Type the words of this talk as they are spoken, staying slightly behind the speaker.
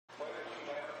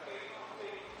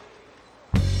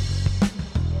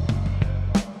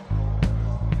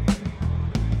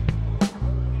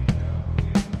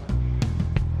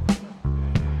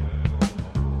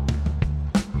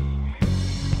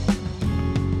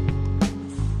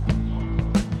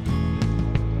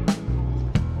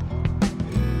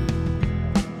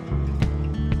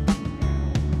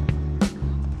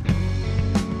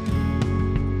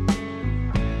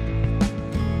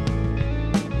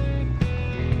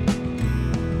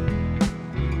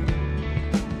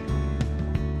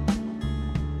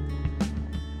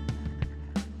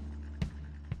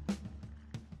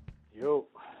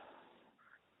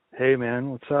Hey man,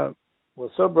 what's up?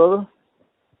 What's up, brother?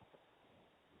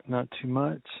 Not too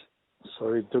much.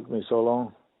 Sorry it took me so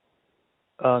long.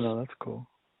 Oh no, that's cool.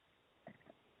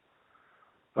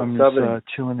 What's I'm just happening?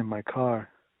 chilling in my car.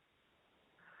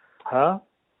 Huh?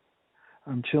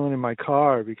 I'm chilling in my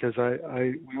car because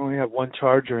we only have one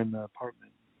charger in the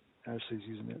apartment. Ashley's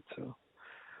using it, so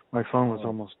my phone was Oh,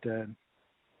 almost dead.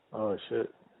 oh shit.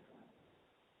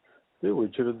 Dude,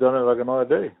 we should have done it like another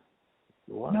day.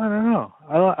 You want? No, no,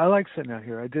 no. I like sitting out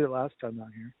here. I did it last time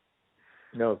out here.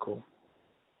 No, cool.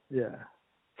 Yeah,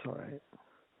 it's all right.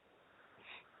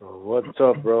 So what's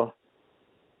up, bro?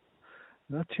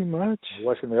 Not too much. You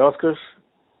watching the Oscars?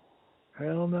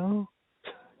 Hell no.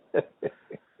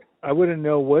 I wouldn't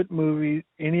know what movie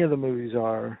any of the movies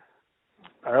are.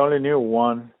 I only knew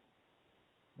one.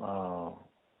 Uh,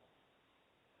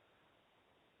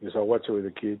 because I watch it with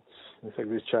the kids. It's like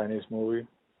this Chinese movie.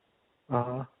 Uh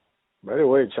huh. By the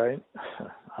way, China.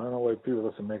 I don't know why people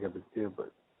doesn't make a big deal,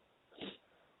 but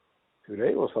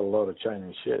today was a lot of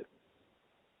Chinese shit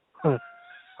at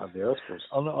the Oscars.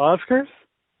 On the Oscars?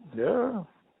 Yeah,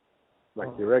 like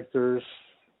Oh. directors,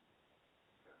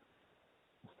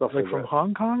 stuff Like like from that.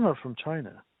 Hong Kong or from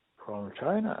China? From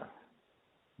China.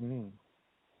 Mm.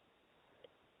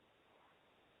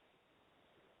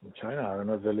 In China, I don't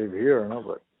know if they live here or not,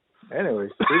 but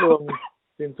anyways, people don't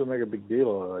seem to make a big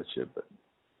deal of that shit, but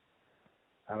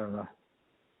I don't know.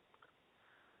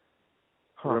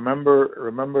 Huh.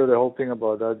 Remember the whole thing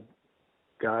about that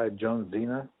guy John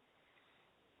Cena?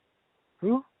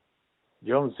 Who?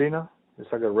 John Cena? He's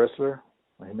like a wrestler.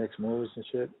 He makes movies and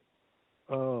shit.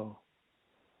 Oh.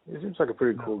 He seems like a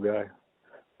pretty No. cool guy.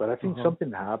 But I think Uh-huh.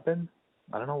 something happened.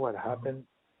 I don't know what Uh-huh. happened.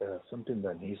 Something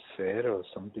that he said or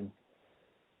something.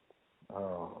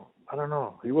 I don't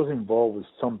know. He was involved with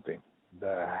something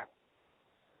that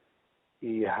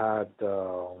he had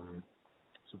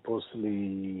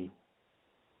supposedly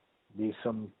be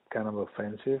some kind of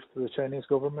offensive to the Chinese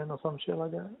government or some shit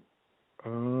like that.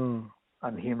 Oh.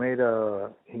 And he made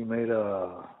a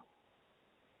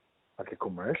like a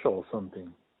commercial or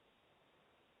something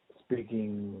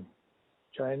speaking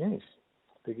Chinese,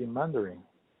 speaking Mandarin,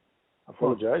 Huh.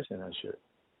 apologizing and shit.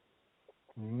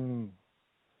 Mm.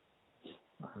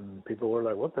 And people were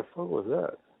like, "What the fuck was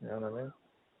that?" You know what I mean?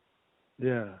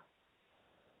 Yeah.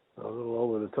 A little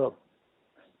over the top.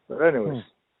 But anyways, Hmm.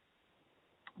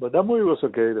 but that movie was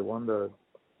okay. The one that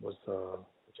was the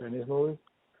Chinese movie it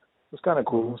was kind of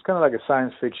cool. It Uh-huh. was kind of like a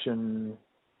science fiction,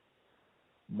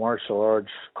 martial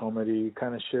arts comedy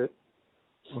kind of shit.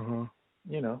 Uh-huh.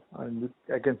 And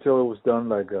I can tell it was done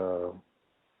like a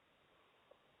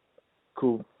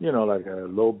cool, like a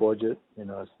low budget.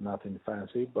 It's nothing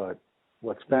fancy, but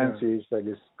what's Yeah. fancy is like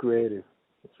it's creative.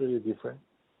 It's really different.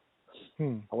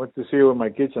 Hmm. I went to see it with my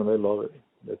kids and they love it.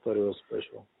 They thought it was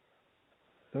special.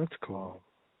 That's cool. Um,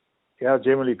 yeah,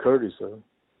 Jamie Lee Curtis, the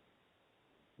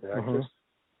Uh-huh. actress.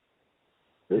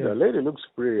 Dude, Yeah. that lady looks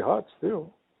pretty hot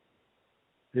still.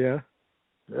 Yeah.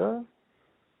 Yeah.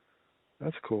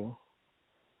 That's cool.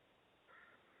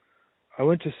 I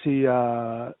went to see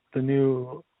the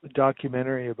new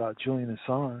documentary about Julian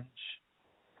Assange.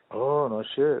 Oh no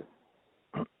shit.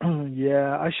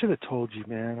 Yeah, I should have told you,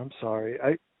 man. I'm sorry.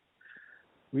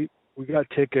 We we got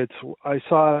tickets. I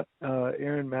saw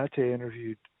Aaron Mate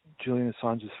interviewed Julian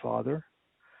Assange's father,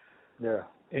 Yeah.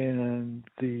 and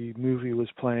the movie was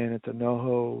playing at the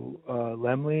NoHo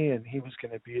Lemley, and he was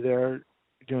going to be there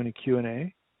doing a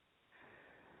Q&A.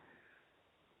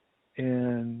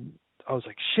 And I was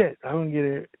like, shit, I want to get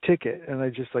a ticket, and I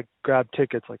just like grabbed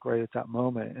tickets like right at that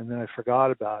moment, and then I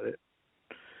forgot about it,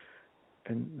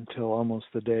 and until almost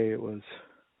the day it was,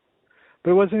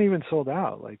 but it wasn't even sold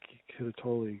out. Like you could have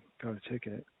totally got a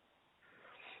ticket.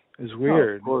 It was No, of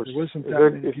weird. course. There wasn't Is that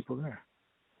it many is people there.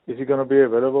 is it gonna be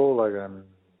available like on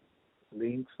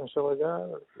links and stuff like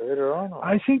that later on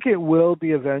I or? think it will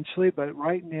be eventually, but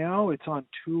right now it's on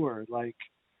tour. Like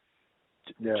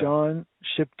Yeah. John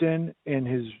Shipton and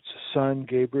his son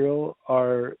Gabriel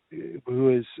are, who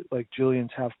is like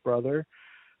Julian's half brother,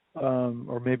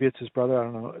 or maybe it's his brother. I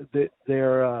don't know.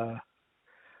 They're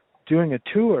doing a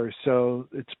tour, so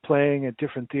it's playing at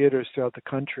different theaters throughout the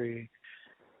country,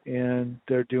 and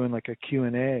they're doing like a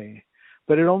Q&A.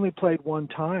 But it only played one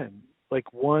time,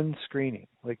 like one screening.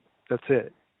 Like that's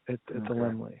it at the Okay.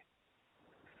 Lemley.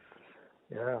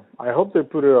 Yeah. I hope they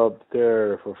put it up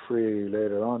there for free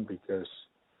later on because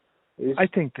it's I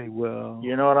think they will.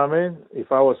 you know what I mean?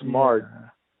 If I was smart, Yeah.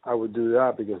 I would do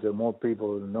that because the more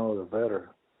people know, the better.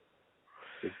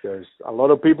 Because a lot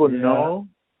of people Yeah. know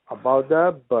about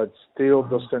that, but still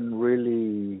Uh-huh. doesn't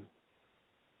really,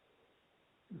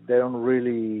 they don't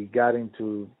really get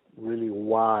into really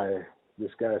why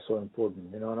this guy is so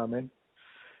important. You know what I mean?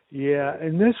 Yeah,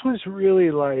 and this was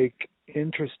really like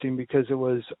interesting because it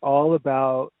was all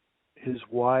about his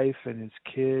wife and his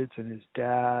kids and his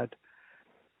dad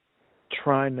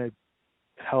trying to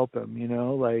help him,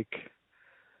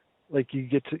 like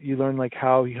you learn like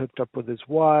how he hooked up with his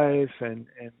wife and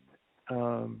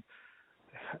um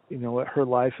what her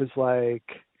life is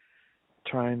like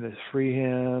trying to free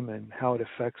him and how it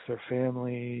affects their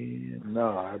family.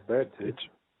 No, I bet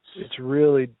It's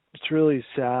really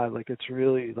sad. Like it's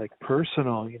really like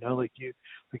personal, like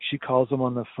she calls him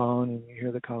on the phone and you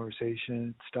hear the conversation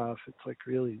and stuff. It's like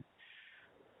really,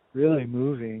 really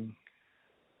moving.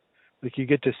 Like you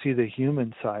get to see the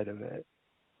human side of it.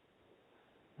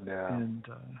 Yeah. And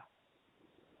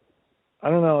I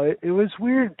don't know. It was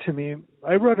weird to me.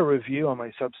 I wrote a review on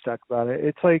my Substack about it.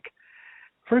 It's like,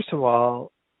 first of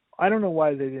all, I don't know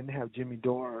why they didn't have Jimmy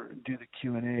Dore do the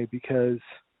Q&A because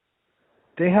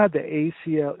they had the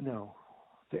ACLU,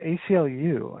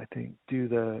 I think, do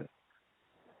the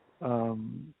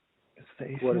it's the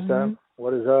ACLU. What is that?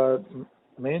 What does that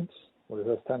means? What does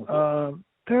that stand for?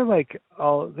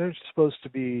 They're supposed to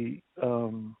be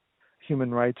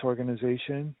human rights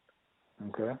organization.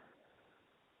 Okay.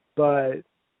 But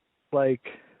like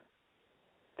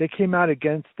they came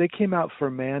out for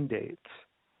mandates,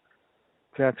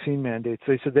 vaccine mandates.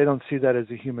 They said they don't see that as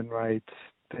a human rights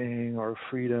thing or a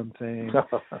freedom thing.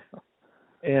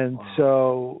 And wow.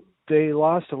 So they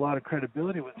lost a lot of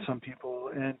credibility with some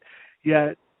people, and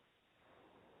yet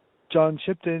John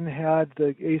Shipton had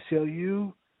the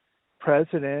ACLU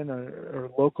president or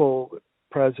local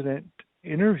president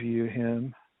interview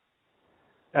him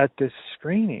at this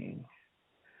screening.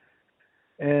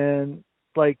 And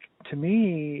like to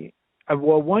me,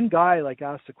 one guy like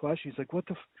asked a question. He's like,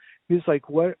 he's like,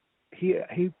 what? He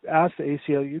asked the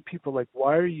ACLU people like,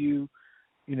 why are you,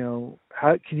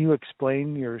 how can you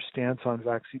explain your stance on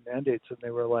vaccine mandates? And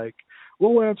they were like,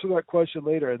 we'll answer that question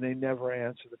later. And they never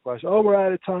answered the question. Oh, we're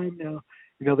out of time now.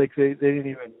 Like they didn't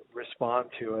even respond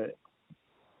to it.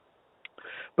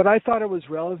 But I thought it was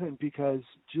relevant because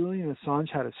Julian Assange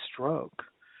had a stroke.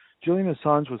 Julian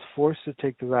Assange was forced to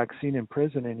take the vaccine in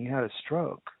prison, and he had a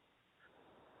stroke.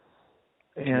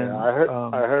 And yeah,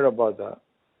 I heard about that.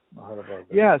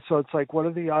 Yeah, so it's like, what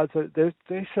are the odds that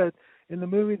they said in the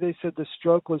movie? They said the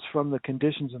stroke was from the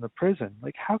conditions in the prison.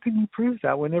 Like, how can you prove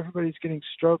that when everybody's getting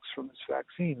strokes from this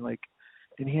vaccine? Like,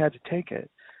 and he had to take it.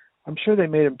 I'm sure they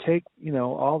made him take,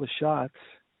 all the shots.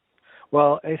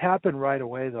 Well, it happened right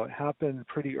away though. It happened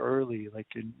pretty early, like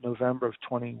in November of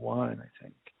 21, I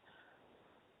think.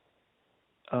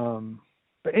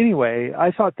 But anyway,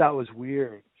 I thought that was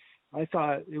weird. I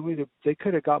thought they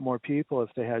could have got more people if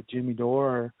they had Jimmy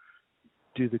Dore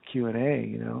do the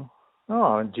Q&A,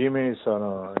 Oh, and Jimmy is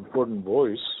an important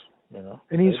voice,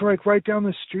 And he's right down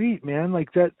the street, man.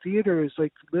 Like that theater is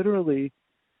like literally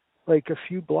like a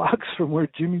few blocks from where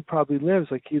Jimmy probably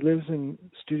lives. Like he lives in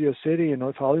Studio City and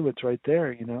North Hollywood's right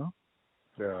there,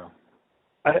 Yeah.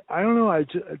 I don't know.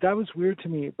 That was weird to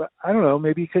me, but I don't know.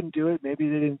 Maybe he couldn't do it. Maybe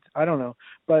they didn't. I don't know.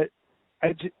 But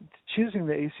choosing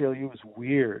the ACLU was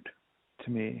weird to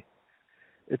me.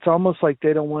 It's almost like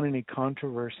they don't want any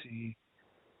controversy,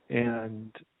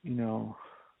 and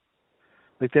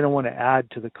like they don't want to add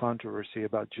to the controversy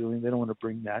about Julian. They don't want to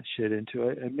bring that shit into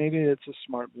it. And maybe it's a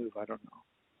smart move. I don't know.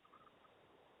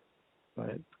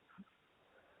 But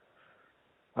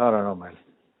I don't know, man.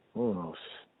 Who knows?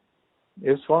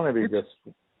 It's funny because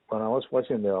when I was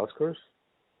watching the Oscars,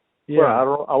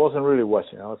 I wasn't really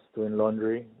watching. I was doing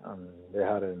laundry, and they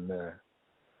had it in there.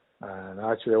 And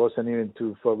actually, I wasn't even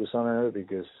too focused on it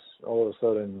because all of a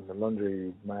sudden the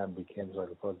laundry man became like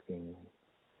a fucking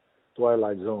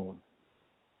Twilight Zone.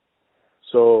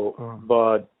 So,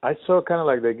 but I saw kind of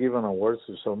like they give an award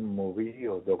to some movie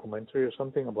or documentary or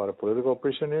something about a political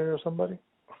prisoner or somebody.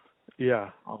 Yeah.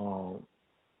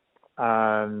 But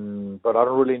I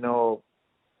don't really know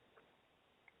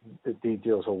the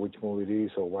details of which movie it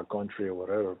is or what country or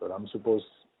whatever. But I'm supposed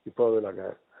to probably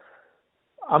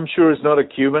I'm sure it's not a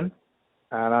Cuban,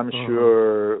 and I'm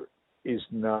sure it's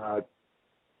not.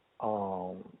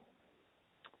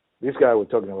 This guy we're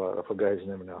talking about, I forgot his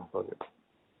name now.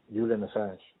 Julian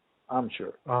Assange. I'm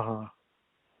sure. And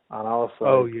I was like,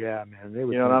 oh yeah, man.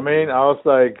 You know what I mean? I was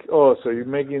like, oh, so you're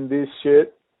making this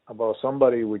shit about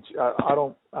somebody which I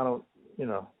don't, you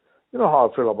know how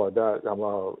I feel about that,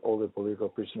 about all the political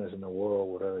prisoners in the world,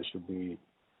 whatever it should be.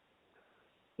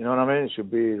 You know what I mean? It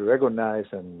should be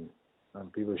recognized and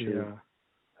people should. Yeah.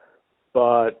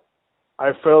 But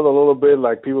I felt a little bit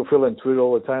like people feel on Twitter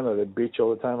all the time, that they bitch all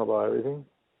the time about everything.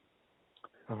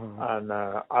 And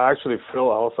I actually I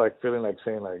was like feeling like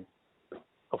saying like,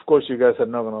 of course, you guys are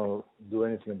not gonna do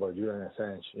anything about Julian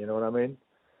Assange. You know what I mean?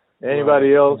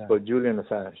 Anybody else but Julian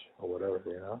Assange or whatever,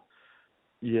 you know?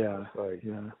 Yeah. It's like,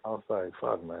 yeah. I was like,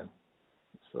 fuck, man.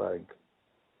 It's like,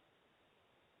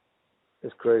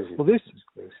 it's crazy. Well,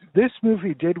 this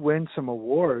movie did win some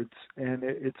awards, and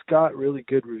it's got really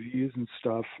good reviews and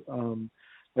stuff.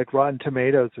 Like Rotten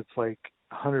Tomatoes, it's like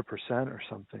 100% or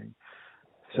something.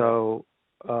 So,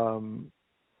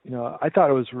 I thought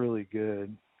it was really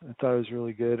good.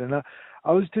 And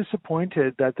I was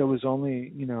disappointed that there was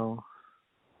only,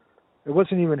 it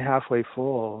wasn't even halfway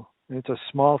full. And it's a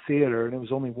small theater, and it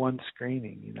was only one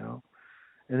screening,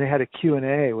 And they had a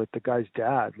Q&A with the guy's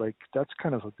dad. Like, that's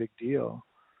kind of a big deal.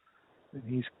 And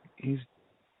he's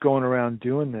going around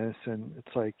doing this, and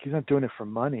it's like he's not doing it for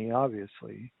money,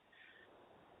 obviously.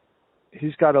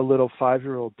 He's got a little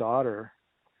 5-year-old daughter,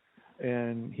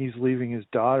 and he's leaving his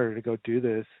daughter to go do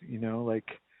this, like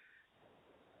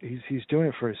he's doing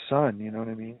it for his son, you know what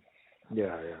I mean?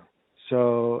 Yeah.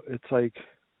 So it's like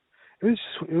it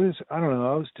was I don't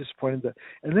know, I was disappointed that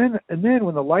and then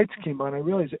when the lights came on, I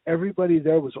realized everybody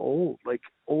there was old, like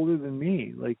older than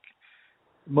me. Like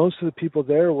most of the people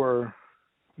there were,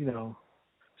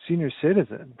 senior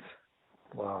citizens.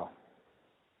 Wow.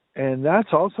 And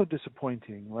that's also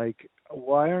disappointing. Like,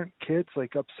 why aren't kids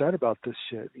like upset about this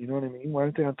shit? You know what I mean? Why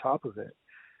aren't they on top of it?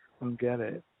 I don't get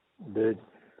it. The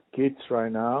kids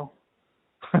right now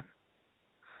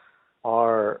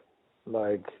are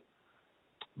like,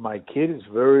 my kid is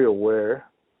very aware,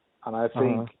 and I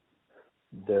think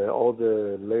all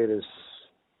the latest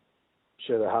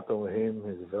shit that happened with him,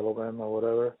 his development or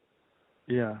whatever.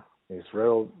 Yeah. His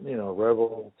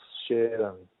rebel shit,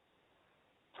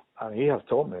 and he has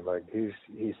told me like he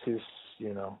sees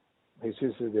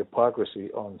the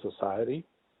hypocrisy on society.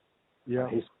 Yeah.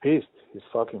 He's pissed. He's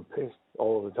fucking pissed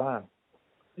all the time.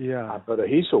 Yeah. But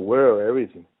he's aware of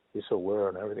everything. He's aware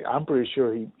of everything. I'm pretty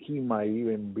sure he might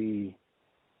even be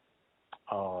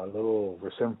a little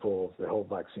resentful of the whole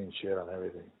vaccine shit and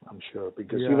everything. I'm sure,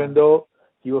 because even though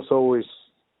he was always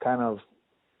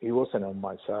he wasn't on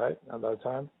my side at that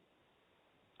time.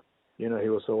 He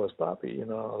was always, Papi,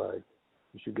 like,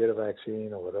 you should get a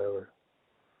vaccine or whatever.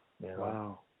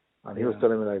 Wow. And he was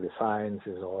telling me, like, the science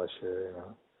is all that shit,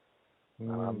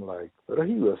 And I'm like, but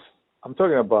I'm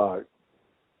talking about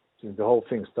since the whole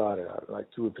thing started, like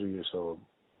 2 or 3 years old.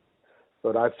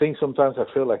 But I think sometimes I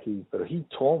feel like he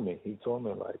told me,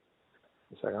 like,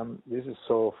 it's like, this is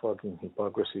so fucking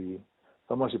hypocrisy.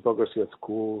 So much hypocrisy at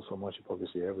school, so much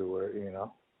hypocrisy everywhere,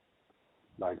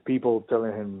 Like people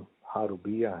telling him how to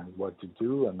be and what to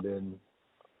do, and then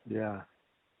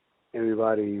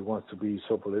everybody wants to be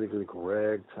so politically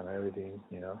correct and everything,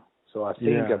 So I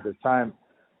think at the time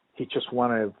he just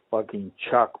wanted to fucking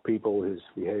shock people with his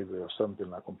behavior or something,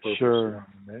 like on purpose. Sure. You know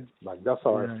what I mean? Like that's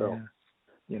how I felt.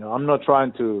 I'm not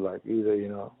trying to like either,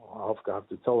 I have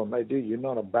to tell him, hey dude, you're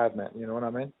not a bad man, you know what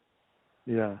I mean?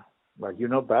 Yeah. Like you're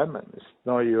not Batman. It's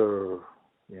not your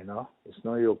it's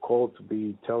not your call to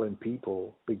be telling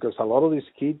people, because a lot of these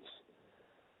kids,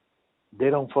 they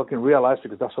don't fucking realize,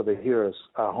 because that's what they hear us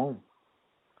at home.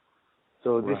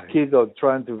 So these kids are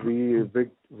trying to be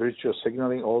virtual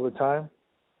signaling all the time,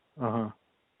 and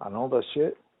all that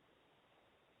shit.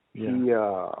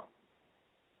 Yeah.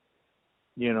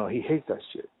 He hates that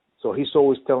shit. So he's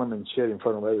always telling them shit in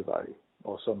front of everybody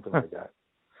or something like that.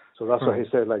 So that's why he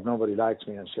said, like, nobody likes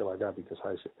me and shit like that, because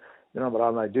I said, but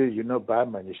I'm like, dude, you're not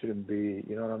Batman. You shouldn't be,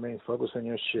 you know what I mean? Focus on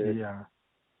your shit. Yeah.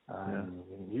 And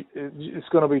it's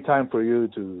going to be time for you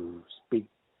to speak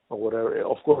or whatever.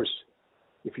 Of course,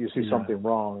 if you see something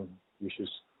wrong, you should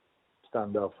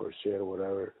stand up for shit or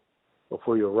whatever, or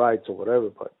for your rights or whatever.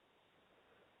 But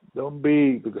don't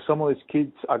be, because some of these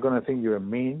kids are going to think you're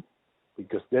mean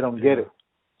because they don't get it.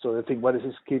 So they think, what is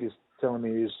this kid is telling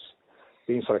me? He's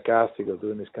being sarcastic or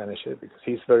doing this kind of shit, because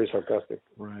he's very sarcastic.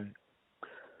 Right.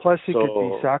 Plus, he could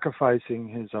be sacrificing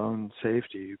his own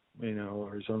safety,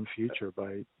 or his own future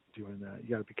by doing that. You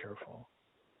got to be careful.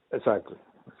 Exactly.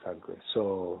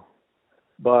 So,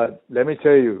 but let me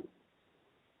tell you,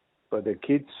 but the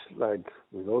kids, like,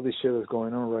 with all this shit that's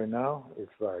going on right now, it's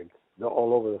like they're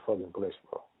all over the fucking place,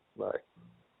 bro. Like,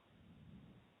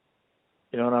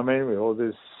 you know what I mean? With all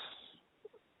this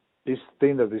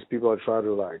thing that these people are trying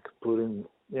to, like, put in,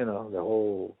 the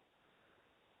whole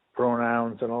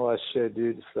pronouns and all that shit,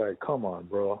 dude. It's like, come on,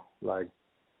 bro. Like,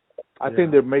 I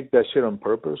think they make that shit on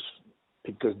purpose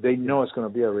because they know it's going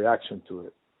to be a reaction to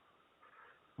it.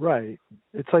 Right.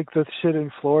 It's like the shit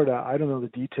in Florida. I don't know the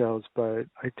details, but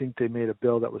I think they made a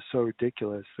bill that was so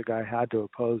ridiculous. The guy had to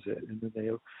oppose it, and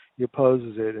then he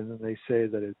opposes it, and then they say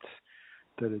that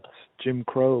that it's Jim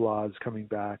Crow laws coming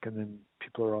back, and then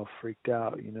people are all freaked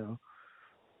out. You know,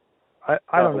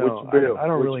 I don't know. I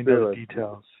don't really know the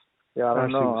details. Yeah, I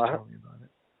don't know. Was telling me about it.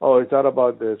 Oh, is that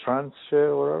about the trans shit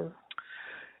or whatever?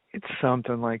 It's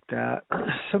something like that.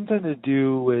 Something to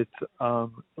do with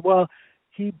well,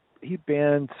 he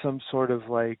banned some sort of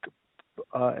like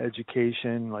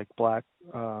education, like black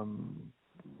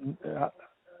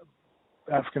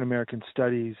African American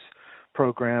studies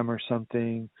program or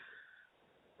something.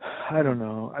 I don't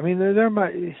know. I mean,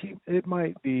 he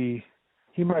might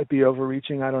be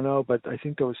overreaching. I don't know, but I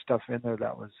think there was stuff in there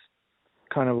that was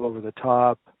kind of over the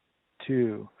top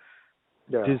too.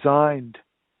 Yeah. Designed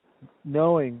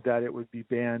knowing that it would be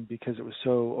banned because it was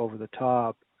so over the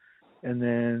top, and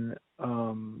then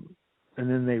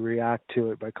they react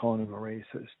to it by calling him a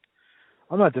racist.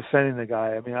 I'm not defending the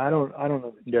guy. I mean, I don't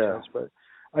know the details, but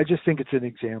I just think it's an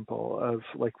example of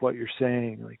like what you're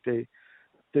saying. Like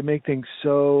they make things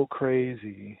so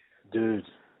crazy, dude.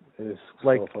 It's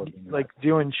like so like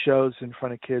doing shows in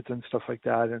front of kids and stuff like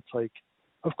that. And it's like,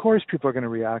 of course, people are going to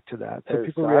react to that. So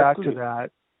people react to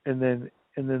that, and then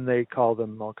they call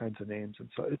them all kinds of names, and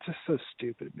so it's just so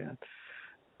stupid, man.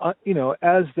 You know,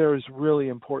 as there's really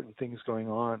important things going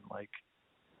on, like,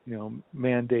 you know,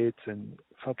 mandates and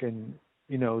fucking,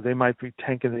 you know, they might be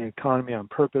tanking the economy on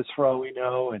purpose for all we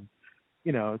know, and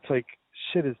you know, it's like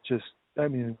shit is just. I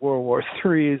mean, World War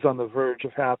III is on the verge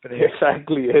of happening.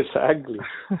 Exactly,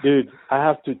 dude. I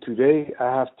have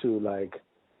to like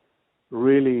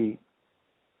really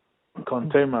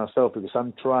contain myself because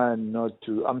I'm trying not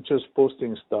to. I'm just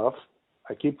posting stuff.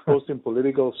 I keep posting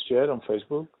political shit on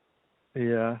Facebook.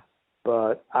 Yeah.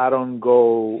 But I don't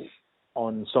go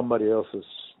on somebody else's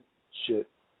shit.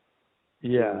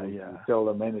 Yeah. To tell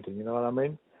them anything. You know what I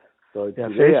mean? So yeah,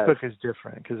 Facebook is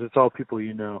different because it's all people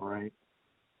you know, right?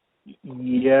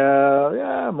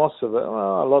 Yeah, most of it.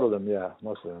 Well, a lot of them, yeah,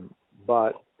 most of them.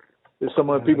 But there's some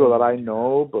other people that I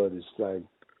know, but it's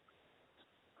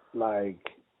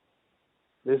like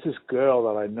there's this girl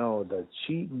that I know that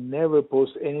she never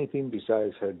posts anything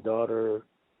besides her daughter,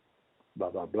 blah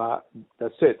blah blah.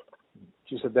 That's it.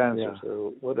 She's a dancer,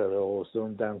 so whatever, or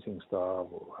some dancing stuff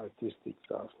or artistic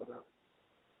stuff, whatever.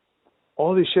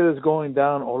 All this shit is going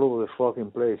down all over the fucking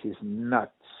place. It's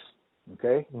nuts.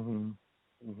 Okay. Mm-hmm.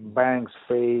 Mm-hmm. Banks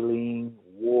failing,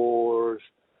 wars,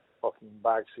 fucking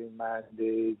vaccine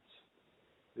mandates,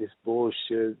 this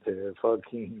bullshit, the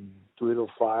fucking Twitter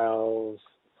files,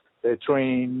 the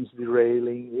trains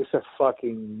derailing. It's a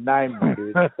fucking nightmare,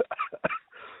 dude.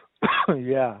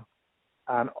 Yeah.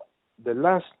 And the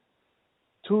last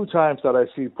 2 times that I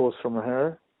see posts from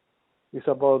her, it's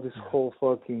about this whole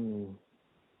fucking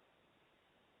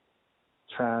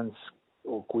trans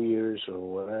or queers or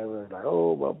whatever, like,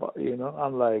 oh, but you know,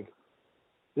 I'm like,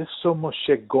 there's so much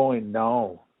shit going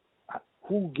on.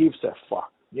 Who gives a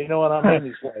fuck? You know what I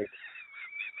mean? It's like,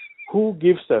 who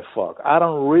gives a fuck? I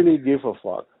don't really give a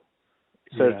fuck,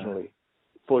 certainly,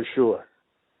 for sure,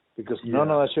 because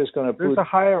none of that shit's gonna There's a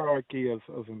hierarchy of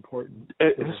important.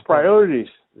 It's priorities.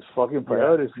 It's fucking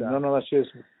priorities. Yeah, exactly. None of that shit's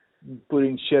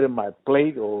putting shit in my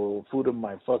plate or food on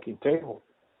my fucking table.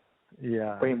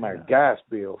 Paying my gas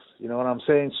bills. You know what I'm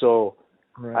saying? So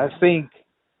I think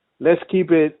let's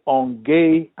keep it on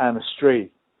gay and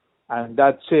straight. And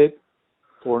that's it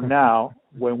for now.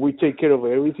 When we take care of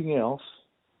everything else,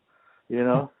 you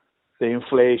know, the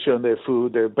inflation, the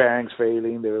food, the banks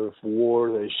failing, the war,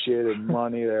 the shit and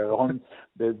money, the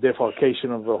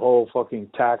defalcation of the whole fucking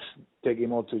tax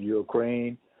taking all to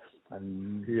Ukraine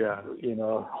and, you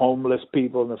know, homeless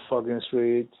people in the fucking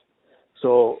streets.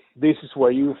 So this is what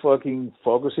you fucking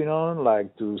focusing on,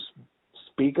 like to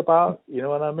speak about. You know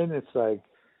what I mean? It's like,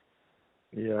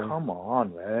 come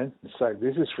on, man. It's like,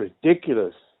 this is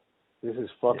ridiculous. This is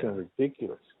fucking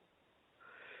ridiculous.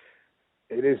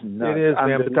 It is nuts. It is,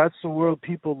 man. But that's the world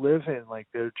people live in. Like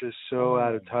they're just so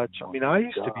out of touch. I mean, I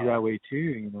used to be that way too.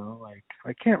 You know, like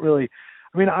I can't really.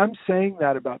 I mean, I'm saying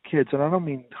that about kids, and I don't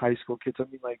mean high school kids. I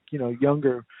mean like, you know,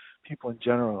 younger people in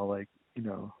general. Like, you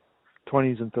know,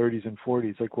 20s and 30s and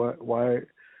 40s. Like, why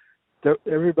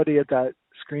everybody at that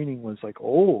screening was like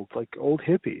old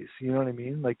hippies. You know what I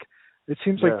mean? Like, it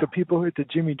seems like the people who at the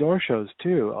Jimmy Dore shows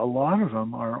too, a lot of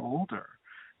them are older.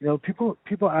 You know, people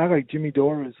act like Jimmy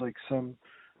Dore is like some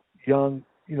young,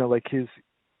 you know, like his,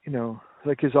 you know,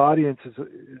 like his audience is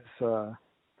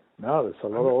no, there's a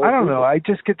lot of old I don't people. know. I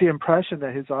just get the impression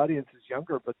that his audience is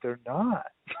younger, but they're not.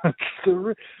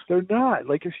 they're not.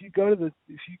 Like if you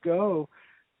go,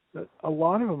 a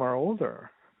lot of them are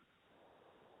older.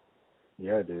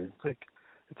 Yeah, dude.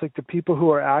 It's like the people who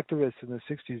are activists in the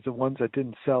 60s, the ones that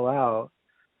didn't sell out,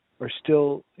 are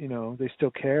still, they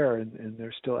still care and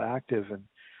they're still active, and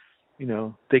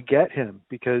they get him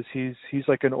because he's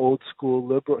like an old school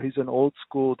liberal. He's an old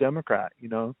school Democrat,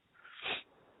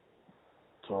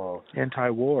 So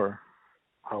anti-war.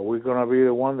 are we gonna be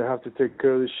the one that have to take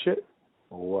care of this shit,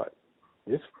 or what?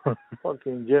 This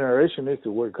fucking generation needs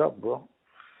to wake up, bro.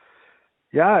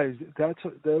 Yeah, that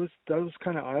was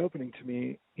kind of eye-opening to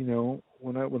me.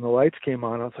 When the lights came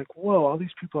on, I was like, whoa, all these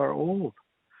people are old.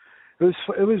 It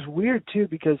was weird too,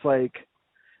 because like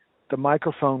the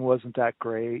microphone wasn't that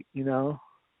great,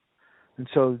 and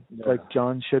so like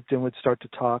John Shipton would start to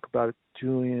talk about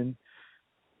Julian,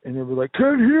 and they were like,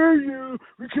 "Can't hear you.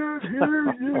 We can't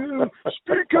hear you.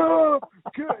 Speak up."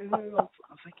 And I was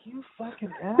like, "You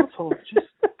fucking assholes! Just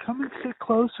come and sit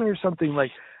closer or something."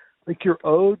 Like you're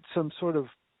owed some sort of.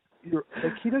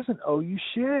 He doesn't owe you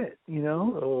shit,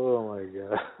 Oh my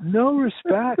god. No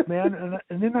respect, man.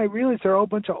 And then I realized they're all a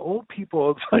bunch of old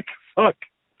people. It's like, fuck,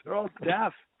 they're all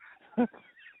deaf. They're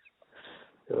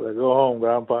like, go home,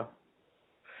 Grandpa.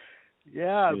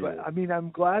 Yeah, but I mean,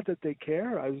 I'm glad that they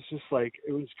care. I was just like,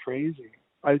 it was crazy.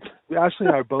 Ashley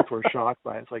and I both were shocked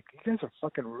by it. It's like, you guys are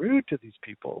fucking rude to these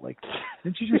people. Like,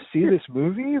 didn't you just see this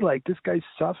movie? Like, this guy's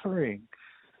suffering.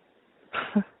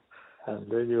 And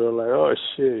then you were like, oh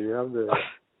shit, you have the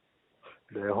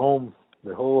whole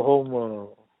home,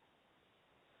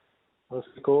 what's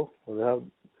it called? Well, they have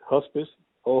hospice,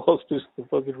 whole hospice in the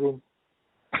fucking room.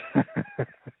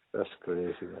 That's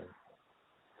crazy, man.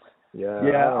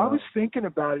 Yeah, I was thinking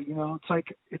about it.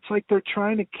 It's like they're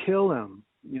trying to kill him.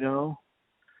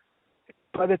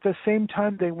 But at the same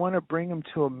time, they want to bring him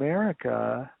to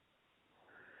America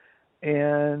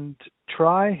and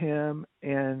try him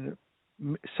and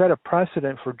set a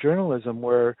precedent for journalism,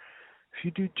 where if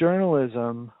you do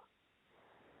journalism,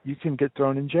 you can get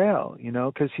thrown in jail.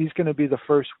 Because he's going to be the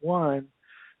first one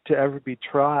to ever be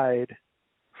tried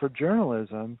for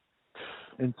journalism,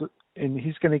 and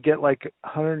he's going to get like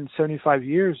 175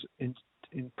 years in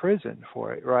prison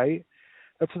for it, right?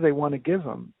 That's what they want to give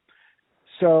him.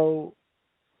 So,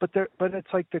 but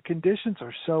it's like the conditions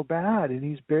are so bad, and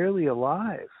he's barely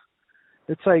alive.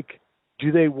 It's like,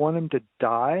 do they want him to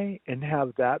die and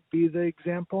have that be the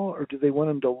example, or do they want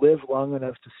him to live long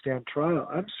enough to stand trial?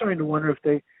 I'm starting to wonder if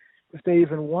they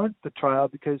even want the trial,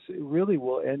 because it really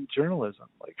will end journalism,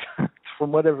 like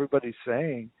from what everybody's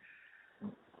saying.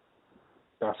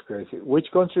 That's crazy. Which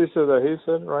country is it that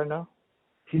he's in right now?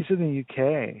 He's in the UK.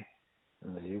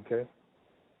 In the UK?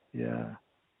 Yeah.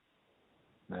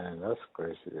 Man, that's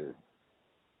crazy, dude.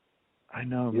 I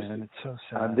know, man. It's so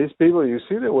sad. And these people, you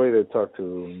see the way they talk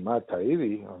to Matt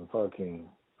Taibbi on fucking...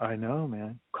 I know,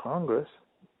 man. Congress.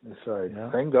 It's like,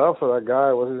 thank God for that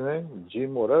guy. What's his name?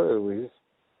 Jim whatever it is.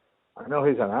 I know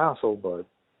he's an asshole, but...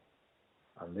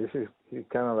 And he's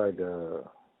kind of like...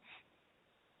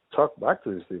 talk back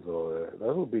to these people over there.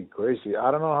 That would be crazy. I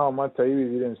don't know how Matt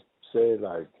Taibbi didn't say,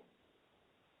 like,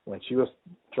 when she was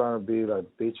trying to be like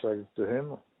bitch like to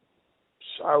him,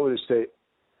 I would say,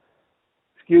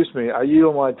 excuse me, I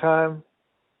yield my time.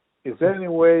 Is there any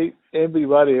way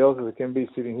everybody else can be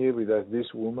sitting here without this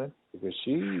woman? Because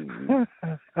she,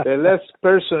 the last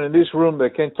person in this room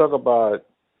that can talk about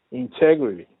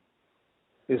integrity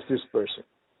is this person.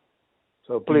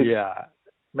 So please,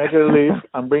 make her leave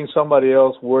and bring somebody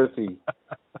else worthy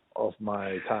of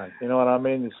my time. You know what I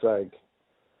mean? It's like,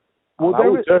 well, I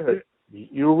would tell her,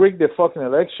 you rigged the fucking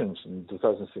elections in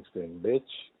 2016, bitch.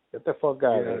 Get the fuck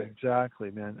out of here.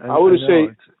 Exactly, man. I would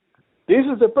say, this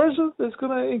is the person that's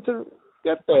going to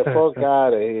get the fuck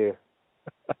out of here.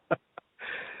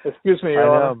 Excuse me,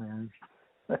 Your Honor. Man.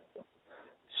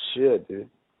 Shit, dude.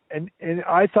 And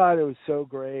I thought it was so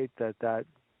great that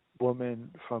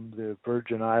woman from the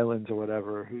Virgin Islands or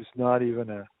whatever, who's not even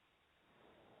a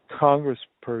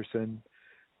congressperson,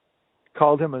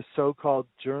 called him a so-called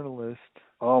journalist.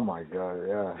 Oh my God,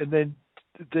 yeah. And then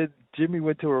Jimmy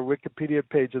went to her Wikipedia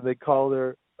page and they called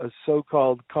her a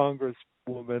so-called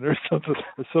congresswoman or something,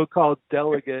 a so-called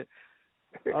delegate.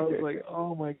 I was like,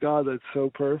 oh my God, that's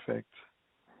so perfect.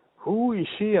 Who is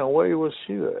she and why was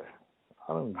she there?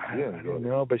 I don't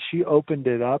know, but she opened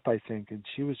it up, I think, and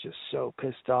she was just so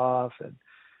pissed off. And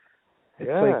it's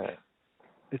like,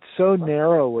 it's so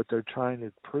narrow what they're trying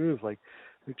to prove. Like,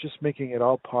 they're just making it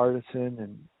all partisan,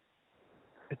 and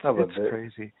it's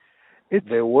crazy.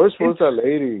 The worst was that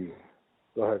lady.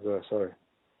 Go ahead, sorry.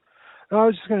 No, I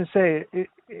was just going to say,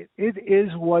 it is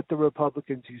what the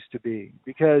Republicans used to be.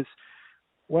 Because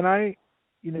when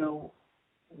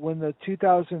when the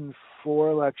 2004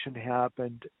 election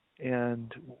happened,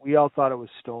 and we all thought it was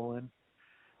stolen.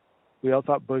 We all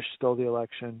thought Bush stole the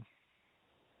election.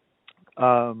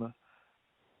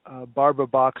 Barbara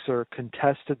Boxer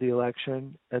contested the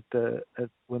election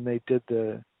when they did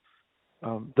the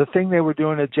thing they were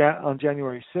doing on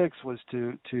January 6th was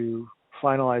to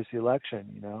finalize the election,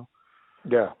 you know.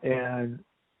 Yeah. And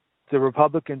the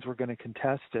Republicans were going to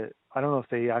contest it. I don't know if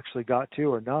they actually got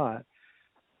to or not,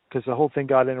 because the whole thing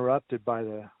got interrupted by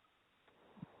the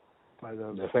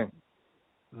thing.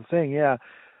 The thing, yeah.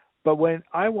 But when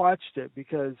I watched it,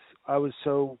 because I was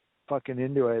so fucking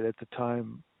into it at the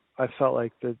time, I felt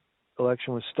like the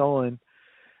election was stolen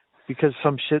because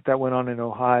some shit that went on in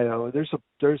Ohio. There's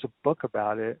a book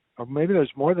about it, or maybe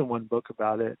there's more than one book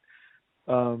about it.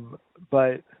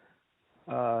 But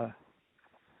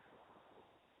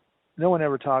no one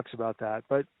ever talks about that.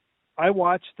 But I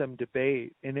watched them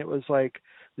debate, and it was like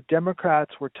the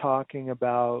Democrats were talking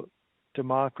about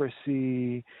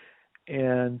democracy,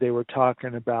 and they were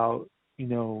talking about, you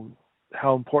know,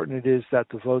 how important it is that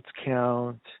the votes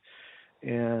count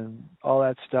and all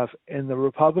that stuff. And the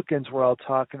Republicans were all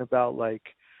talking about, like,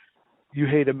 you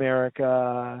hate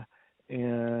America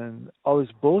and all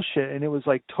this bullshit. And it was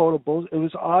like total bullshit. It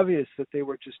was obvious that they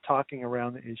were just talking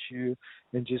around the issue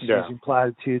and just using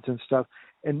platitudes and stuff.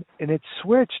 And it's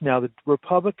switched now. The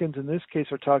Republicans in this case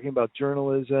are talking about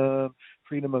journalism,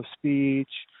 freedom of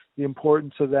speech, the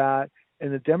importance of that.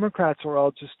 And the Democrats were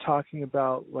all just talking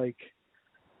about, like,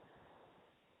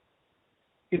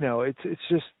 you know, it's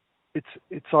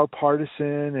all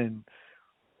partisan, and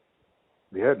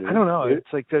I don't know. It's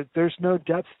like there's no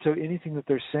depth to anything that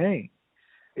they're saying.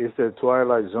 It's the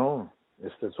Twilight Zone.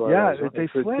 It's the Twilight Zone.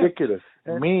 It's ridiculous.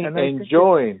 I'm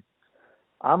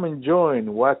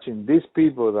enjoying watching these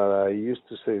people that I used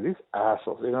to say, these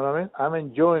assholes, you know what I mean? I'm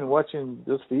enjoying watching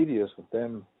those videos of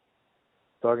them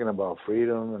talking about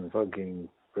freedom and fucking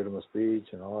freedom of speech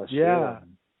and all that shit.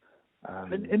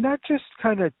 And that just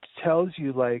kind of tells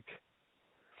you, like,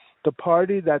 the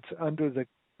party that's under the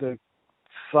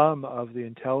thumb of the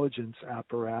intelligence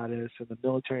apparatus and the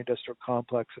military-industrial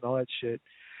complex and all that shit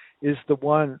is the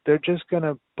one, they're just going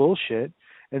to bullshit,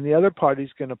 and the other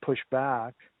party's going to push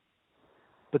back.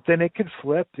 But then it could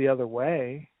flip the other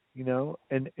way, you know,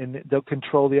 and they'll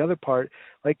control the other part.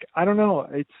 Like, I don't know,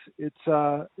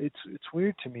 it's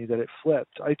weird to me that it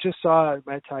flipped. I just saw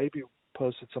Matt Taibbi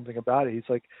posted something about it. He's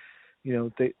like, you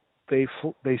know, they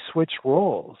switch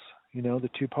roles, you know, the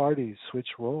two parties switch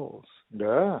roles.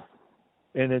 Yeah.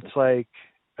 And it's like,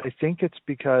 I think it's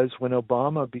because when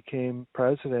Obama became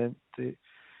president, the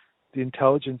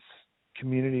intelligence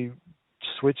community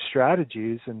switched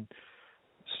strategies and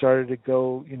started to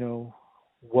go, you know,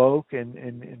 woke and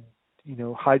you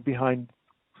know, hide behind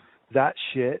that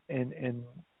shit and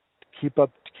keep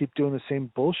doing the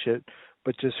same bullshit,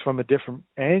 but just from a different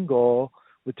angle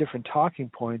with different talking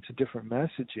points and different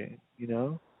messaging, you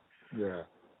know? Yeah.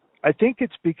 I think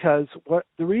it's because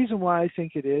the reason why I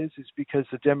think it is because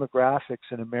the demographics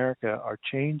in America are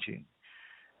changing,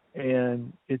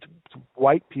 and it's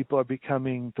white people are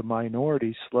becoming the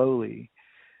minority slowly,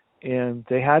 and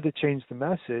they had to change the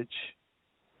message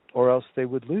or else they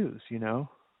would lose, you know?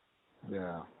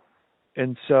 Yeah.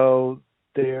 And so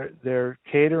they're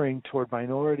catering toward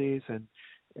minorities and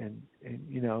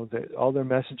you know, all their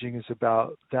messaging is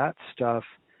about that stuff,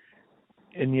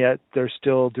 and yet they're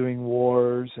still doing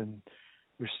wars, and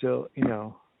they're still, you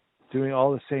know, doing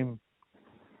all the same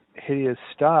hideous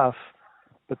stuff,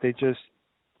 but they just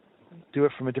do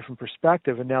it from a different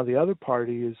perspective. And now the other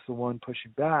party is the one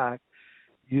pushing back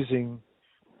using,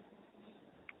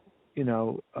 you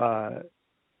know,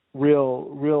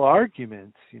 real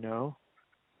arguments, you know.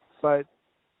 But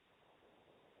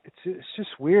it's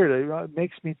just weird. It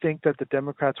makes me think that the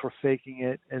Democrats were faking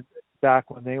it and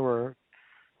back when they were,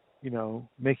 you know,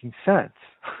 making sense.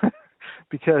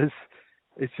 Because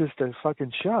it's just a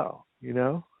fucking show, you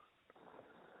know?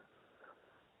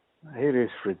 It is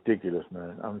ridiculous,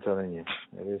 man. I'm telling you.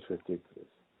 It is ridiculous.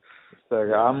 It's like,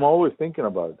 I'm always thinking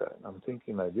about that. I'm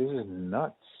thinking, like, this is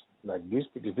nuts. Like, this,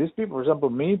 because these people, for example,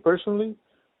 me personally,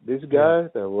 this guy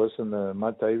that was in the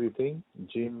Matt Taibbi thing,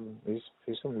 Jim,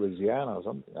 he's from Louisiana or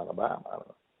something, Alabama, I don't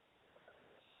know.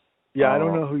 Yeah, I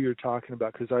don't know who you're talking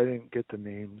about because I didn't get the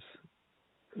names.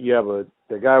 Yeah, but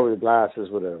the guy with the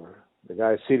glasses, whatever. The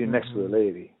guy sitting next to the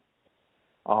lady.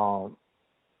 I've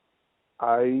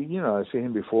seen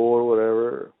him before,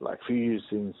 whatever, like a few years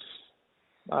since,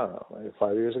 I don't know, like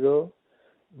 5 years ago.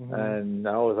 Mm-hmm. And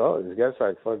I was, this guy's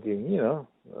like fucking, you know,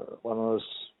 one of those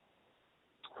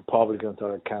Republicans that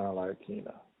are kind of like, you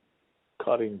know,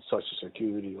 cutting Social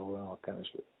Security or all kind of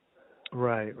shit.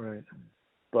 Right, right.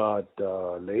 But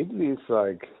lately it's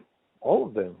like all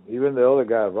of them, even the other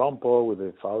guy, Ron Paul, with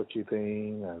the Fauci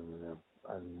thing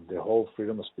and the whole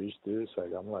freedom of speech, dude. It's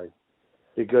like, I'm like,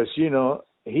 because, you know,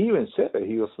 he even said it.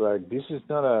 He was like, "This is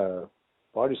not a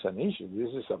partisan issue.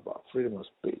 This is about freedom of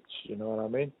speech." You know what I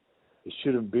mean? It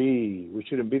shouldn't be. We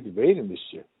shouldn't be debating this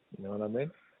shit. You know what I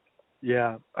mean?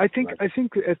 Yeah, I think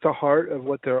Like, at the heart of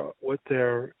what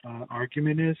their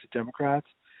argument is, the Democrats,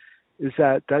 is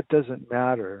that doesn't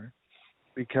matter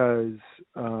because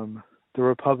the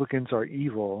Republicans are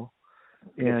evil,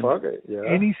 and fuck it, yeah,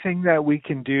 anything that we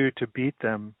can do to beat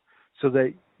them, so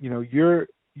that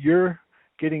you're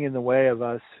getting in the way of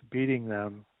us beating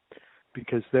them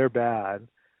because they're bad.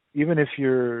 Even if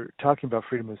you're talking about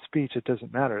freedom of speech, it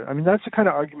doesn't matter. I mean, that's the kind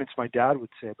of arguments my dad would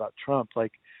say about Trump.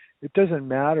 Like, it doesn't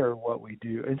matter what we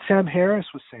do. And Sam Harris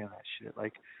was saying that shit.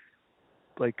 Like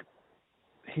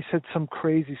he said some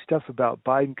crazy stuff about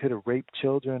Biden could have raped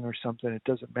children or something. It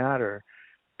doesn't matter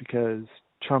because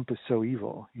Trump is so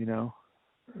evil, you know?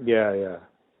 yeah, yeah.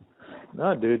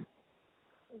 No, dude,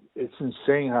 it's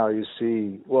insane how you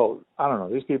see. Well, I don't know.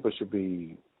 These people should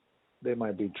be. They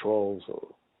might be trolls or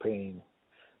paying.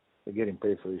 They're getting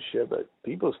paid for this shit, but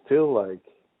people still like.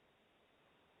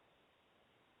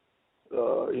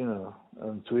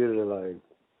 On Twitter, like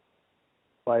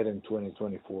Biden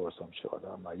 2024 or some shit like that.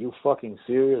 I'm like, you fucking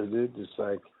serious, dude? It's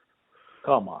like,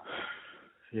 come on.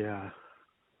 Yeah.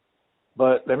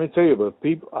 But let me tell you, but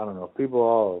people, I don't know, people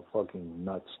are fucking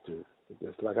nuts, dude.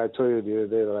 Because like I told you the other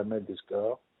day that I met this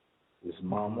girl, his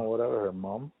mom or whatever, her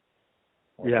mom.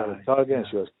 We started talking, and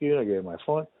she was cute. I gave her my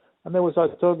phone, and then we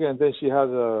started talking, and then she has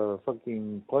a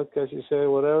fucking podcast. She said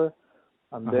whatever,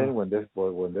 and then when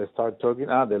they start talking,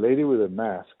 the lady with a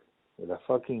mask, with a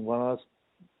fucking one of those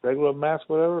regular mask,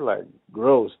 whatever, like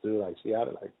gross, dude. Like she had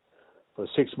it like for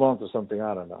 6 months or something.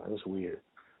 I don't know. It was weird.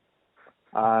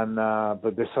 And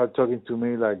but they start talking to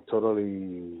me like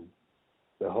totally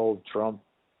the whole Trump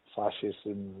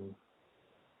fascism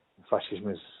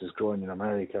is growing in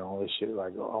America and all this shit.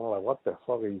 Like, I'm like, what the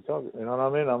fuck are you talking? You know what I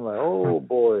mean? I'm like, oh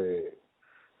boy,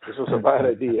 this was a bad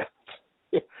idea.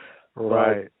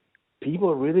 Right. But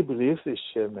people really believe this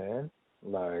shit, man.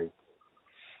 Like,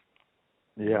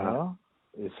 yeah, you know?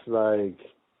 It's like,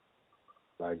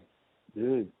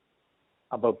 dude.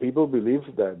 But people believe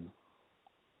that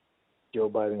Joe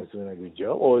Biden is doing a good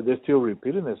job, or they're still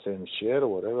repeating the same shit or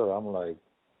whatever. I'm like,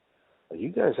 you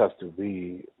guys have to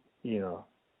be,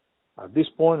 at this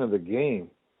point of the game,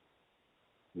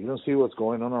 you don't see what's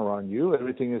going on around you.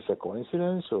 Everything is a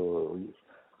coincidence,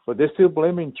 but they're still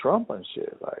blaming Trump and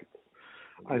shit. Like,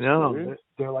 I know.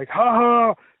 They're like,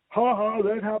 ha ha,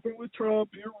 that happened with Trump.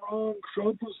 You're wrong.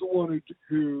 Trump was the one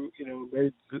who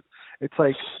made it. It's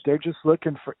like they're just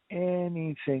looking for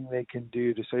anything they can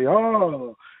do to say,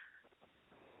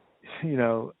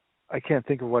 I can't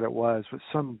think of what it was, but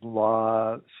some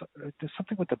law, there's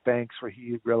something with the banks where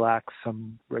he relaxed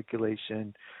some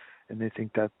regulation, and they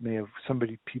think that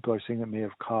people are saying that may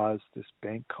have caused this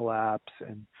bank collapse,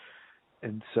 and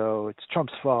so it's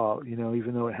Trump's fault,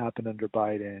 even though it happened under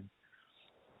Biden.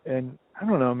 And I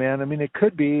don't know, man. I mean, it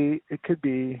could be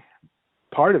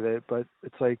part of it, but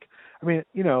it's like, I mean,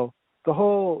 the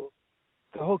whole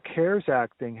CARES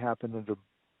Act thing happened under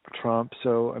Trump,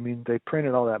 so I mean they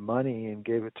printed all that money and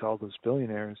gave it to all those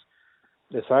billionaires.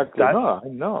 Exactly. I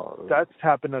know. That's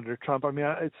happened under Trump. I mean,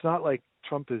 it's not like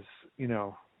Trump is,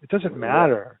 it doesn't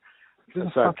matter. It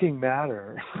doesn't fucking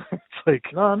matter. It's like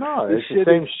no, it's the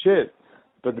same shit.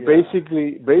 But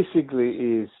basically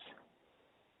is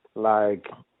like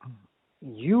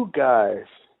you guys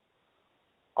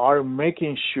are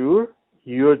making sure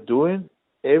you're doing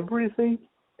everything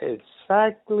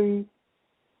exactly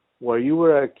what you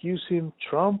were accusing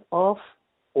Trump of,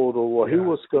 or what he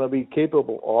was going to be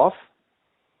capable of.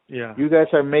 Yeah. You guys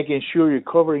are making sure you're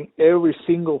covering every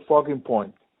single fucking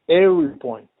point. Every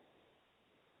point.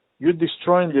 You're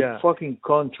destroying the fucking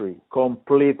country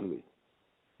completely.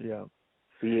 Yeah.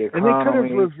 The economy. And they could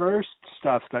have reversed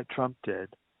stuff that Trump did.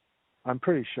 I'm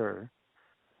pretty sure.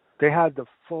 They had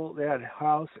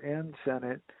House and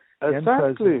Senate and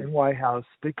President and White House.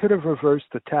 They could have reversed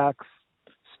the tax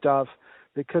stuff.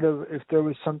 They could have, if there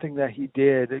was something that he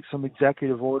did, some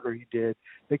executive order he did,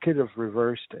 they could have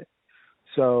reversed it.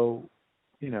 So,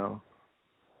 now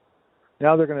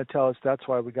they're going to tell us that's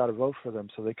why we got to vote for them,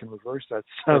 so they can reverse that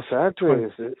stuff. Exactly.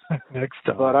 Next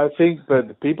time. But I think,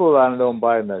 the people that don't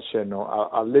buy that shit,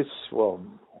 at least,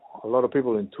 a lot of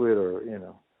people in Twitter,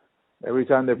 every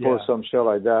time they post some shit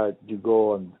like that, you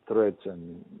go on threads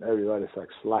and everybody's like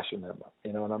slashing them.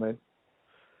 You know what I mean?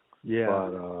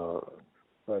 Yeah.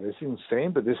 But it's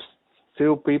insane. But there's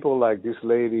still people like this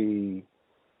lady,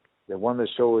 the one that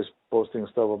show is posting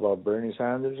stuff about Bernie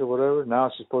Sanders or whatever.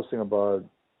 Now she's posting about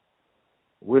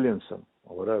Williamson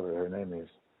or whatever her name is.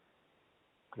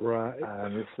 Right.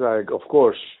 And it's like, of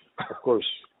course, of course,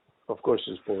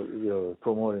 is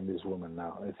promoting this woman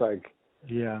now. It's like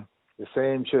yeah. the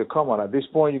same shit. Come on, at this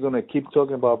point, you're gonna keep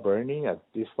talking about Bernie at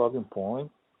this fucking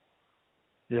point.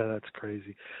 Yeah, that's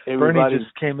crazy. Everybody, Bernie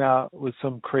just came out with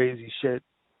some crazy shit,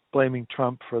 blaming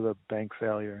Trump for the bank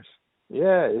failures.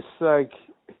 yeah, it's like,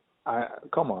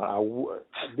 come on.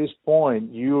 At this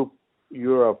point,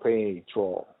 you're a paid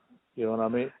troll. You know what I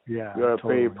mean? Yeah, You're a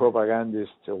totally. paid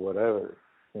propagandist or whatever.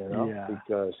 You know? Yeah.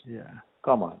 Because yeah.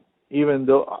 come on. Even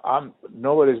though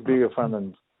nobody's bigger fan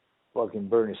than fucking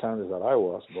Bernie Sanders that I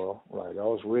was, bro. Like I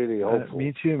was really hopeful.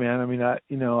 Me too, man. I mean, I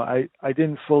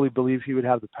didn't fully believe he would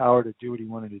have the power to do what he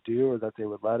wanted to do, or that they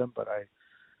would let him, but I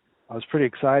was pretty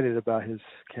excited about his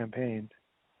campaign.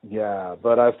 Yeah,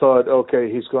 but I thought, okay,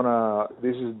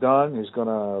 this is done. He's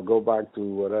gonna go back to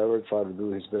whatever, try to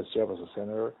do his best job as a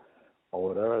senator or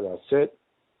whatever. That's it.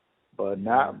 But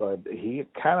he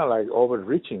kind of like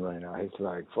overreaching right now. He's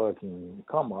like, fucking,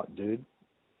 come on, dude.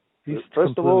 He's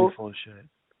First of all, full of shit.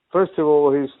 First of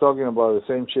all, he's talking about the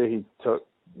same shit he took,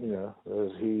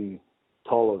 as he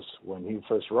told us when he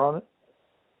first ran it.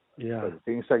 Yeah. But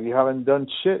things like you haven't done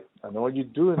shit, and all you're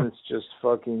doing is just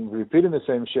fucking repeating the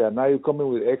same shit. And now you're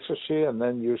coming with extra shit, and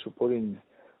then you're supporting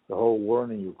the whole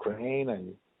war in Ukraine.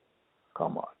 And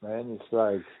come on, man, it's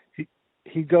like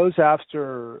he goes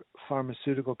after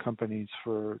pharmaceutical companies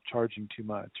for charging too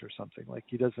much or something. Like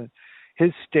he doesn't.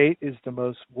 His state is the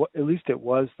most, at least it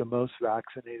was the most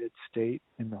vaccinated state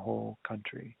in the whole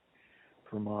country,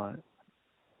 Vermont.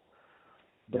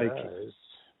 Like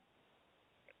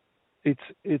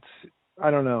it's I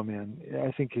don't know, man.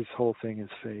 I think his whole thing is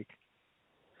fake.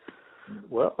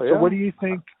 Well, yeah. So what do you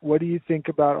think? What do you think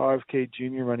about RFK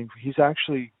Jr. running? He's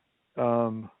actually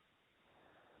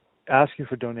asking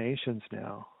for donations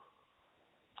now.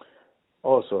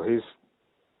 Oh, so he's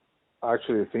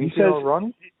actually thinking of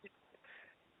running?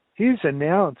 He's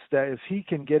announced that if he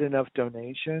can get enough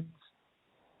donations,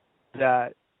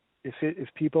 that if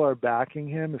people are backing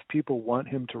him, if people want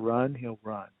him to run, he'll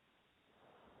run.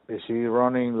 Is he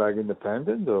running like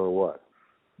independent or what?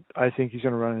 I think he's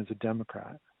going to run as a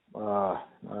Democrat. I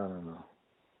don't know.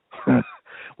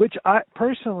 Which I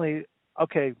personally,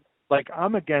 okay, like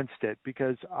I'm against it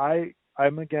because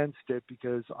I'm against it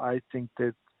because I think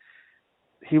that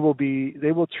they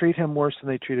will treat him worse than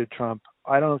they treated Trump.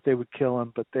 I don't know if they would kill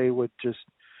him, but it would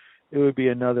be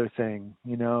another thing,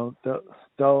 they'll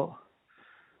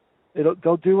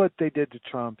do what they did to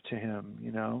Trump to him,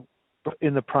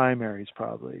 in the primaries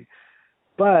probably.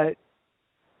 But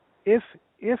if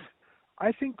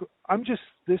I think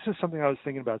this is something I was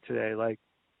thinking about today, like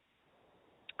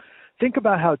think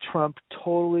about how Trump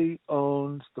totally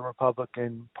owns the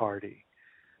Republican Party.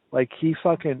 Like he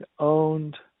fucking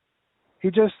owned, he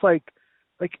just like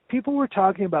people were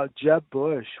talking about Jeb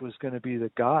Bush was going to be the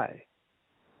guy,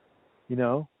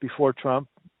 before Trump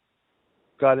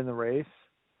got in the race.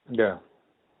 Yeah.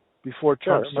 Before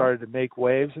Trump started to make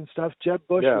waves and stuff, Jeb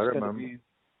Bush was going to be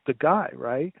the guy,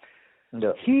 right?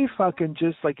 Yeah. He fucking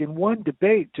just like in one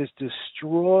debate just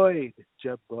destroyed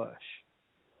Jeb Bush.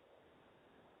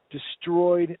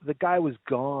 Destroyed. The guy was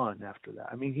gone after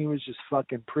that. I mean, he was just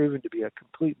fucking proven to be a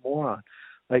complete moron.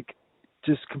 Like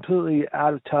just completely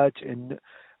out of touch, and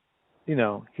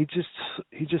he just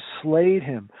slayed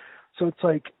him. So it's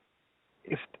like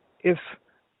if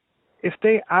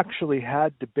they actually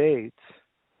had debates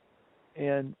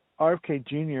and RFK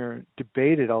Jr.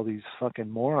 debated all these fucking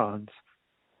morons,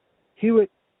 he would.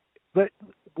 But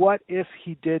what if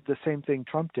he did the same thing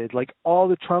Trump did? Like all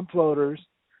the Trump voters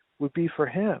would be for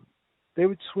him. They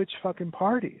would switch fucking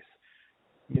parties.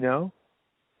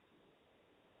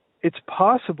 It's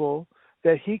possible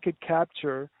that he could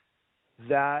capture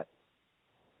that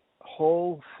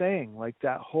whole thing, like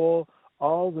that whole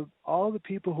all the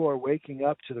people who are waking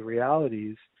up to the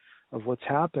realities of what's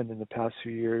happened in the past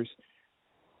few years.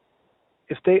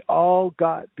 If they all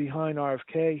got behind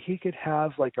RFK, he could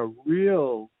have like a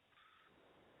real,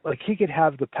 like he could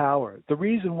have the power. The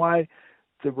reason why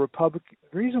the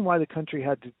country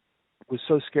was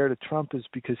so scared of Trump is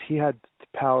because he had the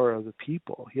power of the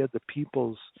people. He had the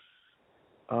people's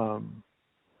attention,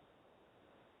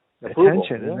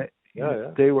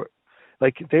 and they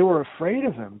were afraid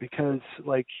of him because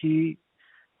he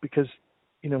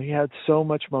had so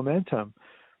much momentum.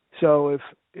 So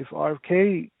if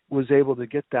RFK was able to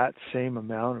get that same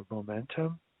amount of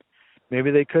momentum,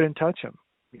 maybe they couldn't touch him,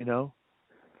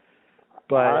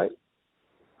 But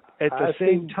at the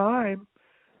same time,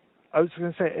 I was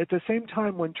going to say, at the same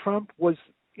time, when Trump was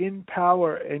in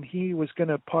power and he was going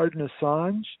to pardon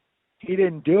Assange, he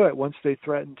didn't do it once they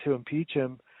threatened to impeach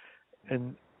him,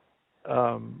 and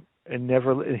and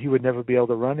he would never be able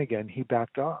to run again. He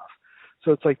backed off.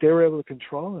 So it's like they were able to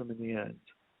control him in the end.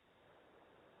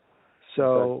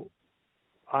 So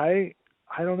I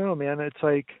don't know, man. It's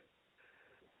like,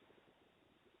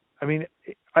 I mean,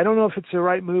 I don't know if it's the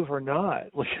right move or not.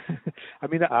 Like, I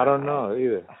mean, I don't know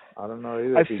either.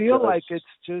 I feel like it's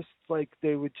just like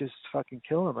they would just fucking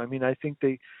kill him. I mean, I think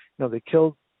they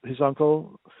killed his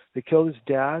uncle, they killed his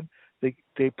dad,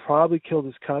 they probably killed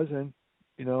his cousin,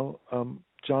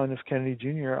 John F. Kennedy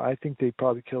Jr. I think they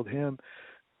probably killed him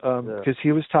because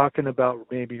he was talking about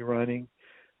maybe running.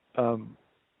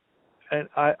 And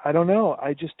I don't know.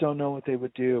 I just don't know what they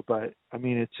would do. But, I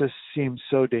mean, it just seems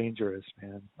so dangerous,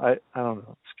 man. I don't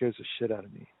know. It scares the shit out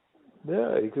of me.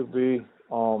 Yeah, it could be.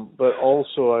 But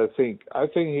also, I think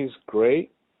he's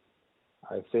great.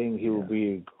 I think he will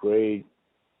be a great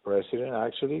president,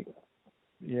 actually.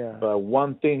 Yeah. But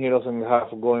one thing he doesn't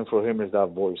have going for him is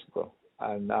that voice, bro.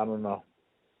 And I don't know.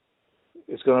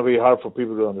 It's going to be hard for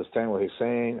people to understand what he's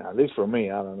saying. At least for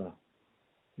me, I don't know.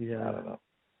 Yeah. I don't know.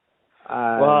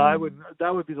 Well,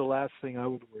 that would be the last thing I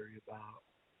would worry about.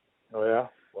 Oh, yeah?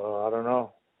 Well, I don't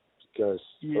know. Because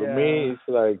for me, it's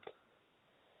like,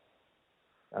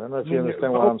 I don't know if you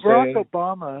understand what I'm saying. Barack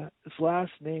Obama,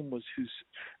 his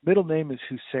middle name is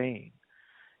Hussein.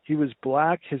 He was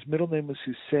black. His middle name was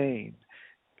Hussein.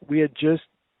 We had just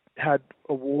had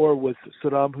a war with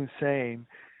Saddam Hussein.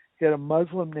 He had a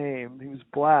Muslim name. He was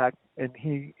black, and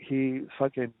he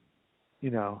fucking,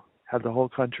 had the whole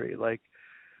country. Like,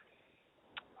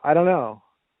 I don't know.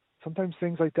 Sometimes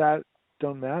things like that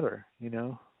don't matter, I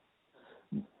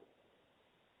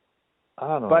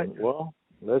don't know. But, well,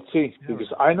 let's see.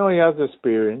 Because I know he has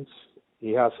experience.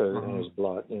 He has it in his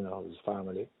blood, his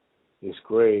family. He's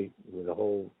great with the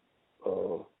whole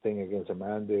thing against the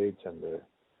mandates and the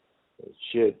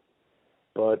shit.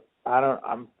 But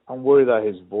I'm worried that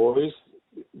his voice,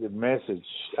 the message,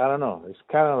 I don't know. It's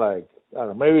kind of like, I don't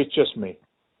know. Maybe it's just me.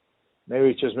 Maybe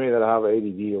it's just me that I have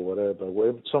ADD or whatever.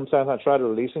 But sometimes I try to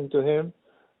listen to him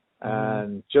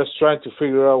and just trying to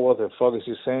figure out what the fuck is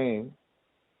he saying.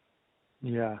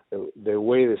 Yeah. The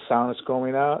way the sound is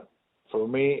coming out, for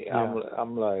me,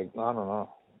 I'm like, I don't know.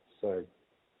 It's like,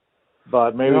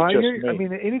 but maybe it's just me. I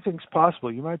mean, anything's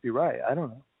possible. You might be right. I don't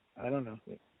know.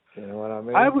 You know what I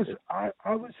mean? I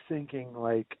was thinking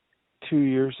like 2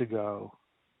 years ago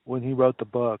when he wrote the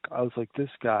book, I was like, this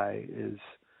guy is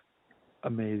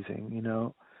amazing,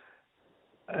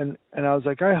 and I was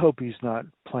like, I hope he's not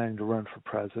planning to run for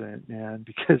president, man,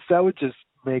 because that would just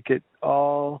make it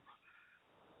all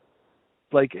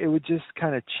like, it would just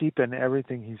kind of cheapen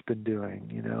everything he's been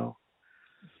doing,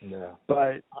 Yeah.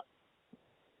 But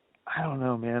I don't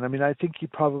know, man. I mean, I think he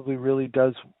probably really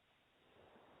does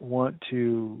want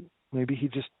to. Maybe he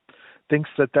just thinks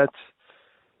that's,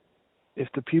 if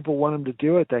the people want him to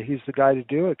do it, that he's the guy to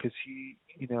do it, because he,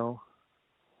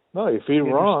 No, if he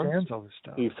runs, understands all this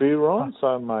stuff. If he runs,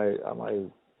 I might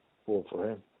vote for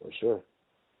him for sure.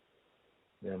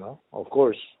 Of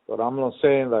course. But I'm not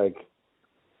saying like,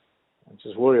 I'm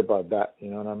just worried about that. You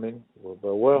know what I mean?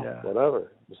 But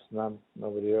whatever. It's not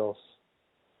nobody else.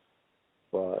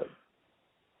 But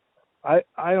I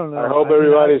don't know. I hope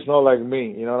everybody's not like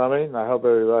me. You know what I mean? I hope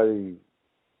everybody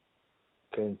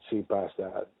can see past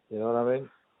that. You know what I mean?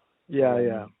 Yeah,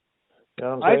 yeah. You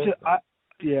know what I'm saying?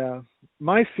 Yeah.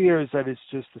 My fear is that it's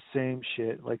just the same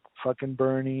shit, like fucking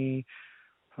Bernie,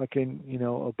 fucking,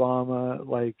 Obama,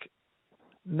 like,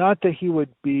 not that he would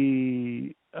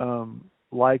be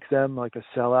like them, like a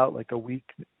sellout, like a weak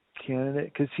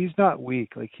candidate, because he's not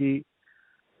weak. Like he's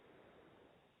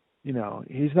not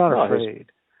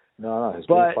afraid. He's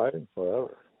been fighting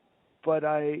forever. But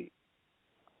I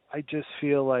just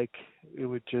feel like it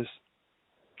would just,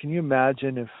 can you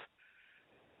imagine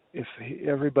if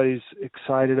everybody's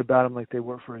excited about him like they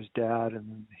were for his dad, and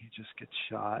then he just gets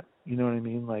shot? You know what I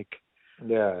mean? Like,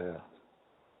 yeah.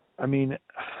 I mean,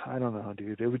 I don't know,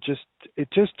 dude. It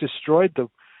just destroyed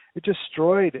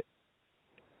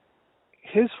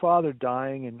his father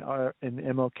dying and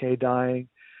MLK dying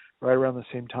right around the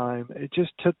same time. It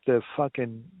just took the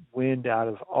fucking wind out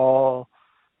of all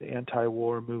the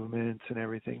anti-war movements and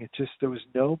everything. There was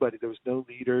nobody. There was no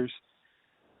leaders.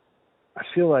 I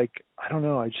feel like, I don't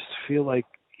know, I just feel like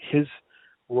his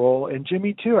role, and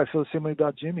Jimmy too, I feel the same way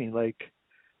about Jimmy. Like,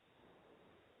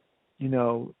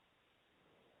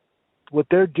 what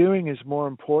they're doing is more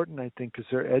important, I think, because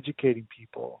they're educating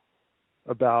people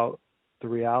about the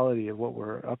reality of what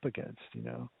we're up against,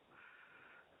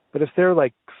 But if they're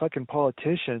like fucking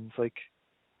politicians, like,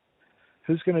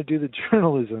 who's going to do the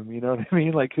journalism? You know what I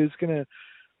mean? Like, who's going to,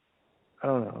 I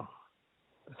don't know.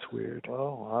 It's weird.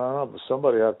 Well, I don't know, but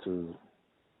somebody had to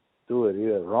do it,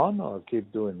 either run or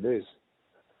keep doing this.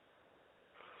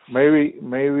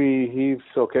 Maybe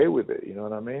he's okay with it. You know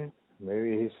what I mean?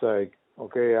 Maybe he's like,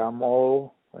 okay, I'm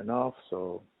old enough,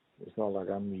 so it's not like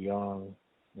I'm young.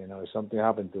 You know, if something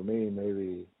happened to me,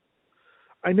 maybe.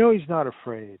 I know he's not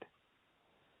afraid.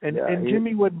 And Yeah,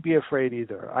 Jimmy wouldn't be afraid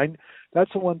either.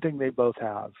 That's the one thing they both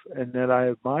have, and that I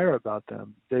admire about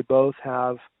them. They both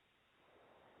have.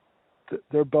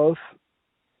 They're both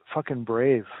fucking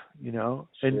brave, you know.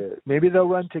 And shit. maybe they'll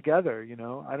run together, you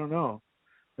know. I don't know.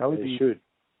 That would They be. should.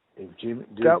 If Jimmy,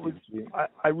 dude, That would.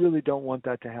 I really don't want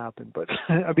that to happen, but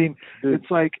I mean, dude, it's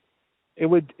like it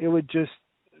would just.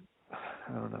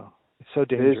 I don't know. It's so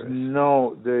dangerous.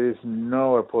 There is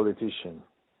no politician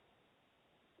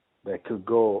that could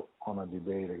go on a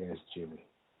debate against Jimmy.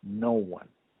 No one.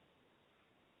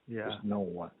 Yeah. There's no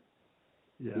one.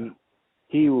 Yeah.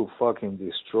 He will fucking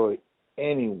destroy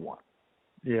anyone.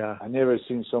 Yeah. I never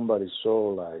seen somebody so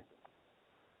like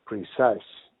precise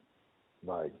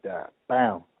like that.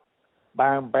 Bam.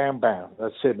 Bam, bam, bam.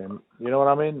 That's it, man. You know what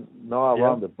I mean? No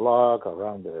around the block,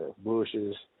 around the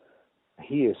bushes.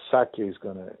 He exactly is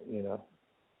gonna, you know,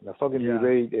 the fucking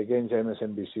debate against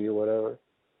MSNBC or whatever.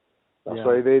 That's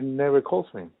why they never calls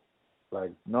me.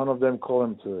 Like none of them call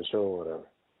him to the show or whatever.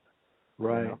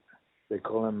 Right. You know? They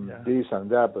call him this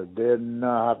and that, but they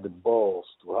not have the balls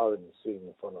to have him sitting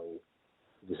in front of you.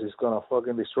 Because he's gonna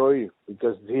fucking destroy you.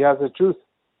 Because he has the truth.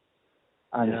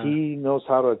 And he knows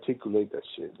how to articulate that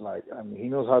shit. Like, I mean, he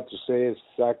knows how to say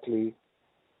exactly.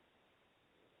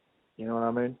 You know what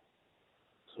I mean?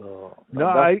 So no,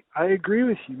 I agree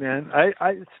with you, man.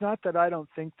 I it's not that I don't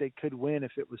think they could win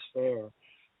if it was fair,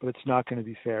 but it's not going to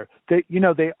be fair. They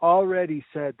already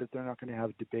said that they're not going to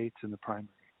have debates in the primary,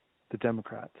 the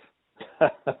Democrats.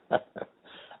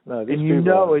 No, and you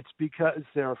know it's because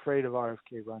they're afraid of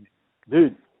RFK running.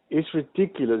 Dude, it's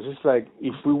ridiculous. It's like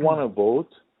if we want to vote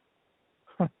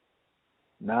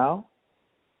now.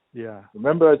 Yeah.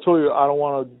 Remember I told you I don't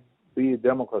want to be a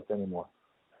Democrat anymore.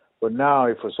 But now,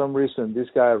 if for some reason this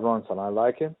guy runs and I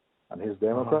like him and he's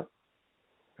Democrat,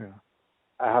 I think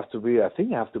I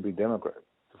have to be Democrat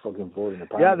to fucking vote in the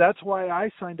primary. Yeah, that's why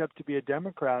I signed up to be a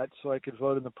Democrat so I could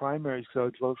vote in the primaries. So I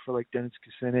would vote for like Dennis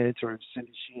Kucinich or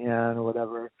Cindy Sheehan or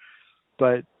whatever.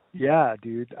 But yeah,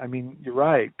 dude, I mean, you're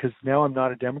right, because now I'm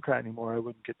not a Democrat anymore. I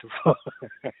wouldn't get to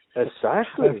vote.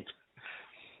 Exactly.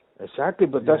 Exactly,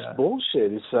 but that's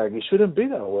bullshit. It's like, it shouldn't be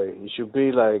that way. It should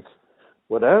be like,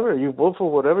 whatever, you vote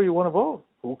for whatever you want to vote.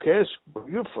 Who cares where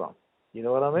you're from? You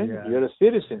know what I mean? Yeah. You're a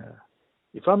citizen. Yeah.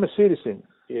 If I'm a citizen,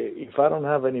 if I don't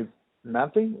have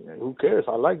nothing, who cares?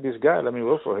 I like this guy. Let me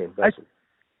vote for him.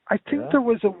 I think there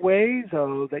was a way,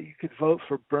 though, that you could vote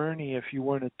for Bernie if you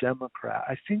weren't a Democrat.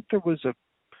 I think there was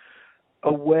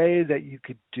a way that you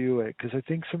could do it, because I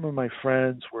think some of my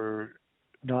friends were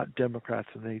not Democrats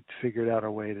and they figured out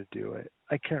a way to do it.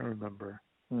 I can't remember.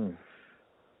 You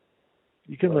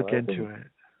can look into it.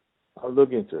 I'll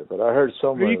look into it, but I heard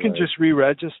somewhere. Or you can just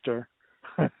re-register.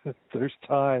 There's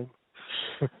time.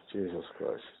 Jesus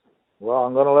Christ. Well,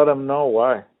 I'm going to let them know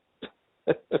why.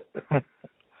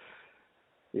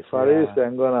 If I is,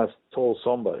 I'm going to tell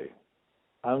somebody.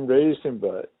 I'm raising,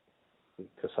 but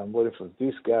because I'm voting for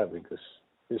this guy because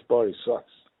this party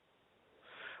sucks.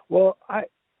 Well,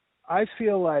 I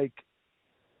feel like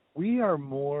we are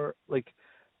more like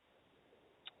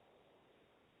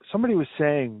somebody was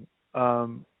saying,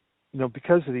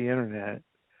 because of the internet,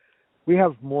 we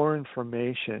have more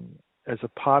information as a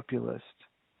populace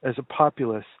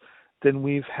than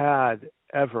we've had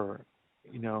ever.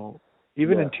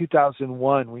 Even in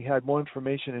 2001, we had more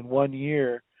information in 1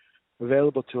 year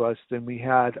available to us than we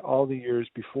had all the years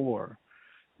before.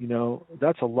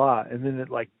 That's a lot. And then it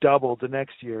like doubled the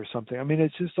next year or something. I mean,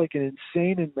 it's just like an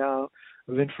insane amount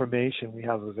of information we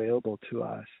have available to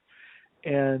us.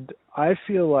 And I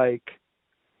feel like,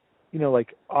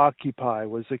 like Occupy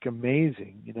was like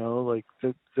amazing, like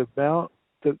the amount,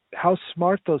 how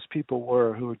smart those people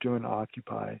were who were doing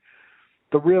Occupy,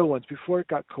 the real ones before it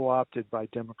got co-opted by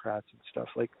Democrats and stuff,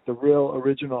 like the real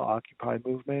original Occupy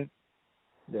movement.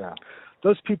 Yeah.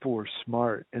 Those people were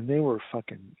smart and they were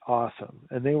fucking awesome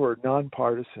and they were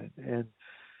nonpartisan and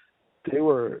they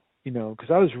were,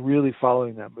 because I was really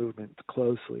following that movement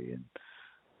closely and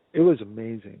it was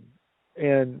amazing.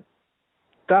 And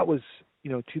that was,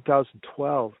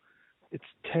 2012. It's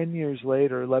 10 years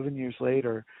later, 11 years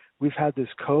later, we've had this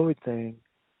COVID thing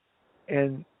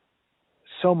and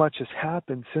so much has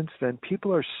happened since then.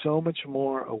 People are so much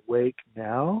more awake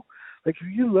now. Like if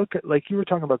you look at, like you were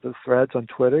talking about the threads on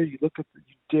Twitter, you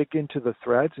dig into the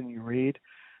threads and you read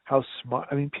how smart,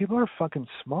 I mean, people are fucking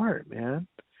smart, man.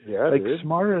 Yeah, like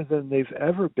smarter than they've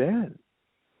ever been.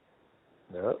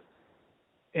 Yeah.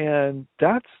 And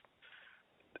that's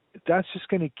just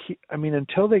going to keep. I mean,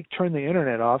 until they turn the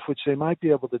internet off, which they might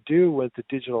be able to do with the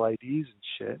digital IDs and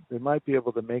shit, they might be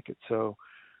able to make it so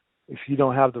if you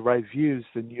don't have the right views,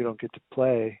 then you don't get to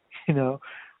play, you know.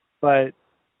 But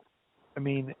I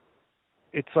mean,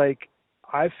 it's like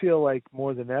I feel like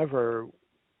more than ever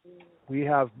we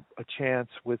have a chance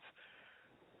with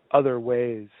other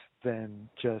ways than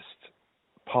just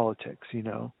politics, you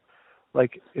know.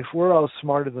 Like if we're all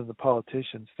smarter than the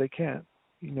politicians, they can't,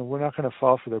 you know, we're not going to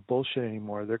fall for their bullshit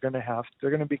anymore. They're going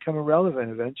to become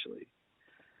irrelevant eventually.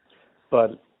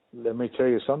 But let me tell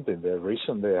you something. The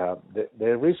reason they're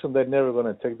never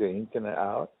going to take the internet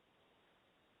out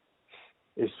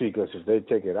is because if they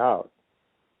take it out,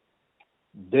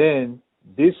 then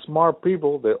these smart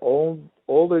people,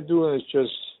 all they're doing is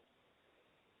just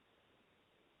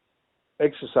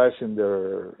exercising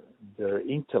their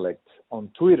intellect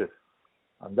on Twitter,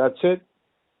 and that's it.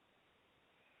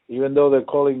 Even though they're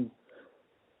calling,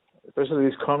 especially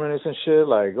these communists and shit,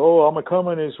 like, oh, I'm a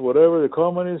communist, whatever the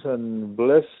communist, and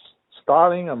bless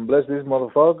Stalin and bless this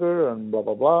motherfucker and blah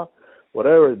blah blah,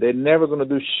 whatever. They're never gonna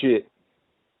do shit,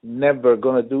 never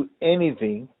gonna do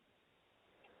anything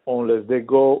unless they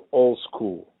go old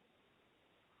school.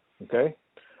 Okay?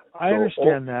 I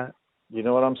understand that. You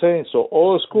know what I'm saying? So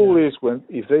old school is when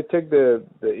if they take the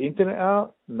internet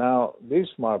out, now these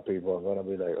smart people are gonna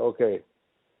be like, okay,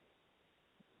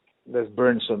 let's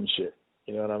burn some shit.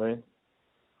 You know what I mean?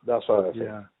 That's what I think.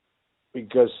 Yeah.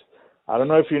 Because I don't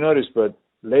know if you noticed, but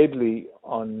lately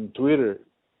on Twitter,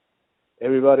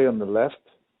 everybody on the left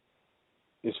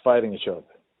is fighting each other.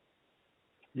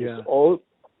 Yeah. It's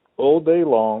all day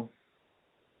long,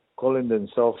 calling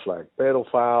themselves like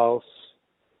pedophiles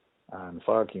and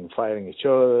fucking fighting each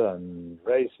other and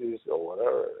racist or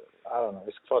whatever. I don't know.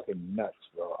 It's fucking nuts,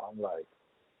 bro. I'm like,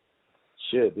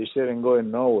 shit, this shit ain't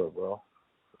going nowhere, bro.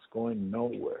 It's going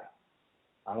nowhere.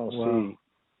 I don't see.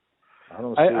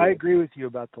 I agree with you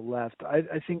about the left.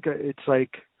 I think it's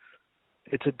like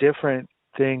it's a different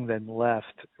thing than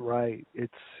left, right?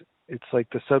 It's like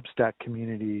the Substack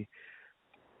community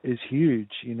is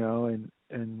huge, you know, and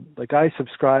like I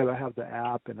have the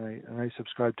app and I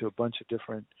subscribe to a bunch of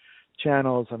different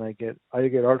channels and I get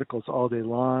articles all day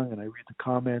long and I read the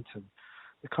comments and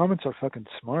the comments are fucking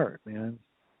smart, man.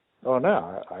 Oh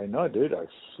no, I know, dude. I've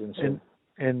seen some.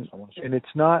 And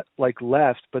it's not like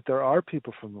left, but there are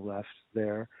people from the left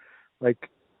there. Like,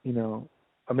 you know,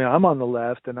 I mean, I'm on the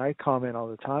left and I comment all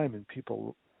the time and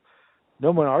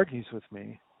no one argues with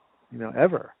me, you know,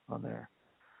 ever on there.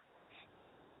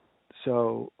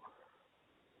 So,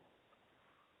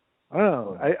 I don't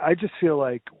know. I just feel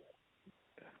like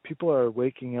people are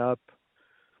waking up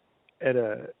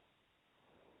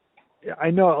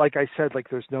I know, like I said, like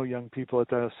there's no young people at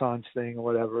the Assange thing or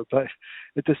whatever, but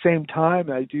at the same time,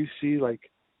 I do see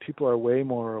like people are way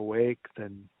more awake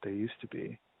than they used to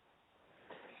be.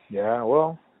 Yeah,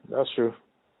 well, that's true.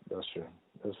 That's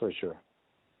for sure.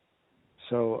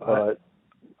 So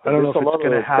I don't know if it's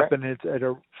going to happen at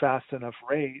a fast enough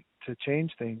rate to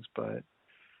change things, but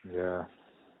yeah.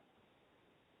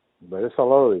 But it's a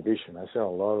lot of division. I see a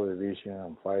lot of division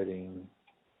and fighting.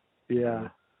 Yeah.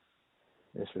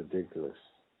 It's ridiculous.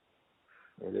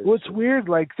 Well, it's weird.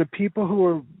 Like the people who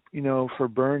were, you know, for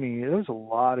Bernie, there was a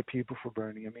lot of people for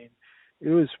Bernie. I mean, it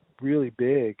was really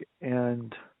big,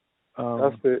 and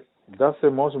that's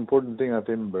the most important thing I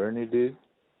think Bernie did.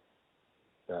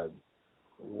 That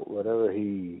whatever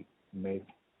he made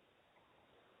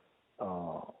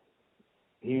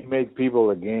people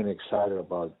again excited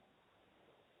about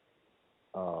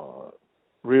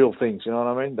real things. You know what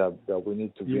I mean? That we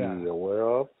need to be aware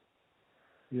of.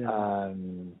 Yeah.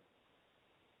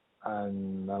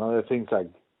 And another thing, like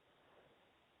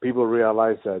people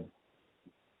realize that,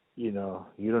 you know,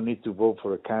 you don't need to vote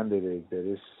for a candidate that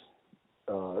is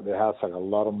that has like a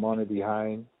lot of money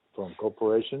behind from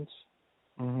corporations.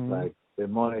 Mm-hmm. Like the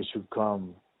money should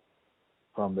come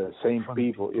from the same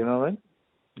people. You know what I mean?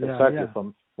 Yeah, exactly.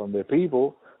 From the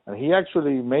people, and he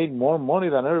actually made more money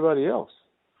than everybody else.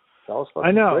 That was fucking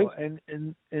I know, crazy.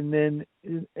 and then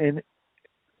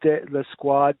the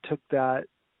squad took that.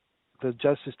 The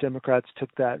Justice Democrats took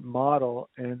that model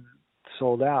and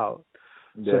sold out.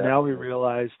 Yeah. So now we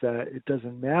realize that it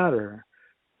doesn't matter.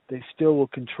 They still will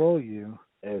control you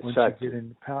once you get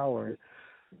into power.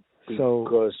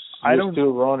 Because you're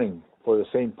still running for the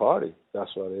same party. That's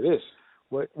what it is.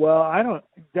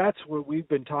 That's what we've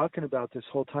been talking about this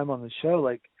whole time on the show.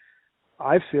 Like,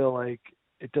 I feel like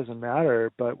it doesn't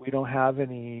matter, but we don't have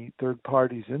any third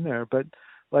parties in there. But,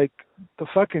 like, the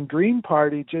fucking Green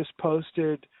Party just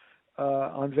posted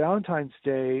on Valentine's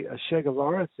Day a Che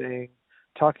Guevara thing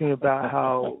talking about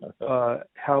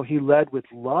how he led with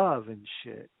love and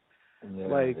shit. Yeah,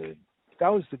 like that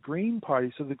was the Green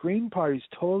Party. So the Green Party's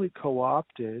totally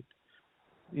co-opted.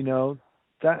 You know,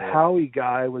 that Howie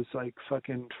guy was like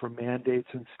fucking for mandates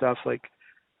and stuff. Like,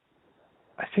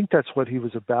 I think that's what he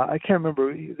was about. I can't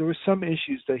remember. There were some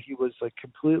issues that he was like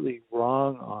completely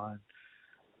wrong on,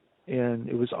 and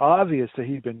it was obvious that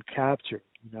he'd been captured.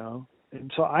 You know,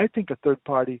 and so I think a third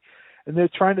party, and they're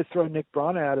trying to throw Nick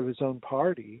Brana out of his own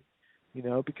party. You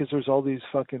know, because there's all these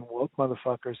fucking woke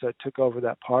motherfuckers that took over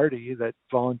that party, that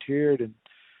volunteered and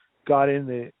got in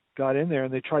there,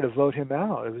 and they try to vote him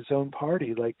out of his own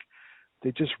party. Like,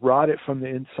 they just rot it from the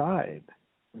inside.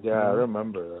 Yeah, I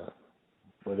remember that.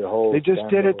 With the whole they just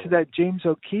did it to that James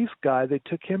O'Keefe guy. They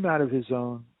took him out of his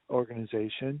own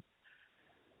organization.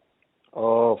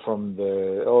 Oh, from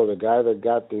the guy that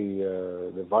got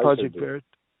the Project Veritas.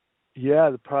 Yeah,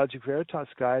 the Project Veritas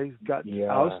guy got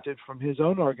ousted from his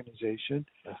own organization.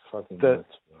 That's fucking nuts,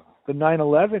 the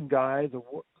 9/11 guy,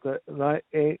 the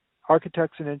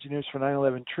Architects and Engineers for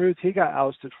 9/11 Truth, he got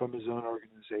ousted from his own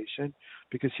organization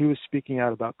because he was speaking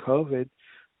out about COVID.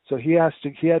 So he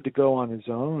had to go on his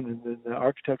own. And then the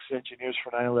Architects and Engineers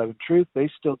for 9/11 Truth, they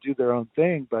still do their own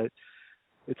thing, but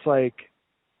it's like,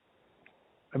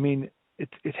 I mean,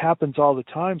 it happens all the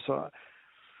time. So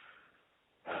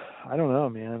I don't know,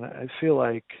 man. I feel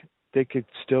like they could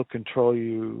still control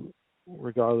you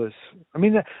regardless. I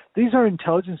mean, these are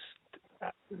intelligence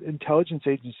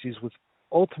agencies with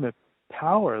ultimate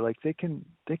power. Like, they could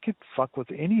fuck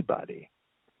with anybody,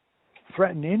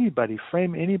 threaten anybody,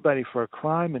 frame anybody for a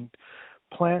crime, and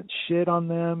plant shit on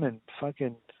them, and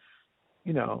fucking,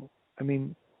 you know. I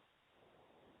mean,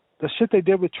 the shit they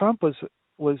did with Trump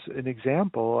was an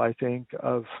example, I think,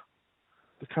 of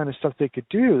the kind of stuff they could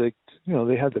do. Like, you know,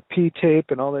 they had the P tape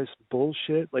and all this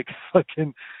bullshit. Like,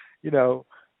 fucking, you know.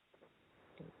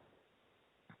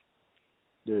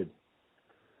 Dude.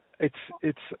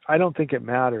 It's. I don't think it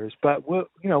matters, but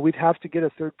we'd have to get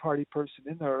a third party person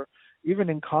in there, even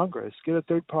in Congress. Get a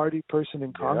third party person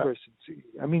in Congress and see.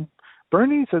 I mean,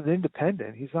 Bernie's an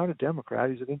independent. He's not a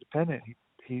Democrat. He's an independent.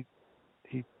 He's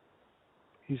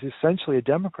essentially a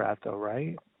Democrat, though,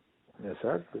 right?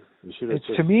 Exactly.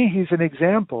 To me, he's an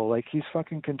example. Like, he's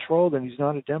fucking controlled, and he's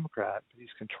not a Democrat, but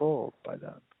he's controlled by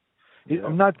them.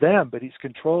 Not them, but he's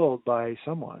controlled by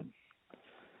someone.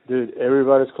 Dude,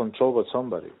 everybody's controlled by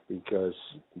somebody, because,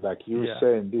 like you were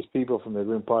saying, these people from the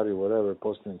Green Party, whatever,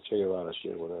 posting Che Guevara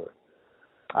shit, whatever.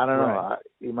 I don't know.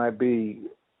 It might be,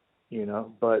 you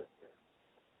know, but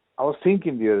I was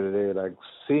thinking the other day, like,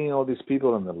 seeing all these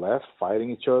people on the left fighting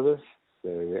each other, the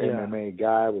MMA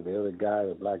guy with the other guy,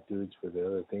 the black dudes with the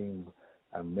other thing,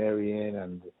 and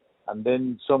Marianne, and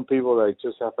then some people that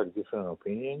just have like different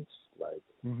opinions, like,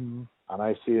 and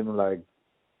I see them like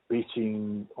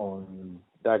bitching on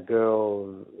that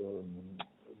girl,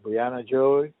 Brianna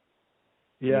Joy,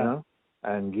 you know,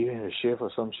 and giving her shit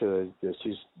for some shit that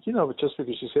she's, you know, just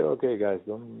because she said, okay, guys, I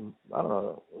don't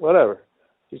know, whatever.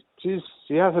 She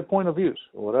has her point of views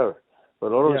or whatever.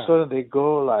 But all of a sudden they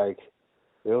go like,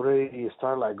 they already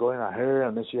start like going at her,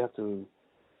 and then she have to,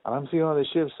 and I'm seeing all the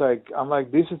ships like, I'm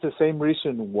like, this is the same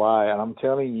reason why, and I'm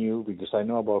telling you because I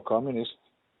know about communists.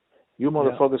 You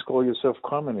motherfuckers call yourself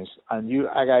communists, and you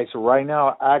guys right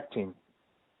now are acting.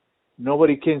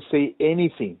 Nobody can say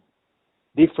anything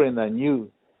different than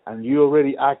you, and you're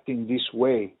already acting this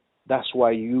way. That's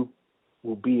why you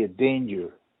will be a danger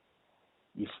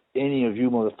if any of you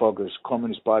motherfuckers,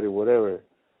 Communist Party, whatever,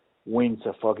 wins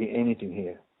a fucking anything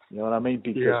here. You know what I mean?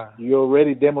 Because you're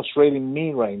already demonstrating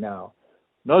me right now.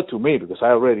 Not to me, because I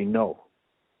already know.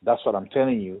 That's what I'm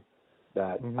telling you.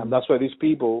 And that's why these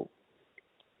people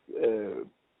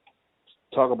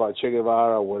talk about Che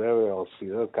Guevara or whatever, or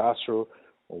Fidel Castro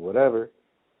or whatever,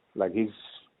 like he's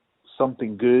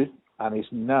something good, and it's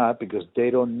not, because they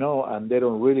don't know, and they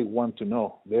don't really want to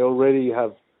know. They already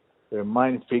have their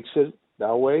mind fixed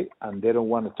that way, and they don't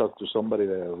want to talk to somebody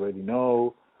that already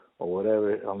know or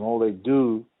whatever, and all they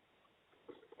do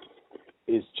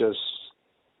is just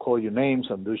call you names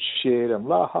and do shit and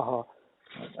blah, ha, ha.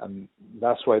 And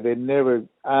that's why they never,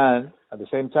 and at the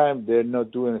same time, they're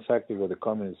not doing exactly what the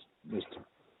communists used to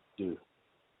do.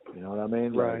 You know what I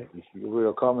mean? Right. Like, if you're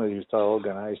a communist, you start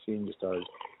organizing, you start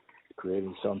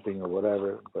creating something or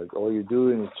whatever, but all you're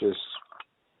doing is just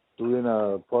doing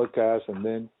a podcast, and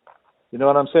then, you know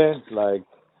what I'm saying? Like,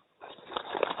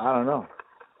 I don't know.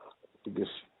 Because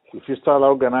if you start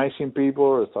organizing people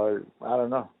or start, I don't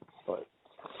know. But,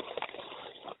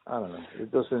 I don't know.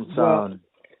 It doesn't sound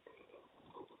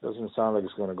like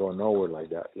it's going to go nowhere like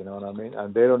that. You know what I mean?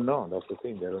 And they don't know. That's the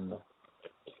thing. They don't know.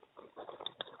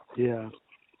 Yeah.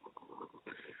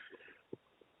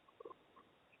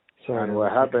 Sorry. And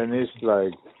what happened is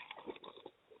like,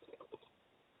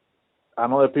 I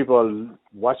know that people are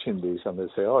watching this and they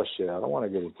say, "Oh shit, I don't want to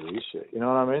get into this shit." You know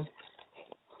what I mean?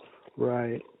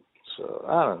 Right. So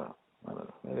I don't know.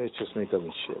 Maybe it's just me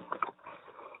talking shit.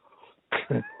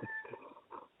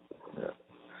 Yeah.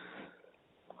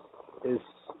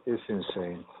 It's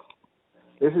insane.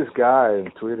 There's this guy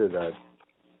on Twitter that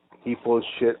he posts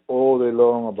shit all day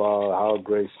long about how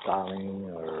great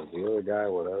Stalin or the other guy,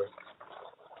 whatever.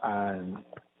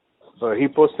 But he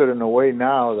posted in a way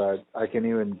now that I can't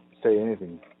even say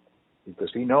anything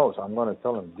because he knows I'm gonna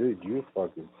tell him, dude, you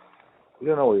don't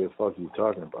know what the fuck you're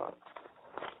talking about.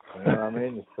 You know what I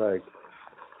mean? It's like,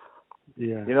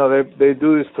 yeah. you know, they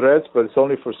do these threads, but it's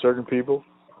only for certain people.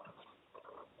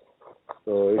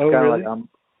 So it's kind of really?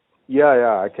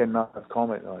 like I cannot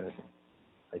comment on anything.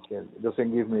 I can't. It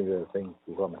doesn't give me the thing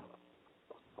to comment.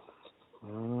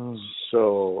 Oh.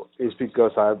 So it's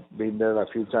because I've been there a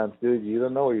few times, dude. You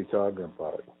don't know what you're talking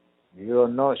about. You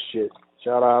don't know shit.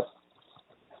 Shut up.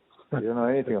 You don't know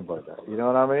anything about that. You know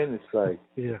what I mean? It's like,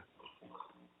 yeah.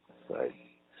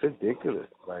 It's ridiculous.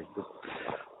 Like,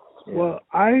 well,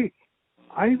 I've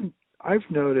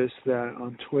noticed that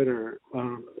on Twitter,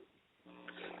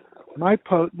 my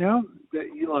post now that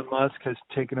Elon Musk has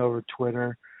taken over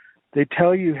Twitter, they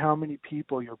tell you how many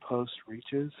people your post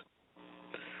reaches,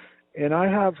 and I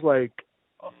have like,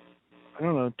 I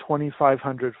don't know,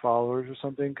 2,500 followers or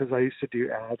something because I used to do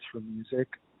ads for music.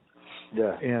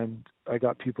 Yeah. And I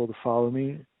got people to follow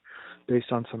me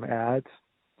based on some ads.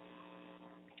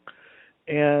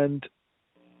 And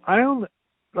I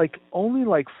only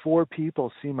like 4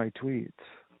 people see my tweets.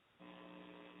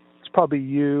 It's probably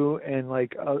you and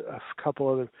like a couple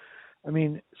other. I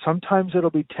mean, sometimes it'll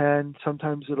be 10,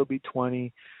 sometimes it'll be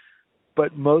 20,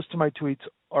 but most of my tweets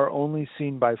are only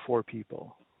seen by 4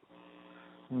 people.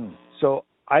 So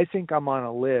I think I'm on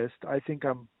a list. I think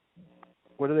I'm,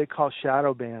 what do they call,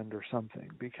 shadow banned or something,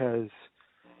 because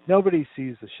nobody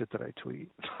sees the shit that I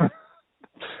tweet.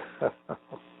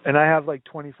 And I have like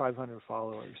 2,500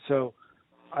 followers. So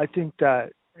I think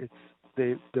that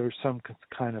there's some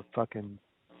kind of fucking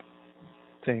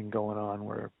thing going on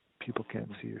where people can't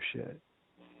see your shit.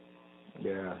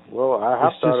 Yeah. Well, I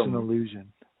have it's just an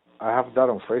illusion. I have that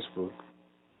on Facebook.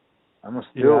 I'm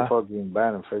still fucking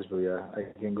banned on Facebook. Yeah,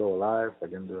 I can go live. I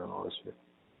can do all this shit.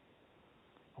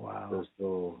 Wow. There's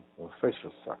no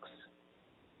Facebook sucks.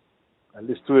 At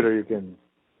least Twitter, you can,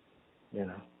 you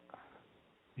know.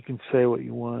 You can say what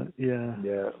you want. Yeah.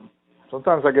 Yeah.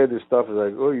 Sometimes I get this stuff. It's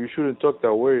like, oh, you shouldn't talk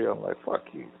that way. I'm like, fuck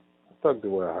you. I talk the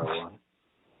way I want.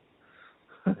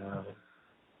 Yeah.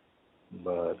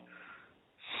 But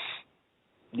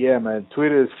yeah, man,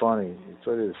 Twitter is funny.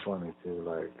 Twitter is funny too.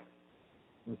 Like,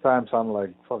 sometimes I'm like,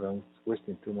 fuck, I'm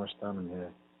wasting too much time in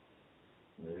here.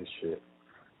 This shit.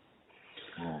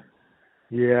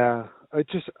 Yeah,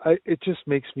 it just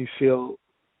makes me feel.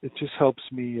 It just helps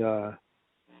me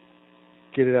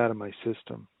get it out of my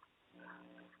system.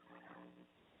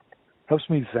 Helps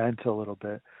me vent a little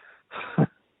bit.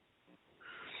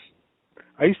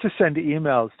 I used to send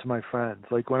emails to my friends,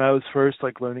 like when I was first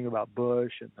like learning about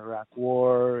Bush and the Iraq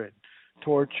War and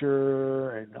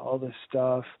torture and all this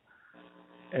stuff.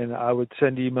 And I would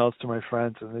send emails to my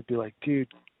friends, and they'd be like, "Dude,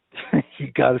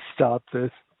 you got to stop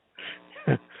this."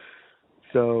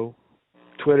 So,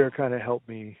 Twitter kind of helped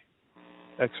me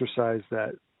exercise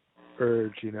that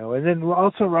urge, you know. And then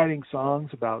also writing songs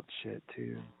about shit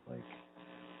too, like,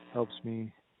 helps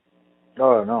me.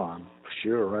 Oh no, I'm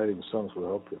sure writing songs will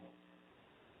help you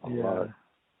a lot.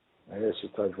 I guess you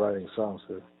start writing songs.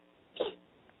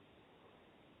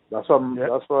 That's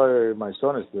why my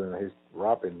son is doing it. He's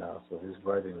rapping now, so he's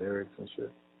writing lyrics and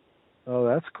shit. Oh,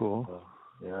 that's cool. So,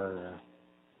 yeah.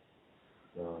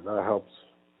 So that helps.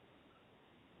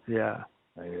 Yeah.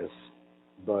 I guess.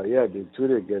 But yeah, the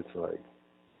Twitter gets like,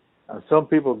 and some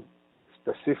people,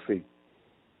 specific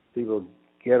people,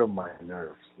 get on my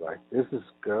nerves. Like, this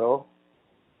girl,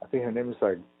 I think her name is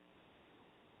like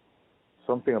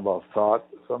something about thought,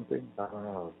 something. I don't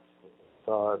know.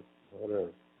 Thought, whatever.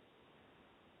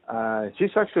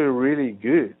 She's actually really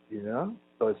good, you know?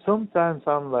 But sometimes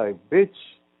I'm like, bitch,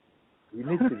 you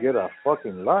need to get a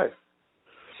fucking life.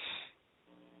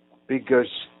 Because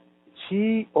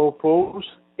she opposes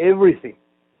everything.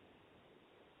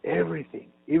 Everything.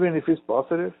 Even if it's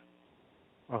positive,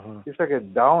 it's like a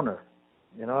downer.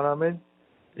 You know what I mean?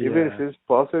 Yeah. Even if it's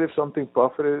positive, something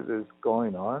positive is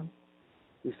going on,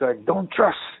 it's like, don't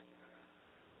trust.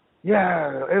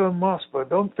 Yeah, Elon Musk, but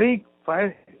don't think.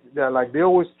 They're like, they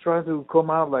always try to come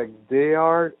out like they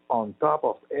are on top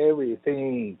of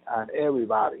everything and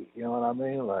everybody. You know what I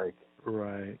mean? Like,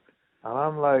 right. And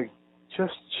I'm like,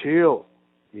 just chill.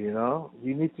 You know,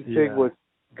 you need to take Yeah. what's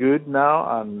good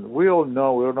now, and we all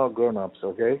know we're not grown-ups,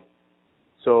 okay?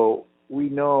 So we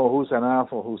know who's an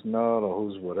alpha, who's not, or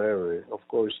who's whatever. Of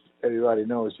course, everybody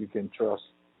knows you can trust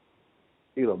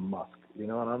Elon Musk. You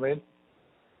know what I mean?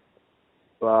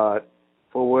 But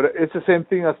for what it's the same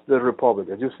thing as the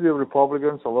Republicans. You see the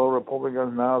Republicans, a lot of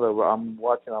Republicans now that I'm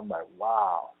watching. I'm like,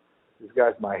 wow, this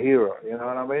guy's my hero. You know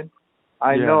what I mean?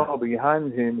 I know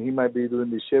behind him he might be doing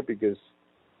this shit because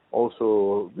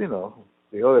also, you know,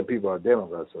 the other people are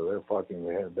Democrats, so they're fucking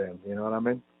with them. You know what I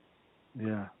mean?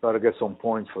 Yeah. Try to get some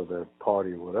points for the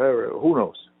party, whatever. Who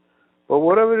knows? But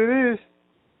whatever it is,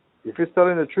 if he's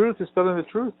telling the truth, he's telling the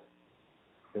truth.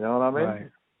 You know what I mean? Right.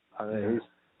 I mean, he's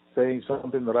saying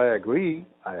something that I agree.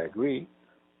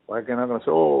 Why can I gonna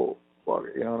say, oh, fuck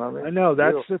it, you know what I mean? I know,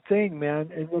 that's the thing, man.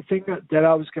 And the thing that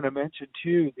I was going to mention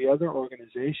too, the other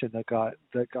organization that got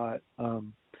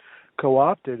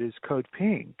co-opted is Code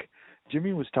Pink.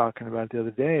 Jimmy was talking about it the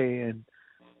other day, and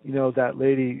you know that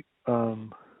lady,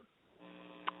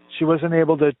 she wasn't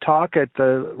able to talk at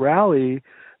the rally,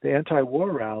 the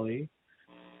anti-war rally,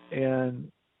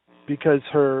 and because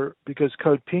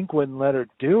Code Pink wouldn't let her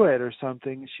do it or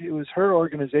something. It was her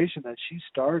organization that she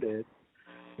started,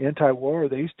 anti-war.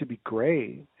 They used to be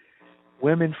great.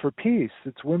 Women for Peace.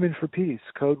 It's Women for Peace.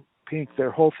 Code Pink.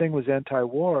 Their whole thing was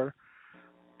anti-war,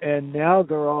 and now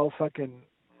they're all fucking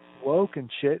woke and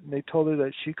shit. And they told her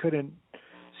that she couldn't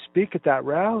speak at that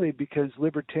rally because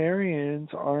libertarians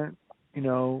aren't, you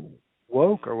know,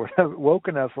 woke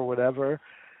enough or whatever.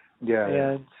 Yeah.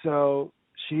 And so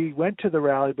she went to the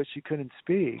rally, but she couldn't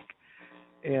speak.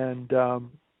 And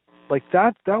like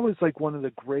that was like one of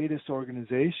the greatest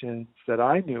organizations that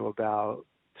I knew about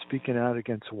speaking out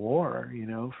against war, you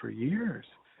know, for years.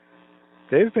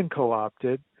 They've been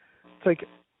co-opted. It's like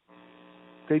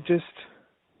they just,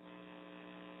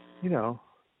 you know,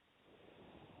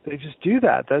 they just do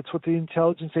that. That's what the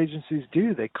intelligence agencies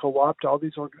do. They co-opt all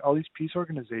these peace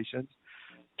organizations,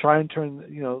 try and turn,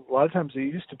 you know, a lot of times they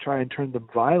used to try and turn them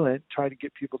violent, try to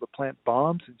get people to plant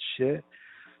bombs and shit.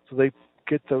 So they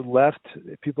get the left,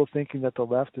 people thinking that the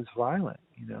left is violent,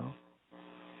 you know.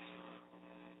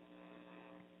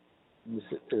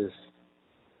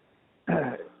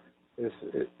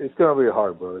 It's going to be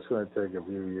hard, bro. It's going to take a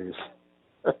few years.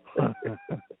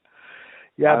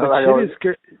 Yeah, but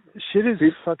shit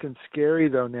is fucking scary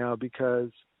though now,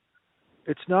 because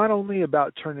it's not only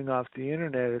about turning off the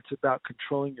internet, it's about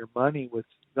controlling your money with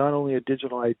not only a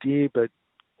digital ID, but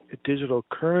a digital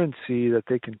currency that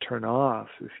they can turn off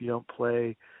if you don't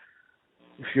play,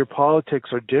 if your politics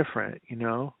are different, you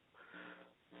know.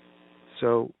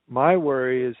 So my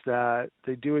worry is that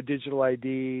they do a digital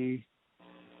ID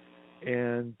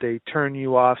and they turn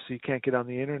you off so you can't get on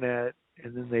the internet,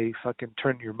 and then they fucking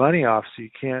turn your money off so you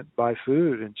can't buy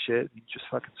food and shit, and you just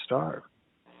fucking starve.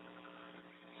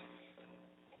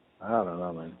 I don't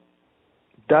know, man.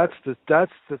 That's the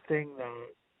thing that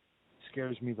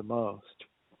scares me the most.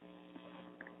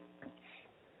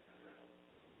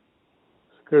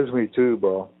 Scares me too,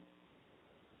 bro.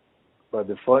 But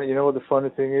you know what the funny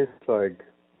thing is? Like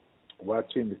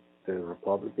watching the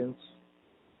Republicans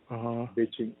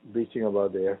bitching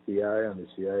about the FBI and the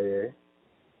CIA.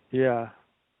 Yeah.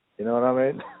 You know what I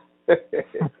mean?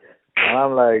 And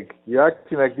I'm like, you're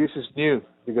acting like this is new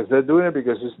because they're doing it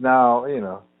because it's now, you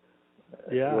know,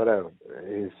 whatever.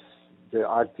 They're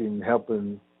acting,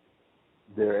 helping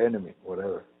their enemy,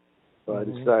 whatever. But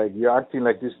it's like, you're acting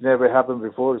like this never happened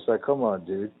before. It's like, come on,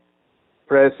 dude.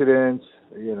 Presidents,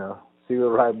 you know,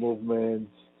 civil rights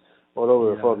movements all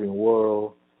over the fucking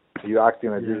world. You're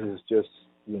acting like this is just,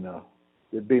 you know,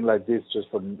 it's been like this just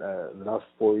for the last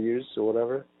 4 years or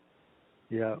whatever.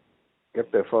 Yeah.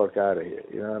 Get the fuck out of here.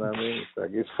 You know what I mean? It's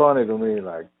like, it's funny to me,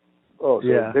 like,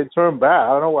 they turned bad. I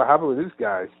don't know what happened with these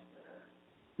guys.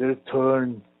 They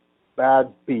turned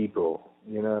bad people.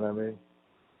 You know what I mean?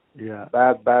 Yeah.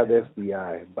 Bad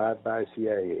FBI. Bad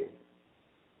CIA.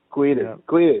 Quit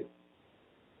it.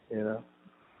 You know?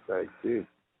 Like, dude.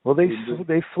 Well,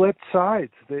 they flipped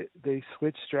sides. They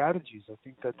switched strategies. I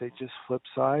think that they just flipped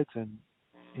sides, and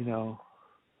you know,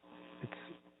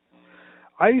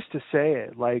 I used to say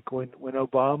it like when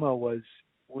Obama's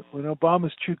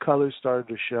true colors started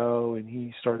to show, and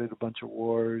he started a bunch of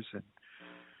wars, and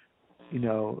you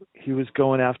know, he was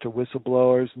going after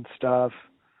whistleblowers and stuff.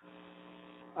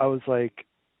 I was like,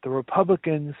 the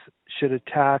Republicans should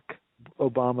attack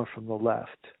Obama from the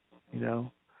left. You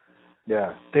know.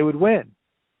 Yeah. They would win.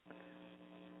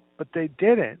 But they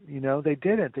didn't, you know, they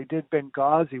didn't. They did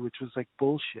Benghazi, which was like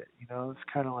bullshit, you know. It's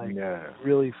kind of like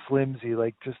really flimsy,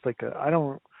 like just like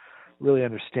really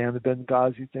understand the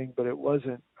Benghazi thing, but it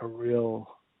wasn't a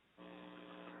real.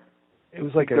 It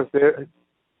was like because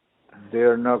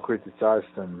they're not criticized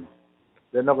and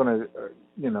they're not gonna,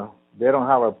 they don't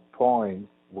have a point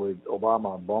with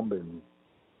Obama bombing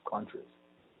countries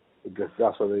because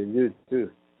that's what they do too.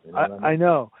 You know what I mean? I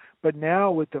know, but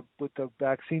now with the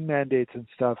vaccine mandates and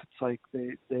stuff, it's like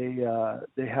they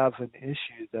have an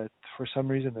issue that for some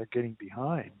reason they're getting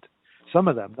behind. Some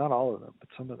of them, not all of them, but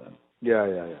some of them. Yeah.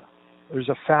 There's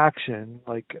a faction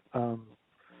like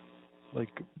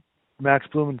Max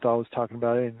Blumenthal was talking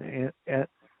about it,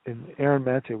 and Aaron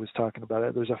Mate was talking about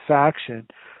it. There's a faction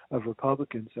of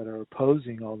Republicans that are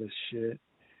opposing all this shit,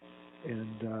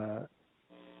 and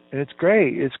it's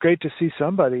great. It's great to see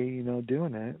somebody,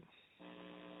 doing it.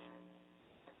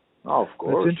 Oh, of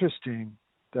course. It's interesting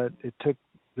that it took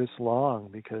this long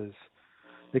because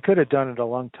they could have done it a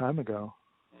long time ago.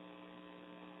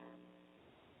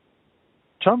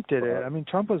 Trump did it. I mean,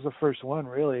 Trump was the first one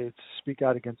really to speak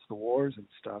out against the wars and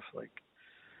stuff.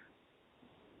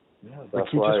 He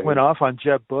just went off on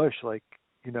Jeb Bush.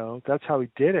 That's how he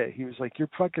did it. He was like, "Your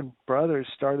fucking brothers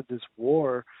started this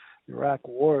war, the Iraq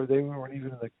War. They weren't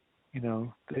even they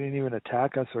didn't even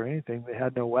attack us or anything. They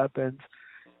had no weapons."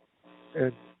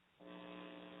 And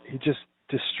he just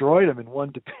destroyed them in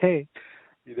one debate,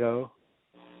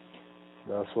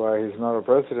 That's why he's not a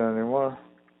president anymore.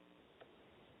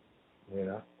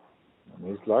 And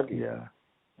he's lucky. Yeah.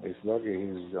 He's lucky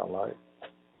he's alive.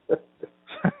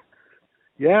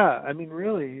 Yeah, I mean,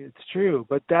 really, it's true.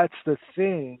 But that's the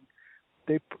thing.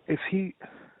 That's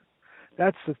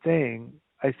the thing.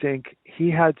 I think he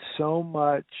had so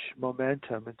much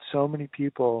momentum and so many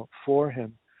people for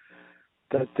him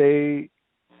that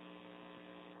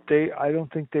I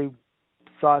don't think they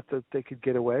thought that they could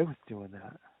get away with doing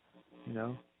that,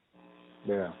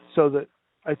 Yeah. So that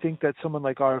I think that someone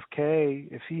like RFK,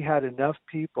 if he had enough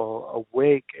people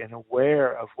awake and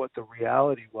aware of what the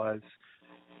reality was,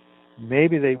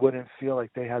 maybe they wouldn't feel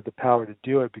like they had the power to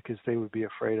do it because they would be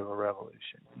afraid of a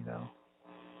revolution,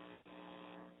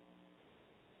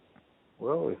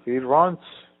 Well, if he runs.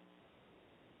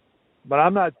 But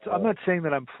I'm not saying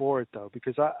that I'm for it though,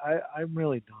 because I'm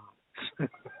really not.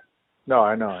 No,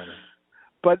 I know.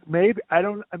 But maybe I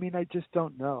just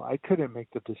don't know. I couldn't make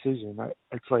the decision.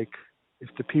 It's like if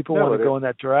the people want to go in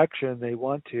that direction, they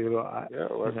want to.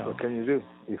 What can you do?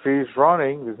 If he's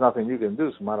running, there's nothing you can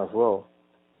do. So might as well.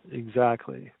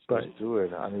 Exactly. But just do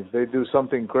it. And if they do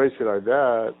something crazy like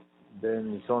that,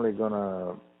 then it's only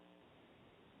gonna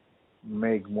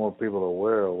make more people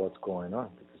aware of what's going on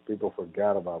because people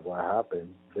forgot about what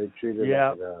happened. They treat it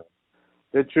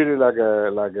like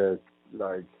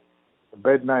a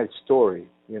bad night story.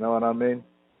 You know what I mean?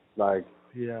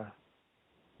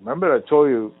 Remember I told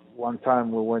you one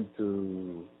time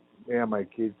me and my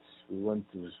kids, we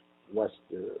went to watch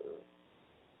the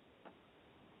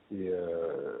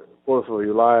 4th of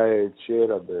July shit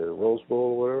at the Rose Bowl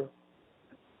or whatever.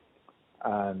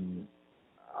 And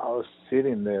I was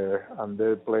sitting there and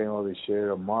they're playing all this shit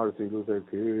of Martin Luther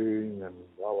King and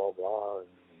blah, blah, blah, and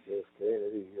Jeff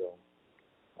Kennedy,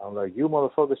 I'm like, you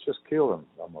motherfuckers just killed him,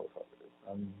 that motherfucker.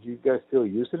 And you guys still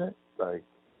using it?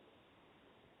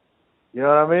 You know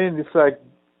what I mean? It's like,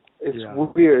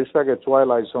 weird. It's like a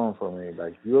Twilight Zone for me.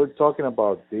 Like, you're talking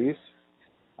about this,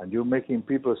 and you're making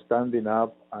people standing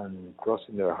up and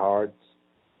crossing their hearts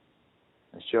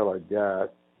and shit like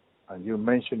that, and you're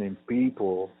mentioning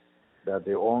people that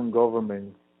their own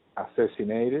government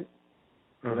assassinated.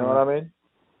 You know what I mean?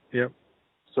 Yep.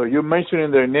 So you're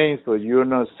mentioning their names, but you're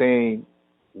not saying,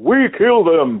 we killed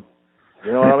them.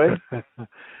 You know what I mean?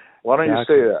 Why don't you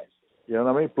say that? You know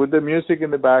what I mean? Put the music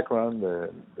in the background,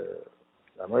 the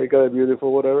America the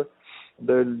Beautiful, whatever.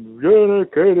 Then,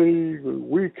 Kennedy,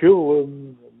 we killed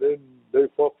them, and then they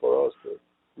fought for us, but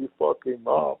we fucked him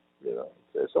up.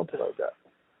 Say something like that.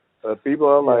 But people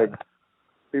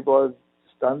are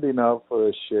standing up for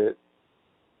the shit,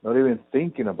 not even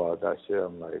thinking about that shit.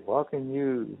 I'm like, don't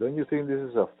you think this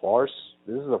is a farce?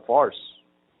 This is a farce.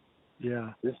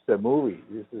 Yeah. This is a movie.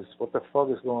 This is, what the fuck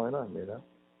is going on,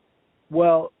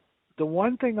 Well, the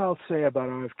one thing I'll say about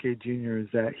RFK Jr. is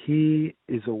that he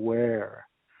is aware.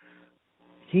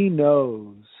 He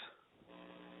knows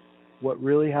what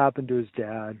really happened to his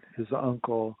dad, his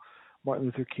uncle, Martin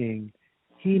Luther King.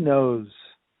 He knows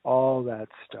all that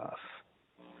stuff.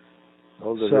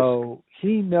 So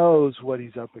he knows what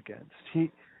he's up against.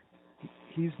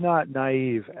 He's not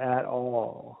naive at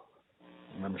all.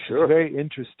 I'm sure. It's very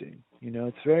interesting.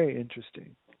 It's very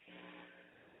interesting.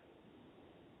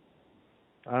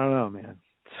 I don't know, man.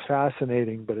 It's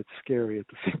fascinating, but it's scary at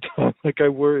the same time. I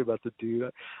worry about the dude.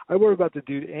 I worry about the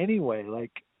dude anyway.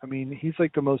 I mean, he's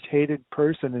like the most hated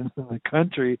person in the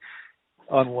country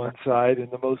on one side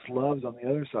and the most loved on the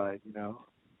other side, you know.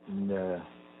 Yeah.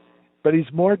 But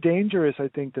he's more dangerous, I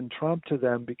think, than Trump to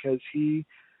them because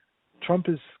Trump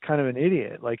is kind of an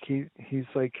idiot. Like he's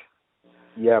like.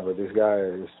 Yeah, but this guy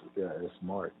is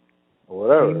smart. Or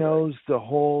whatever. He knows the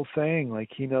whole thing. Like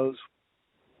he knows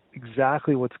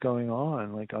exactly what's going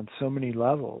on, like on so many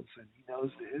levels, and he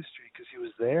knows the history because he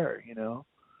was there, you know.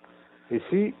 Is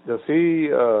he at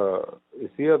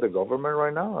the government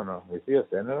right now or no? Is he a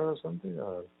senator or something?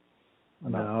 Or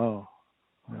no.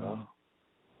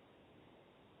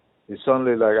 He's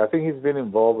only like, I think he's been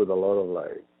involved with a lot of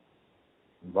like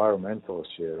environmental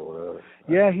shit or whatever. Right?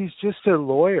 Yeah, he's just a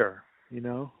lawyer, you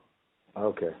know.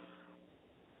 Okay.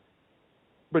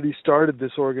 But he started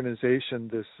this organization,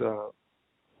 this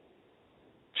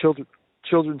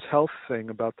children's health thing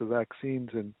about the vaccines,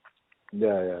 and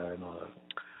yeah, I know that.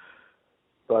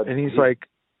 But and he's like,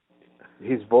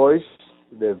 his voice.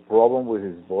 The problem with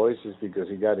his voice is because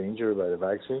he got injured by the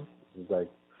vaccine. He's like,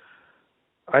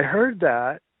 I heard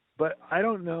that, but I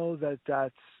don't know that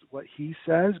that's what he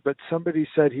says. But somebody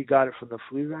said he got it from the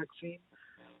flu vaccine.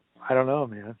 I don't know,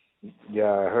 man.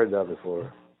 Yeah, I heard that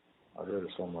before. I heard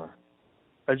it somewhere.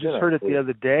 I just heard it the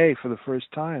other day for the first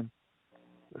time.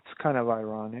 It's kind of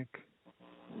ironic.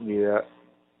 Yeah,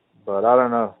 but I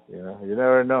don't know. You know, you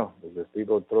never know because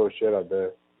people throw shit out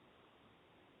there.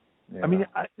 I mean,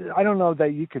 I don't know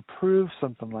that you could prove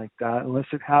something like that unless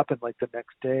it happened like the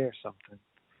next day or something.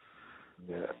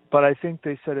 Yeah. But I think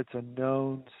they said it's a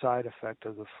known side effect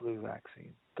of the flu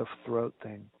vaccine, the throat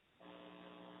thing.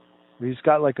 He's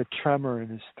got like a tremor in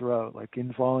his throat, like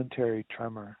involuntary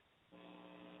tremor.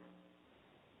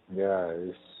 Yeah,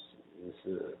 it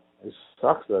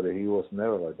sucks that he was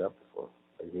never like that before.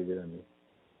 Like he didn't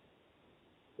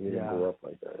grow up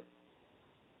like that.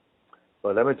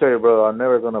 But let me tell you, bro, I'm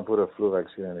never gonna put a flu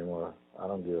vaccine anymore. I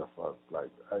don't give a fuck. Like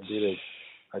I did it,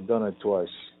 I done it twice,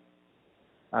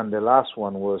 and the last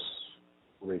one was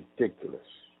ridiculous.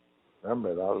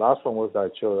 Remember, the last one was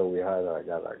that show that we had. I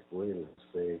got like really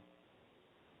sick.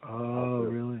 Oh,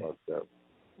 really? Fucked up.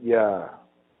 Yeah.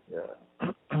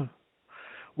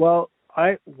 Well,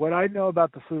 what I know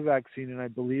about the flu vaccine, and I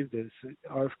believe this,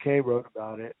 RFK wrote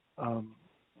about it,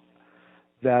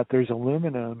 that there's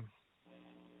aluminum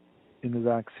in the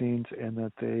vaccines and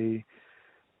that they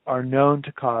are known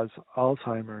to cause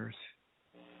Alzheimer's.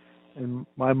 And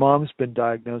my mom's been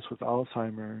diagnosed with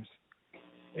Alzheimer's,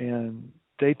 and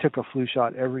they took a flu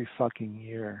shot every fucking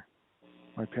year,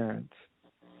 my parents.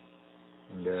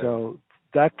 Yeah. So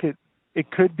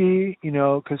it could be, you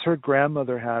know, because her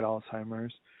grandmother had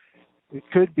Alzheimer's. It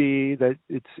could be that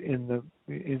it's in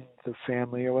the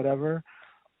family or whatever,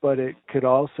 but it could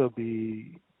also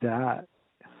be that,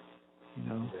 you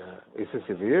know. Yeah. Is it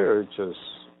severe or just?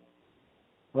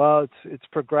 Well, it's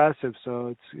progressive,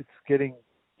 so it's getting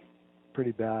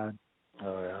pretty bad.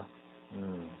 Oh yeah.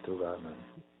 Too bad, man.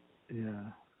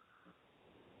 Yeah.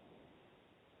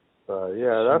 But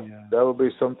that would be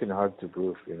something hard to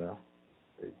prove, you know,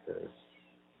 because.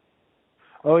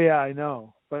 Oh yeah, I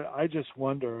know, but I just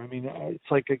wonder. I mean, it's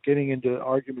like getting into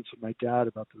arguments with my dad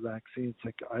about the vaccine. It's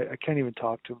like I can't even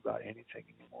talk to him about anything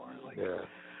anymore. Like,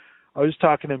 I was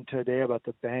talking to him today about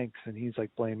the banks, and he's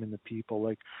like blaming the people.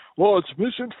 Like, well, it's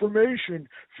misinformation.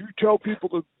 If you tell people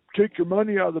to take your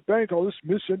money out of the bank, all this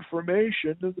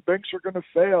misinformation, then the banks are going to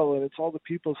fail, and it's all the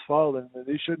people's fault, and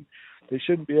they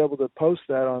shouldn't be able to post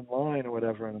that online or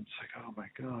whatever. And I'm just like, oh my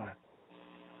god.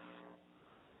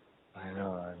 I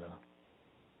know.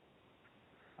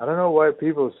 I don't know why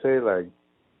people say like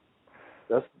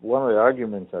that's one of the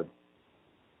arguments that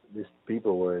these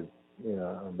people were, you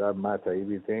know, on that Matt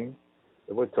Taibbi thing.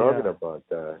 They were talking about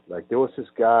that. Like there was this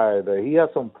guy that he had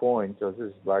some points. There was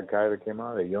this black guy that came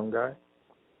out, a young guy,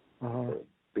 a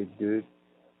big dude,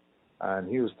 and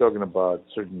he was talking about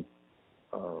certain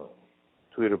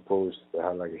Twitter posts that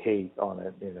had like hate on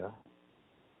it, you know,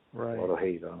 right? A lot of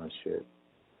hate on that shit.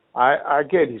 I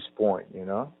get his point, you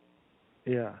know.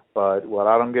 Yeah. But what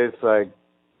I don't get is like,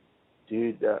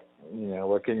 dude, you know,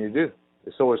 what can you do?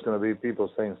 There's always going to be people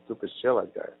saying stupid shit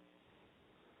like that.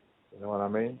 You know what I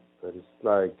mean? But it's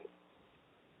like,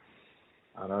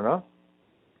 I don't know.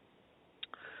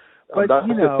 But that's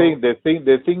you know, the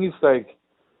thing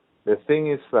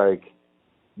is like,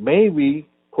 maybe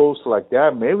posts like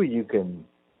that, maybe you can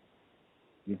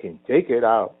take it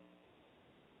out.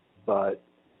 But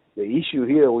the issue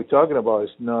here we're talking about is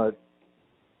not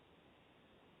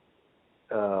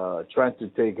trying to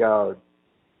take out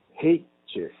hate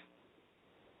shit.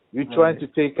 You're trying to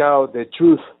take out the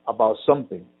truth about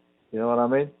something. You know what I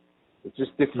mean? It's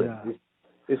just different.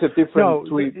 Yeah. It's a different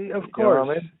tweet. Of course. You know what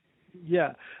I mean?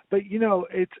 Yeah, but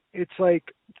it's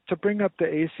like, to bring up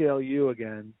the ACLU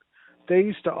again. They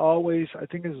used to always, I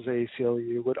think it was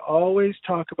ACLU, would always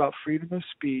talk about freedom of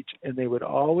speech, and they would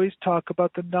always talk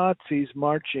about the Nazis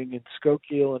marching in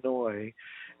Skokie, Illinois,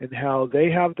 and how they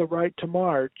have the right to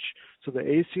march. So the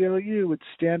ACLU would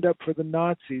stand up for the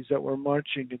Nazis that were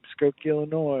marching in Skokie,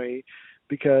 Illinois,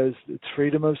 because it's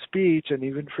freedom of speech, and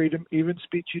even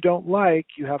speech you don't like,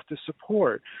 you have to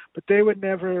support. But they would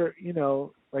never,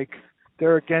 like,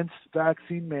 they're against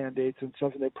vaccine mandates and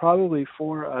stuff, and they're probably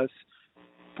for us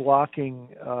blocking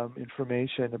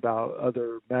information about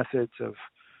other methods of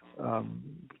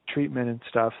treatment and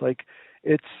stuff. Like,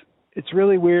 it's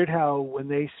really weird how when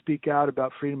they speak out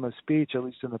about freedom of speech, at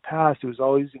least in the past, it was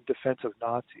always in defense of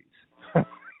Nazis.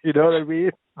 You know what I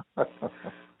mean?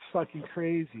 It's fucking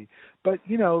crazy. But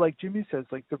like Jimmy says,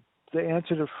 like the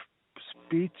answer to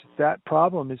speech, that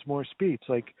problem is more speech.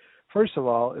 Like, first of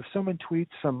all, if someone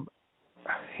tweets some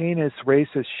heinous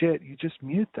racist shit, you just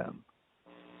mute them.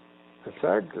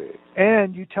 Exactly.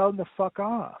 And you tell them to fuck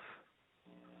off.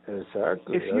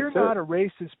 Exactly. If you're not a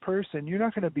racist person, you're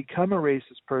not going to become a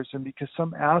racist person because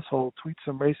some asshole tweets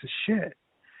some racist shit.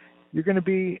 You're going to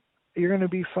be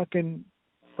fucking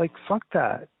like, fuck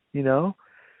that, You're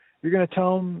going to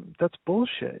tell him that's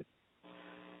bullshit.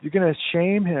 You're going to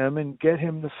shame him and get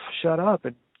him to shut up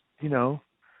and,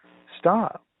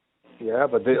 stop. Yeah,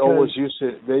 but they always use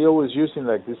it. They always using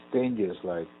like this dangerous,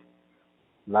 like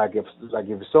if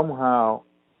somehow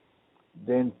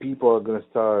then people are going to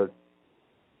start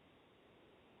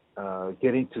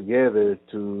getting together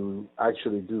to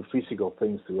actually do physical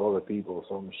things to other people,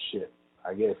 some shit.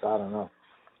 I guess, I don't know.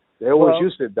 They always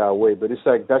use it that way, but it's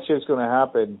like that shit's going to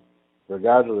happen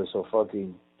regardless of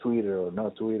fucking Twitter or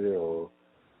not Twitter or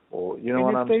you know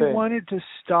what I'm saying? If they wanted to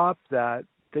stop that,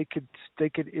 they could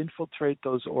infiltrate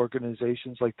those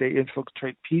organizations like they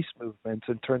infiltrate peace movements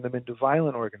and turn them into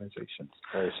violent organizations.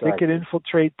 Exactly. They could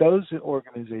infiltrate those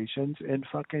organizations and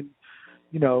fucking,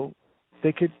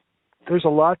 they could. There's a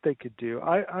lot they could do.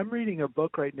 I'm reading a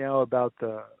book right now about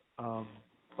the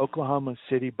Oklahoma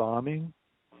City bombing,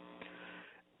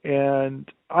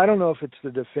 and I don't know if it's the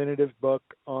definitive book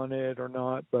on it or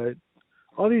not, but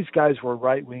all these guys were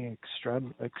right-wing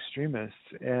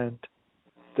extremists, and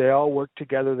they all worked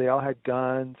together. They all had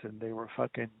guns, and they were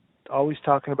fucking always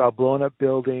talking about blowing up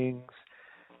buildings,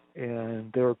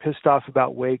 and they were pissed off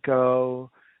about Waco,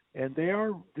 and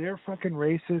they're fucking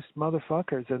racist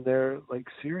motherfuckers, and they're like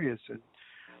serious.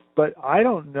 But I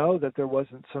don't know that there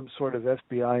wasn't some sort of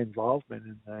FBI involvement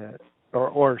in that,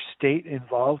 or state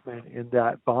involvement in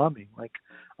that bombing. Like,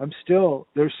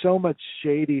 there's so much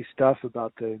shady stuff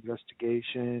about the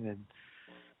investigation, and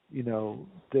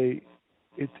it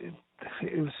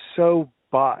was so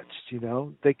botched.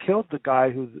 They killed the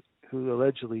guy who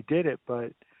allegedly did it,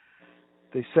 but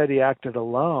they said he acted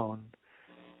alone.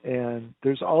 And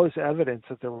there's all this evidence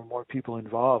that there were more people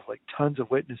involved. Like, tons of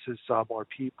witnesses saw more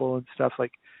people and stuff.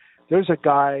 Like, there's a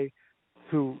guy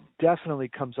who definitely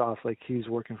comes off like he's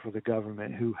working for the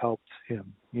government who helped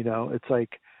him. It's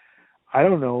like, I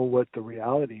don't know what the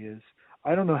reality is.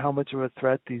 I don't know how much of a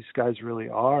threat these guys really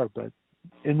are, but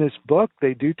in this book,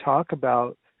 they do talk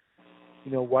about,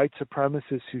 white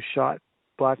supremacists who shot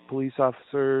black police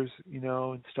officers,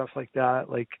 and stuff like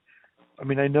that. Like, I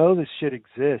mean, I know this shit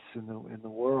exists in the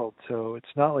world, so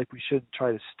it's not like we shouldn't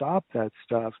try to stop that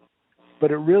stuff. But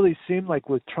it really seemed like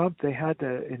with Trump, they had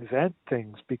to invent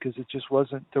things because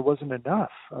there wasn't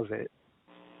enough of it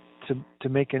to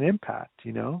make an impact,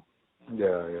 Yeah.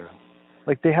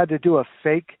 Like, they had to do a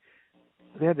fake,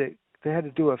 they had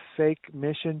to do a fake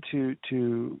mission to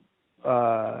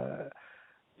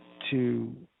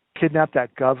kidnap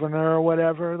that governor or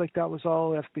whatever. Like, that was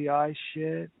all FBI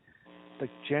shit.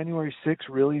 Like, January 6th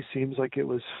really seems like it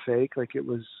was fake, like it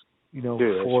was,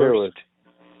 forced.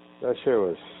 That shit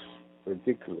was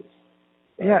ridiculous.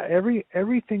 Yeah,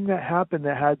 everything that happened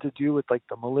that had to do with like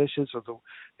the militias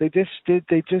they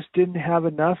just didn't have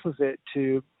enough of it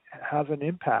to have an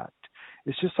impact.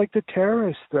 It's just like the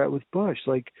terrorist threat with Bush.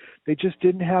 Like, they just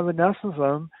didn't have enough of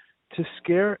them to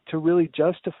really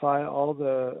justify all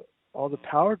the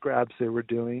power grabs they were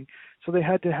doing. So they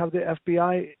had to have the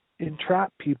FBI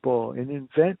entrap people and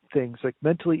invent things like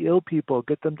mentally ill people,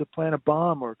 get them to plant a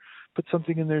bomb or put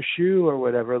something in their shoe or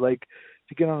whatever, like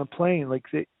to get on a plane. Like,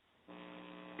 I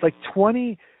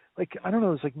don't know,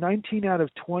 it was like 19 out of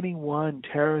 21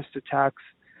 terrorist attacks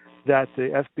that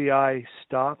the FBI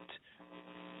stopped.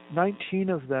 19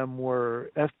 of them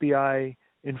were FBI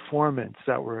informants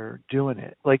that were doing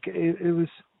it. Like,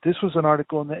 this was an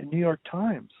article in the New York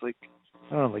Times, like,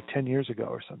 I don't know, like 10 years ago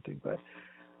or something. But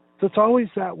So it's always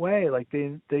that way. Like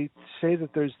they say that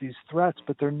there's these threats,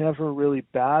 but they're never really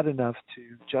bad enough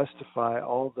to justify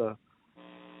all the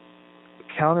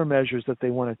countermeasures that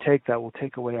they want to take that will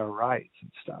take away our rights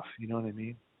and stuff. You know what I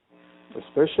mean?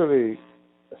 Especially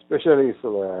so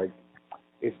like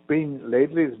it's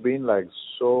been like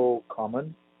so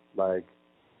common. Like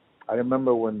I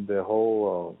remember when the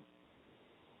whole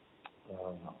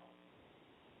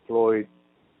Floyd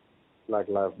Black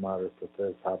Lives Matter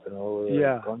protests happened all over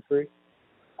the country,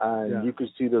 and you could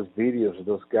see those videos of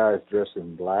those guys dressed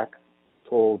in black,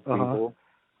 tall people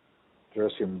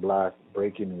dressed in black,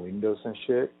 breaking windows and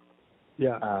shit.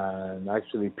 Yeah. And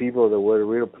actually, people that were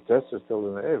real protesters told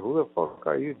them, "Hey, who the fuck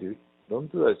are you, dude?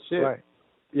 Don't do that shit." Right.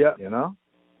 Yeah. You know.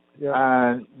 Yeah.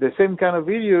 And the same kind of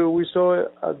video we saw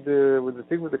at with the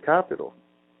thing with the Capitol.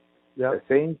 Yeah. The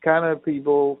same kind of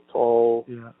people, tall,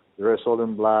 yeah. dressed all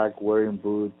in black, wearing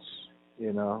boots.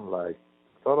 You know, like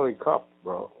totally cop,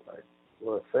 bro. Like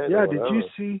what a yeah.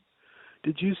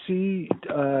 Did you see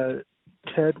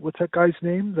Ted? What's that guy's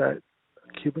name? That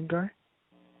Cuban guy?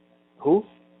 Who?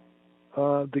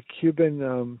 The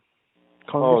Cuban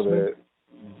congressman.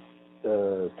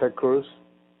 Oh, Ted Cruz.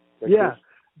 Ted Cruz?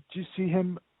 Did you see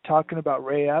him talking about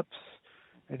Ray Epps?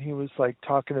 And he was like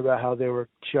talking about how they were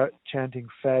chanting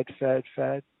 "Fed, Fed,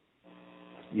 Fed."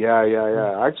 Yeah.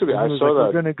 Actually, I saw that.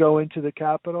 We're going to go into the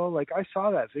Capitol. Like I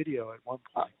saw that video at one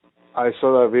point. I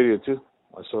saw that video too.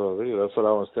 That's what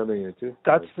I was telling you too.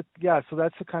 So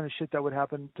that's the kind of shit that would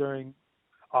happen during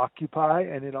Occupy,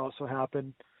 and it also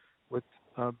happened with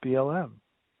BLM.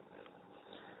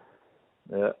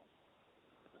 Yeah.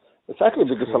 Exactly,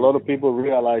 because a lot of people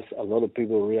realize,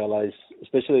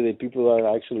 especially the people that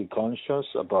are actually conscious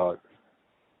about,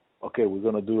 okay, we're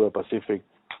going to do a Pacific,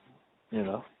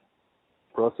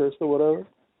 protest or whatever,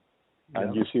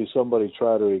 and you see somebody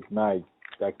try to ignite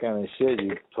that kind of shit,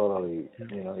 you totally,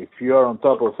 if you are on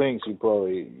top of things, you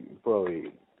probably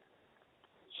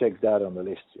check that on the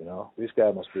list, This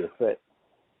guy must be a threat,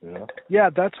 Yeah,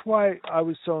 that's why I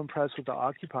was so impressed with the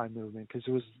Occupy movement, because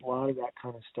there was a lot of that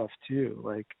kind of stuff too.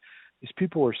 Like, these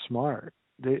people were smart.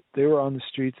 They were on the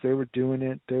streets. They were doing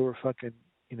it. They were fucking,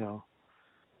 it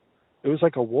was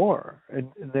like a war, and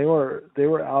they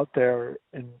were out there,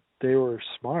 and they were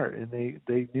smart, and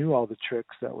they knew all the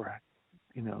tricks that were,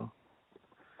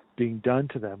 being done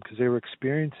to them, because they were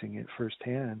experiencing it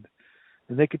firsthand,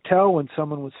 and they could tell when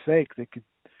someone was fake. They could,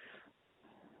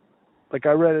 like,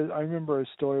 I remember a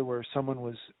story where someone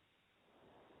was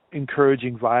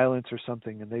encouraging violence or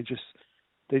something, and they just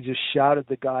shouted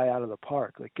the guy out of the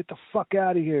park, like, "Get the fuck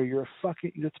out of here! You're a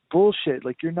fucking, that's bullshit.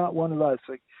 Like, you're not one of us."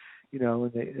 Like,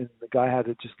 and the guy had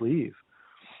to just leave.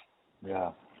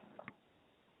 Yeah.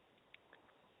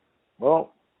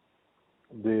 Well,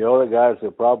 the other guys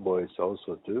are Proud Boys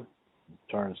also too.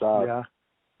 It turns out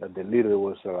that the leader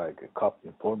was like a cop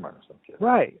informant or something.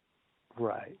 Right.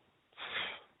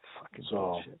 Fucking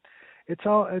bullshit. It's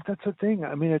all, that's the thing.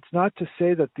 I mean, it's not to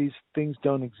say that these things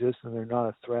don't exist and they're not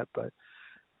a threat, but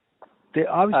they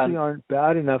obviously aren't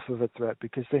bad enough of a threat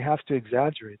because they have to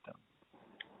exaggerate them.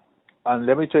 And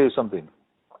let me tell you something.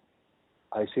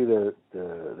 I see the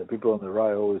people on the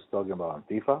right always talking about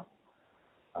Antifa.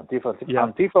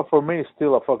 Antifa for me is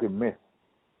still a fucking myth.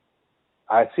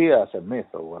 I see it as a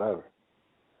myth or whatever.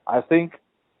 I think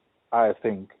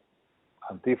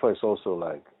Antifa is also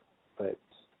like feds.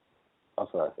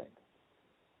 That's what I think.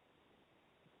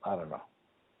 I don't know,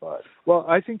 but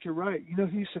I think you're right. Who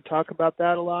used to talk about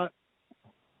that a lot?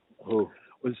 Who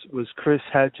was Chris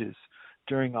Hedges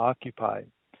during Occupy.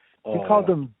 He called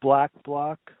them Black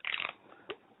Bloc,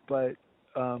 but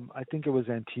I think it was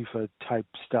Antifa type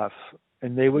stuff.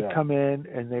 And they would come in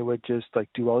and they would just like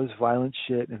do all this violent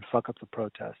shit and fuck up the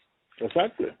protests.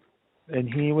 Exactly.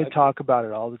 And he would talk about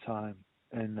it all the time.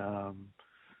 And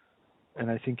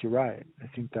I think you're right. I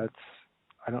think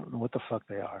I don't know what the fuck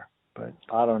they are, but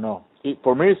I don't know.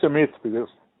 For me, it's a myth because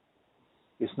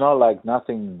it's not like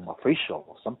nothing official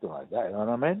or something like that. You know what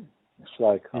I mean? It's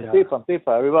like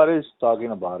Antifa. Everybody's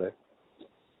talking about it.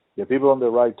 The people on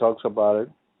the right talks about it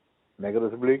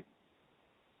negatively.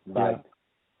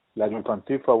 Like if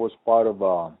Antifa was part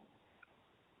of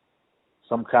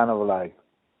some kind of like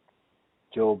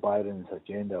Joe Biden's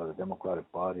agenda or the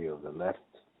Democratic Party or the left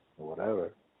or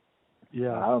whatever.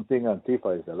 Yeah. And I don't think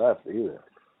Antifa is the left either.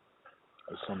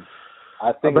 But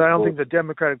I don't think the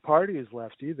Democratic Party is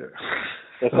left either.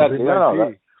 Exactly.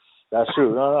 No, that's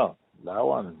true. No. That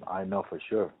one I know for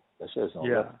sure. That's just not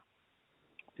left.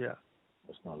 Yeah.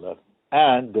 It's not left.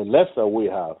 And the left that we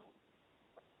have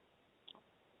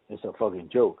is a fucking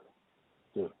joke.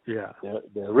 Dude. Yeah.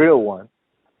 The real one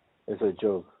is a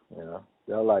joke,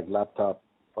 They're like laptop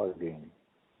fucking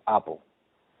Apple.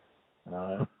 You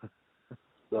know?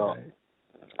 So right.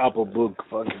 Apple book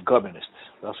fucking communists.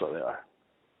 That's what they are.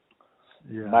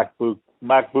 Yeah.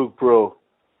 MacBook Pro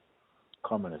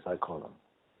communists, I call them.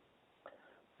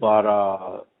 But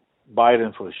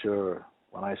Biden for sure.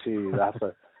 When I see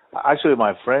that, actually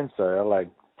my friends are like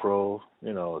pro,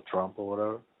 Trump or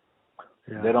whatever.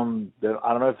 Yeah. I don't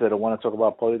know if they don't want to talk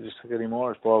about politics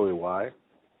anymore. It's probably why.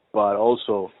 But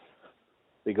also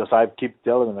because I keep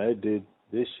telling them, hey, dude,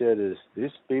 this shit is these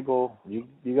people. You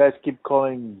guys keep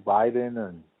calling Biden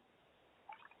and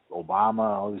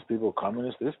Obama, all these people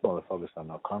communists. These motherfuckers are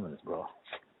not communists, bro.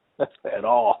 at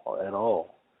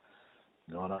all.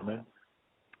 You know what I mean?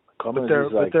 But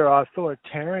they're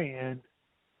authoritarian.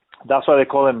 That's why they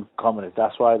call them communists.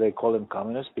 That's why they call them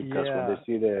communists, because when they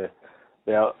see the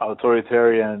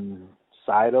authoritarian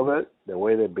side of it, the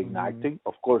way they've been acting,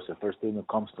 of course, the first thing that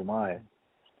comes to mind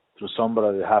through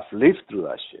somebody that have lived through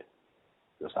that shit.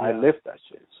 Because I lived that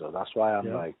shit. So that's why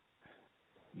I'm like,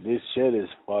 this shit is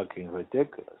fucking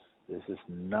ridiculous. This is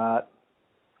not,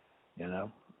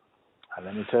 And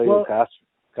let me tell you,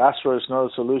 Castro is not a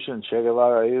solution. Che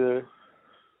Guevara either.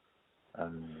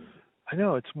 And I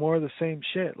know, it's more of the same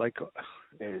shit. Like,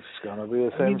 it's gonna be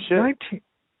the same shit.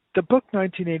 The book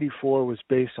 1984 was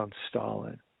based on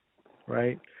Stalin,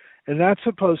 right? And that's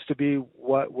supposed to be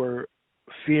what we're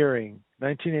fearing.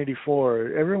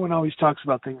 1984. Everyone always talks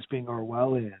about things being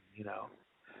Orwellian,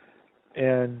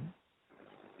 And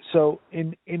so,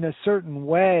 in a certain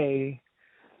way,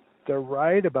 they're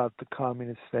right about the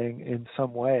communist thing in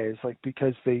some ways, like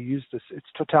because they use this.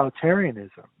 It's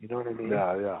totalitarianism. You know what I mean?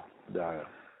 Yeah.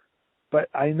 But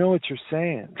I know what you're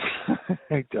saying.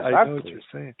 I know what you're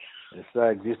saying. It's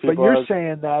like these people. But you're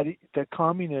saying that the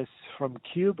communists from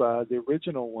Cuba, the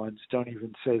original ones, don't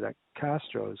even say that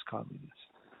Castro is communist.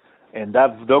 In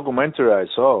that documentary I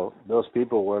saw, those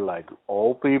people were like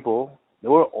old people. They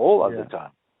were old at the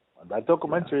time. That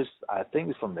documentary is, I think,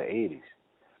 is from the 80s.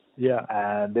 Yeah.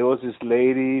 And there was these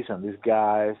ladies and these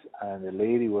guys, and the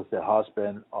lady was the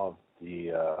husband of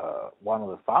the one of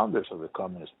the founders of the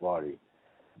Communist Party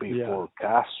before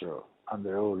Castro and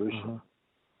the revolution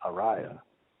arrived.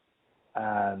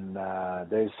 And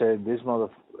they said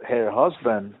her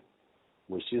husband,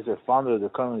 which is the founder of the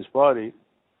Communist Party,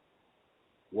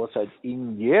 was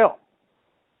in jail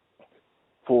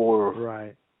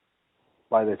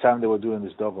by the time they were doing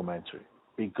this documentary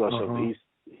because of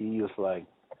he was like,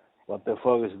 what the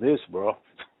fuck is this, bro?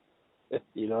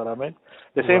 You know what I mean?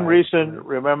 The same reason,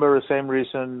 remember the same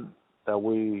reason that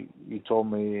you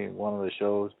told me in one of the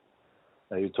shows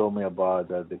that you told me about,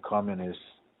 that the communists,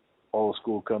 old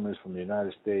school communists from the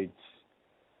United States,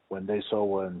 when they saw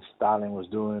what Stalin was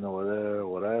doing over there or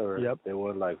whatever, they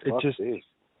were like, fuck this.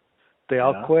 They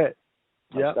all quit.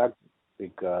 Exactly.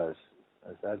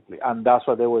 And that's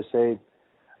what they were saying.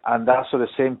 And that's what the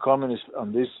same communists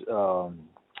on this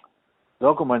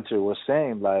documentary was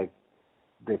saying, like,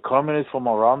 the communists from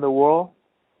around the world,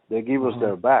 they give us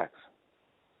their backs.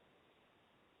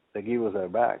 They give us their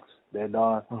backs. They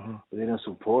didn't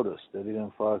support us. They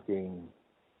didn't fucking,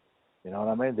 you know what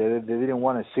I mean? They didn't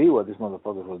want to see what these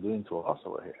motherfuckers were doing to us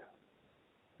over here.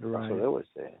 Right. That's what they were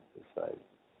saying. It's like,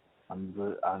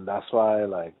 and that's why,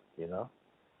 like,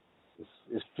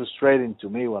 it's frustrating to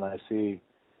me when I see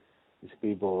these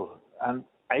people, and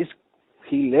it's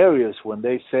hilarious when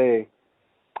they say,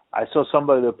 I saw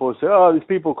somebody that posted, oh, these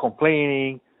people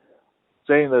complaining,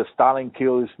 saying that Stalin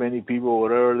killed this many people,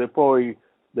 whatever.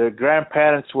 Their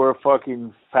grandparents were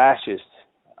fucking fascists,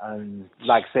 and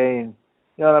like saying,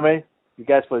 you know what I mean? You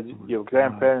guys, your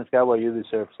grandparents got what you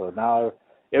deserve. So now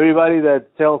everybody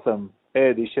that tells them,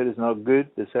 hey, this shit is not good,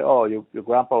 they say, oh, your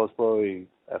grandpa was probably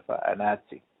a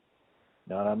Nazi.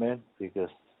 You know what I mean? Because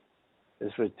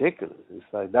it's ridiculous. It's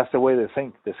like, that's the way they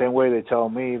think. The same way they tell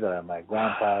me that my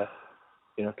grandpa,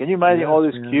 can you imagine all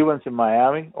these Cubans in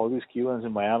Miami? All these Cubans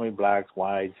in Miami, blacks,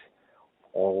 whites,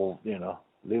 all,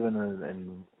 living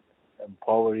in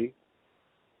poverty,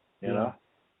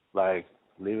 like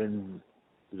living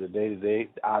the day to day.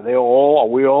 Are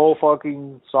we all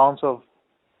fucking sons of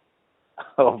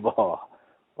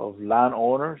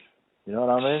landowners? You know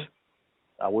what I mean?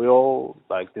 Are we all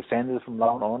like descended from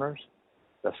landowners?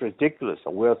 That's ridiculous.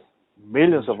 We're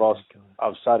millions of us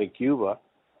outside of Cuba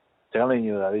telling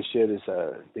you that this shit is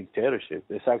a dictatorship.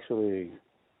 There's actually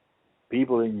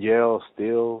people in jail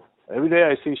still. Every day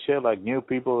I see shit like new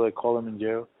people, they call them in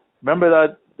jail. Remember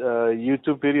that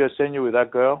YouTube video I sent you with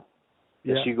that girl?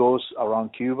 Yeah. She goes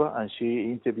around Cuba and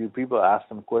she interviews people, asks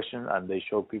them questions, and they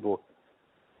show people,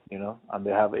 and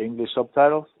they have English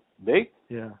subtitles. They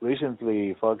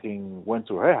recently fucking went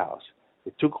to her house.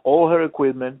 They took all her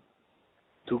equipment,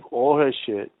 took all her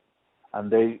shit,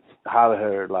 and they had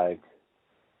her like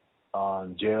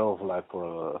on jail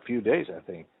for a few days, I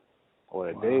think, or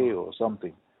a day or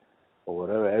something, or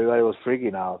whatever. Everybody was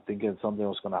freaking out, thinking something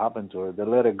was going to happen to her. They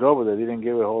let her go, but they didn't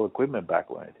give her whole equipment back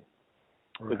or anything,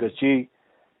 because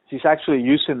she's actually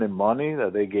using the money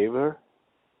that they gave her,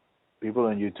 people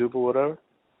on YouTube or whatever,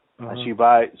 and she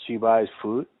buys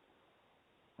food,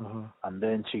 and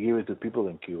then she gives it to people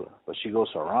in Cuba. But she goes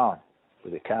around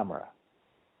with a camera,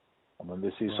 and when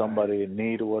they see somebody in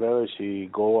need or whatever, she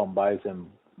go and buys them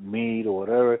meat or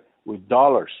whatever with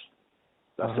dollars.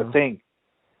 That's the thing.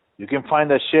 You can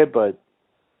find that shit, but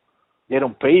they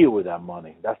don't pay you with that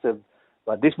money.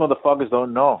 But these motherfuckers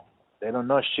don't know. They don't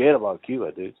know shit about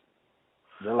Cuba, dude.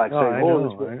 They're like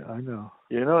saying, I know.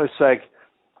 You know, it's like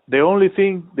the only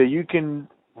thing that you can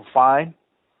find,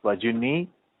 what you need,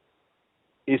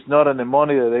 is not in the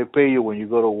money that they pay you when you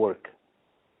go to work.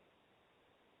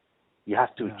 You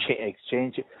have to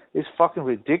exchange it. It's fucking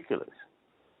ridiculous.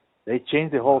 They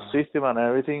change the whole system and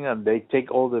everything, and they take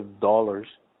all the dollars.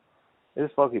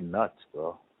 It's fucking nuts,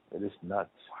 bro. It is nuts.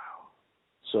 Wow.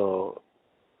 So,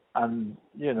 and,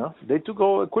 you know, they took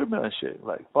all equipment and shit.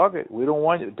 Like, fuck it. We don't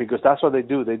want it. Because that's what they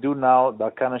do. They do now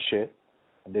that kind of shit.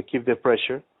 And they keep the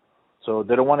pressure. So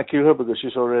they don't want to kill her because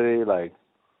she's already, like,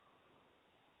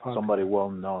 somebody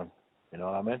well-known. You know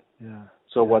what I mean? Yeah.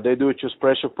 So what they do is just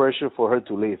pressure for her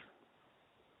to leave.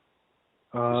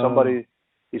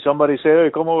 If somebody say, hey,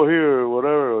 come over here or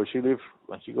whatever, or she leaves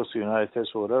and she goes to the United States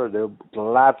or whatever, they'll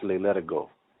gladly let her go.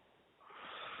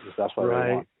 Because that's what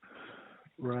they want.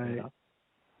 Right. You know?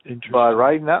 Interesting. But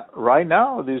right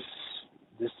now,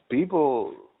 these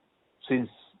people, since,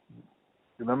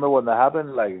 remember when that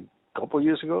happened, like a couple of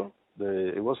years ago?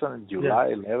 It wasn't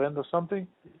July 11th or something?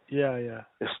 Yeah.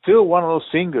 It's still one of those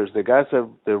singers, the guys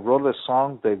that wrote the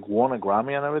song, they won a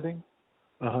Grammy and everything,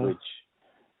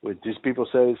 which these people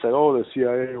say, it's like, oh, the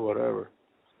CIA or whatever.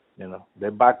 You know, they're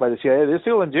backed by the CIA. They're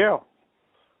still in jail.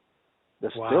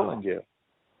 They're still in jail.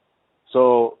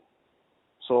 So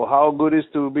how good is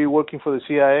to be working for the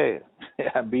CIA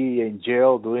and be in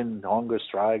jail doing hunger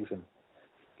strikes and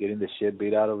getting the shit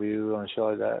beat out of you and shit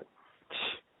like that?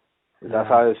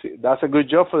 Yeah. That's a good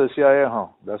job for the CIA, huh?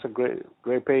 That's a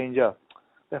great paying job.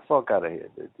 Get the fuck out of here.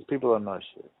 These people are not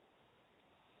shit.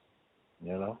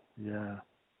 You know? Yeah.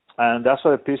 And that's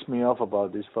what pissed me off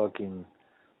about this fucking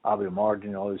Abe Martin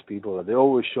and all these people. That they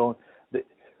always show,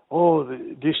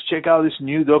 just check out this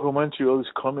new documentary, all these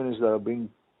communists that are being,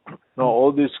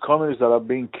 all these communists that are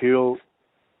being killed,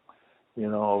 you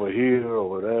know, over here or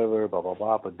whatever, blah, blah,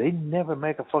 blah. But they never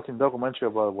make a fucking documentary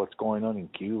about what's going on in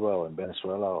Cuba or in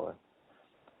Venezuela or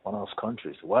one of those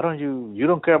countries. Why don't you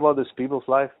don't care about these people's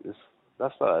life?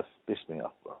 That's what pissed me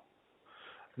off, bro.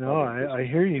 No, I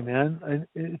hear you, man.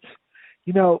 It's,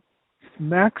 you know,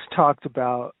 Max talked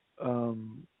about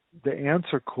the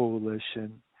Answer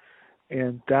Coalition,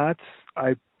 and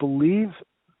I believe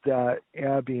that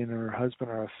Abby and her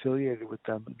husband are affiliated with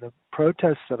them. The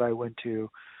protests that I went to,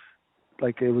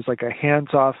 like, it was like a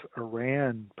hands-off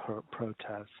Iran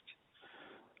protest,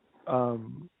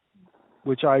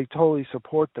 which I totally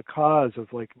support the cause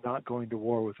of, like, not going to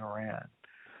war with Iran.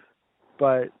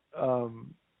 But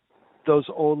those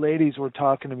old ladies were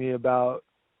talking to me about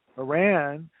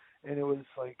Iran, and it was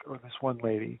like, or this one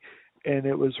lady, and she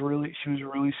was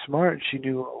really smart. She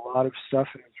knew a lot of stuff,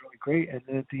 and it was really great. And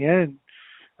then at the end,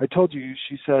 I told you,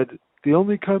 she said, the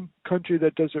only country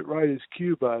that does it right is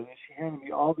Cuba. And she handed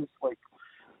me all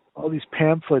these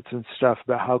pamphlets and stuff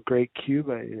about how great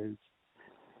Cuba is.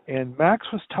 And Max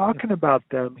was talking about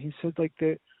them. He said, like,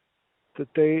 they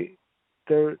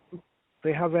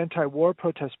have anti-war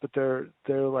protests, but they're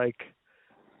like,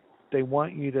 they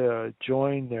want you to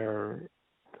join their,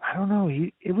 I don't know.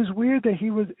 It was weird that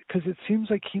because it seems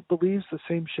like he believes the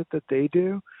same shit that they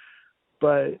do,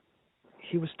 but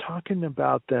he was talking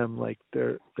about them like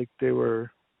they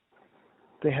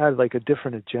had like a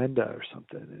different agenda or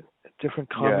something, a different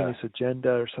communist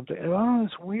agenda or something. And I don't know,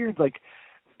 it's weird, like,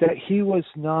 that he was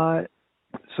not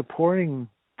supporting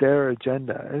their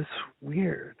agenda. It's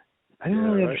weird. I didn't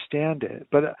really understand it,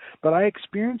 but I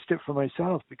experienced it for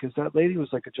myself, because that lady was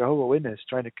like a Jehovah's Witness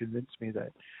trying to convince me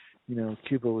that, you know,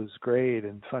 Cuba was great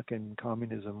and fucking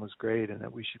communism was great and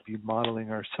that we should be modeling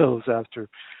ourselves after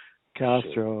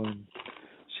Castro and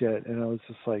shit. And I was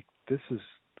just like, this is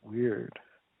weird.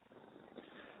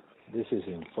 This is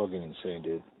fucking insane,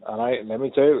 dude. And let me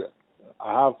tell you,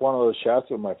 I have one of those shots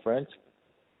with my friends.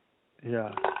 Yeah.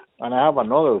 And I have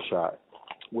another shot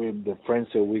with the friends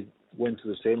that we went to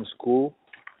the same school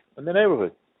in the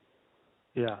neighborhood.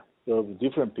 Yeah. They're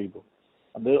different people.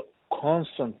 And they're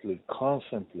constantly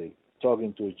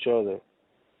talking to each other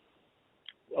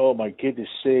oh, my kid is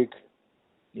sick.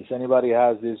 If anybody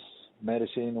has this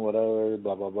medicine, whatever,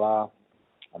 blah blah blah,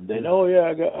 and then oh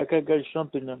yeah, I can get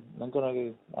something. I'm gonna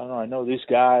get, I don't know. I know this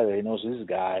guy. He knows this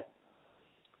guy.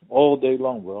 All day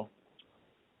long, bro.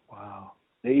 Wow.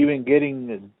 They even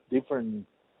getting different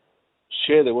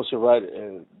shit. There was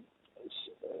a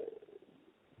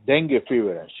dengue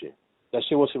fever and shit. That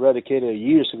shit was eradicated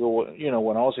years ago. You know,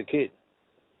 when I was a kid.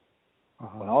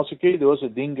 When I was a kid, there was a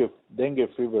dengue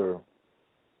fever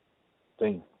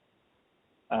thing,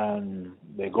 and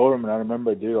the government, I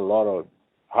remember, did a lot of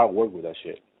hard work with that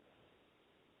shit.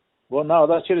 Well, now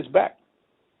that shit is back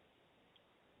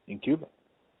in Cuba.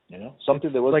 You know,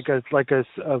 something that was like a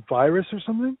virus or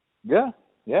something. Yeah.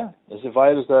 It's a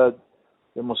virus that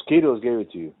the mosquitoes gave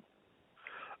it to you.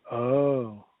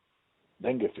 Oh.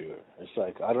 Dengue fever. It's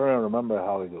like, I don't even remember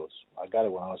how it goes. I got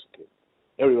it when I was a kid.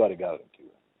 Everybody got it in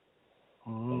Cuba.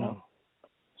 Oh. You know?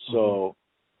 So,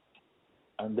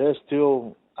 and they're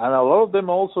still, and a lot of them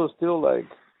also still like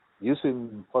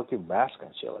using fucking masks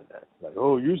and shit like that. Like,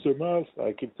 oh, use the mask.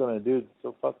 I keep telling the dude,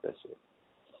 so fuck that shit.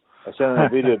 I sent them a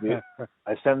video.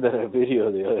 I sent them a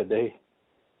video the other day.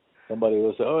 Somebody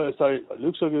was like, oh, it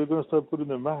looks like you're going to start putting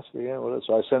the mask again.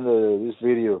 So I sent this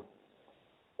video.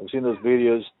 I've seen those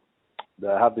videos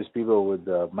that have these people with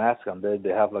the mask, and then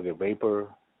they have like a vapor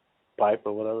pipe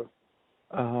or whatever.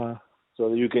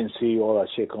 So you can see all that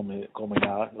shit coming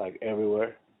out like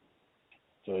everywhere.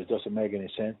 So it doesn't make any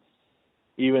sense.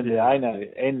 Even the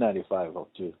N95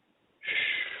 too.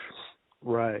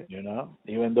 Right. You know,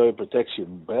 even though it protects you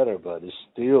better, but it's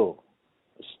still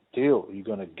you're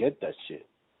gonna get that shit.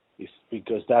 It's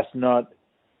because that's not,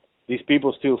 these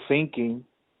people still thinking,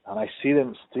 and I see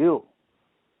them still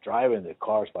driving their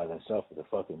cars by themselves with a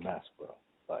fucking mask, bro.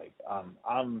 Like I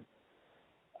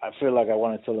feel like I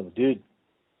want to tell them, dude,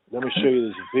 let me show you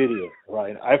this video,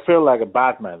 right? I feel like a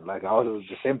Batman. Like I was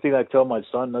the same thing I tell my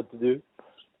son not to do,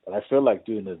 but I feel like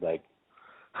doing it. Like,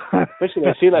 especially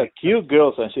I see like cute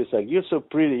girls and she's like, you're so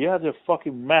pretty. You have your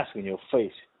fucking mask in your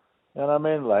face. You know what I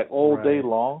mean? Like all day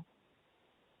long.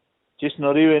 Just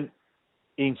not even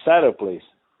inside a place.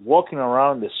 Walking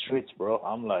around the streets, bro.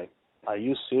 I'm like, are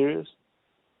you serious?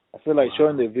 I feel like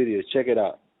showing the video. Check it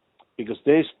out. Because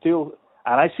they still,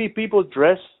 and I see people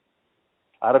dressed,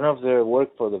 I don't know if they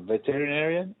work for the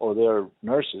veterinarian or they're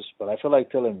nurses, but I feel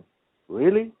like telling,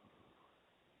 really?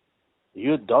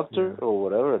 You a doctor or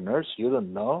whatever, a nurse, you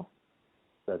don't know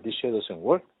that this shit doesn't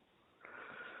work?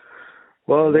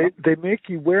 Well, they make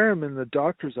you wear them in the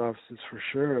doctor's offices for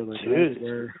sure. Like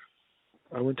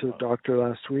I went to the doctor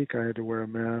last week. I had to wear a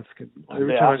mask. And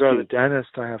every time I go to the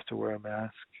dentist, I have to wear a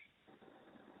mask.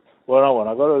 Well, no, when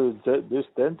I go to this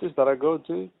dentist that I go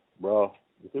to, bro,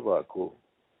 the people are cool.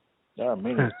 They're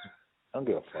Armenians. I don't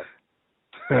give a fuck.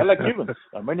 They're like Cubans.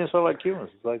 Armenians are like Cubans.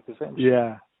 It's like the same shit.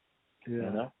 Yeah. You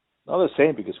know? Not the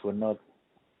same because we're not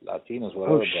Latinos,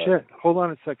 whatever. Oh, shit. Hold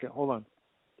on a second. Hold on.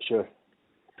 Sure.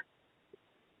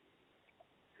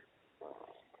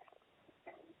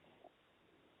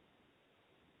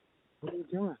 What are you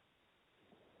doing?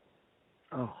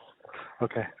 Oh,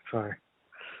 okay. Sorry.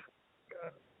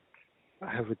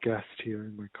 I have a guest here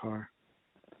in my car.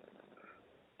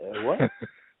 What?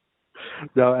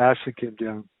 No, Ashley came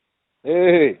down.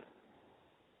 Hey.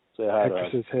 Say hi to Hector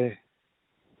says hey.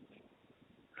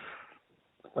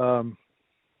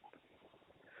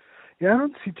 Yeah, I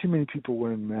don't see too many people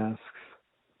wearing masks.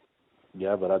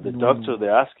 Yeah, but at the doctor, they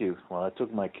ask you, when I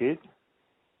took my kid,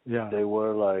 they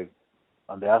were like,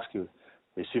 and they ask you,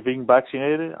 is she being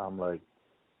vaccinated? I'm like,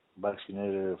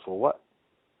 vaccinated for what?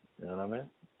 You know what I mean?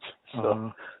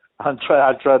 So I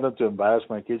try not to embarrass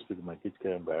my kids because my kids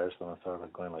get embarrassed when I start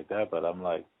like going like that. But I'm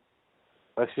like,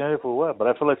 vaccinated for what? But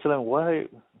I feel like telling why.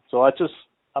 So I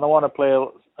don't want to play.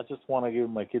 I just want to give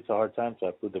my kids a hard time. So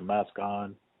I put the mask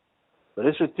on. But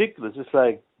it's ridiculous. It's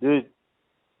like, dude,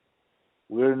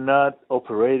 we're not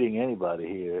operating anybody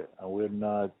here, and we're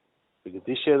not, because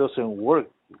this shit doesn't work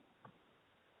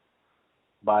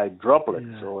by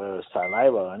droplets or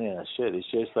saliva or any of that shit.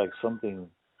 It's just like something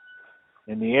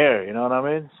in the air, you know what I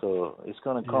mean? So it's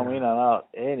going to come in and out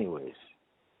anyways.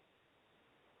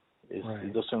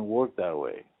 It doesn't work that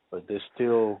way. But there's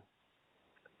still...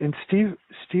 And Steve,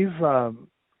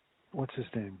 what's his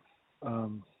name?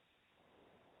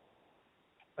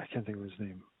 I can't think of his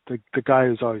name. The guy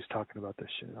who's always talking about this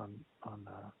shit on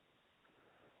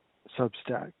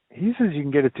Substack. He says you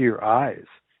can get it through your eyes.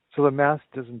 So the mask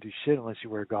doesn't do shit unless you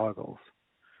wear goggles.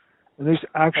 And there's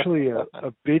actually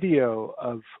a video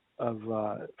of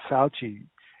Fauci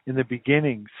in the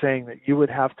beginning saying that you would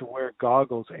have to wear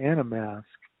goggles and a mask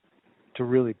to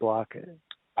really block it.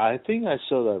 I think I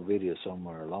saw that video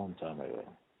somewhere a long time ago.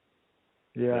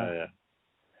 Yeah. Yeah.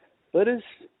 But it's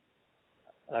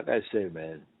like I say,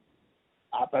 man.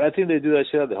 But I think they do that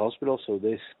shit at the hospital, so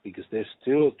because they're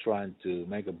still trying to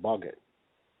make a bucket.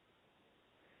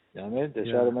 You know what I mean? They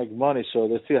try to make money, so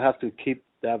they still have to keep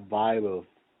that vibe of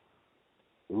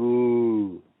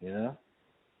ooh, you know.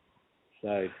 It's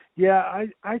like Yeah,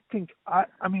 I think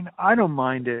I mean I don't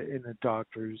mind it in the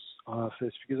doctor's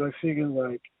office because I figure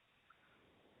like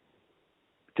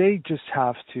they just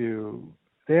have to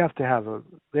they have to have a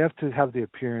they have to have the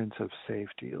appearance of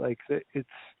safety. Like it's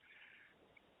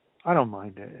I don't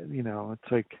mind it. You know,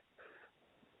 it's like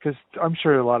because I'm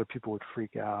sure a lot of people would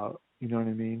freak out. You know what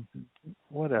I mean? yeah,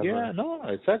 Whatever. no,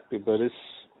 exactly. But I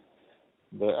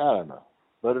don't know.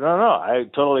 But no, I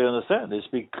totally understand.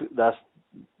 That's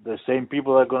the same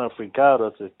people that are gonna freak out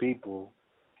as the people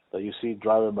that you see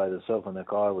driving by themselves in the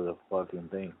car with a fucking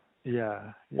thing.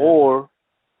 Yeah, yeah. Or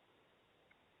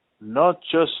not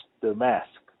just the mask,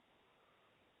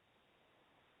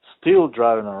 still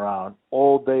driving around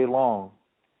all day long.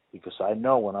 Because I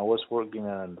know when I was working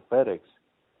at FedEx,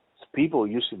 it's people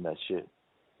using that shit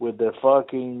with the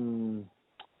same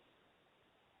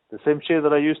shit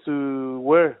that I used to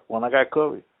wear when I got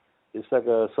COVID. It's like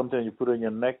something you put on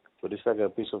your neck, but it's like a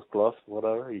piece of cloth,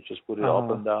 whatever. You just put it up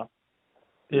Uh and down.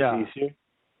 It's yeah. easier. Like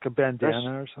a That's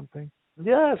bandana or something.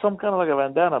 yeah, some kind of like a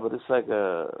bandana, but it's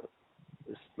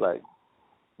like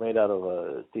made out of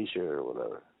a t-shirt or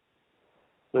whatever.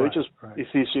 So Right, right. it's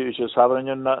easier. You just have it on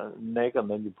your neck and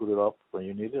then you put it up when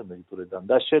you need it and then you put it down.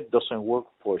 That shit doesn't work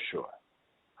for sure.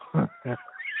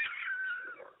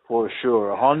 For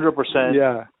sure, 100%.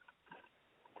 Yeah,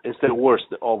 It's the worst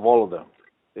of all of them.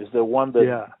 It's the one that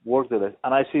yeah. worked at it.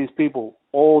 And I see these people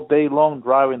all day long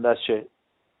driving that shit,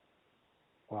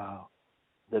 Wow.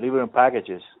 delivering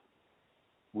packages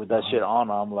with that Uh-huh. shit on.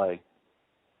 I'm like,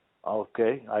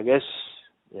 okay, I guess,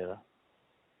 you know,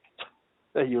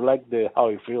 that you like the how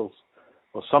it feels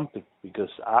or something because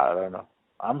I don't know.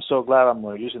 I'm so glad I'm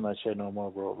not using that shit no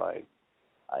more, bro. Like,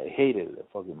 I hated the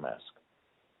fucking mask.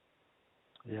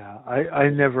 Yeah, I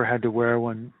never had to wear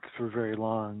one for very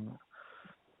long.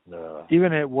 No.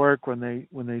 Even at work when they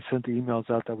sent the emails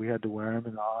out that we had to wear them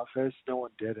in the office, no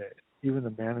one did it. Even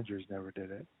the managers never did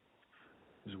it.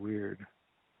 It was weird.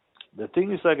 The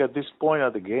thing is, like, at this point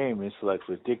of the game, it's like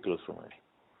ridiculous for me.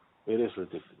 It is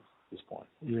ridiculous at this point.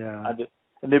 Yeah. At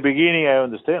in the beginning, I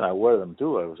understand. I wear them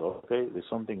too. I was okay. There's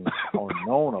something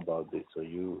unknown about this. So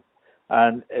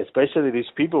and especially these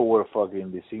people were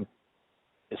fucking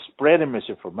spreading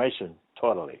misinformation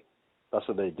totally. That's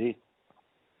what they did.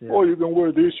 Yeah. Oh, you can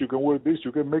wear this. You can wear this.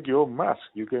 You can make your own mask.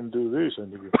 You can do this,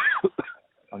 and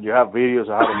you have videos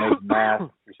of how to make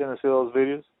masks. You seen those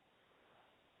videos?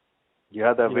 You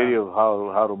had that Yeah. video of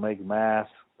how to make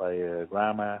masks by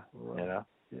grandma. Right. You know,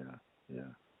 Yeah.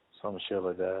 Yeah. some shit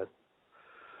like that.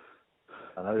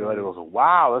 And everybody was,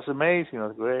 wow, that's amazing,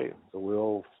 that's great.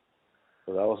 So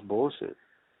that was bullshit.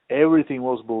 Everything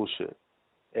was bullshit.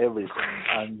 Everything.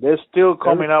 And they're still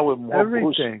coming out with more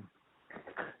bullshit.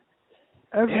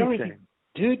 Everything.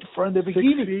 Dude, from the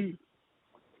beginning.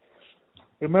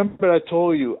 Remember I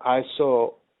told you I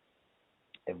saw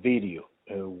a video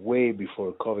way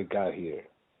before COVID got here.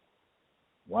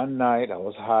 One night I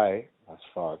was high as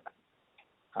fuck.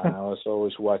 And I was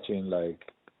always watching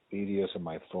like videos on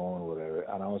my phone or whatever,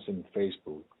 and I was in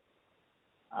Facebook,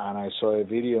 and I saw a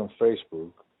video on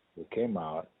Facebook that came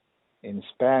out in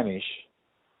Spanish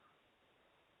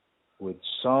with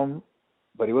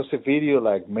but it was a video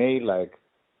like made like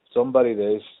somebody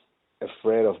that is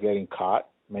afraid of getting caught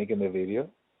making the video,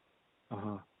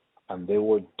 and they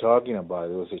were talking about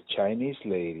it was a Chinese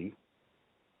lady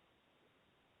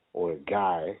or a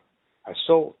guy. I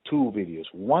saw two videos.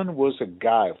 One was a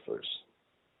guy first.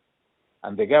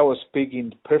 And the guy was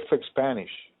speaking perfect Spanish.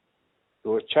 They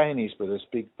were Chinese, but they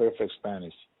speak perfect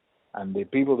Spanish. And the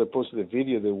people that posted the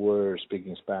video, they were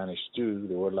speaking Spanish too.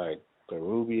 They were like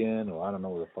Peruvian, or I don't know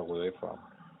where the fuck were they from.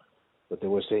 But they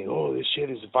were saying, oh, this shit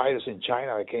is a virus in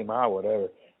China that came out, whatever.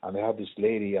 And they had this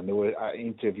lady, and they were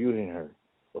interviewing her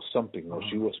or something. Or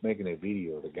she was making a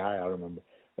video, the guy, I remember.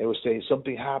 They were saying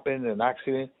something happened, an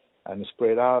accident, and it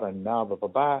spread out, and now, blah, blah,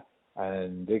 blah.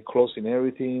 And they're closing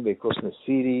everything. They're closing the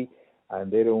city. And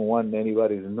they don't want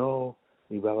anybody to know,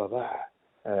 blah, blah,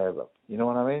 blah. You know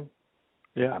what I mean?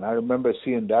 Yeah. And I remember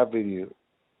seeing that video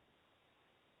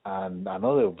and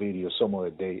another video some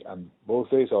other day, and both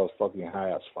days I was fucking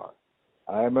high as fuck.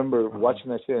 And I remember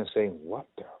watching that shit and saying, what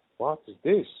the fuck is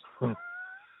this? You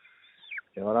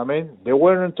know what I mean? They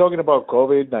weren't talking about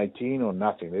COVID-19 or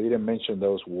nothing. They didn't mention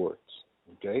those words,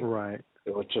 okay? Right.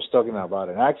 They were just talking about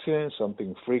an accident,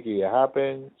 something freaky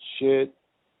happened, shit.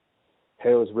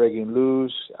 hell is breaking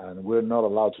loose, and we're not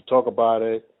allowed to talk about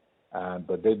it.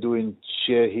 But they're doing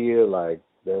shit here like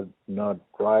they're not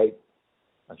right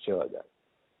and shit like that.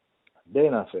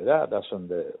 Then after that, that's when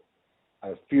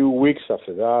a few weeks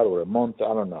after that or a month,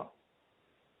 I don't know.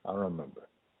 I don't remember.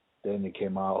 Then it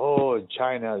came out, oh, in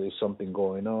China there's something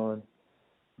going on,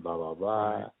 blah, blah, blah.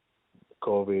 Right.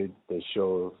 COVID, they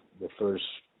show the first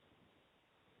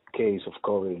case of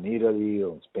COVID in Italy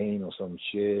or in Spain or some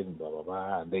shit, and blah, blah,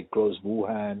 blah. And they closed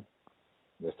Wuhan.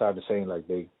 They started saying like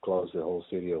they closed the whole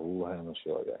city of Wuhan and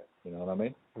shit like that. You know what I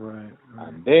mean? Right.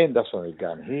 And then that's when it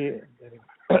got here.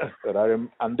 But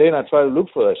and then I try to look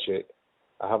for that shit.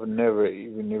 I have never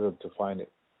even able to find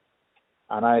it.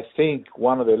 And I think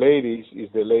one of the ladies is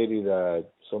the lady that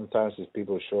sometimes these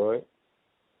people show it.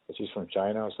 She's from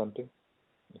China or something.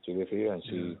 She lives here, and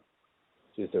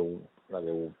she's like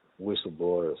a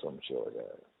whistleblower or some shit like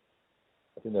that.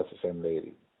 I think that's the same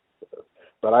lady.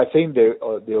 But I think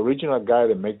the original guy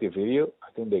that made the video,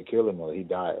 I think they killed him or he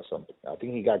died or something. I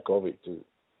think he got COVID too.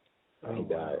 He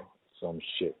died. Some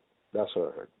shit. That's what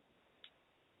I heard.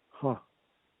 Huh.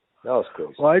 That was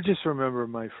crazy. Well, I just remember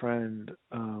my friend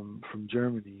from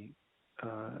Germany.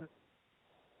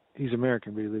 He's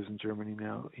American, but he lives in Germany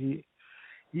now. He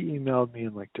emailed me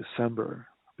in like December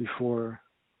before,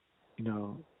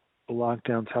 the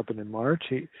lockdowns happened in March.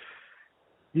 He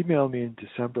emailed me in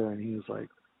December, and he was like,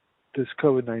 "This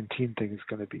COVID-19 thing is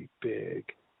going to be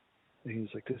big." And he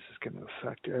was like, "This is going to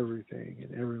affect everything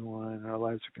and everyone, and our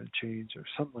lives are going to change," or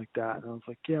something like that. And I was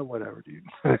like, "Yeah, whatever,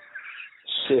 dude."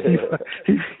 Shit.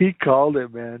 he called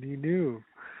it, man. He knew.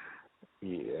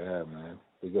 Yeah, man.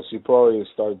 Because he probably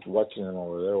started watching them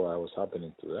over there while it was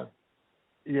happening to them.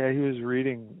 Yeah, he was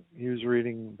reading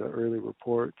the early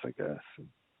reports, I guess.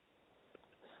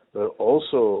 But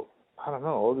also, I don't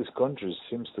know, all these countries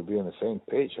seems to be on the same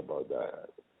page about that.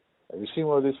 Have you seen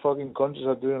what these fucking countries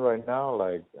are doing right now,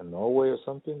 like in Norway or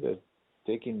something? They're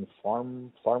taking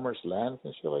farmers' land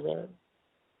and shit like that.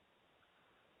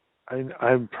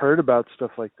 I've heard about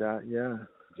stuff like that. Yeah.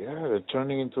 Yeah, they're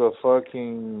turning into a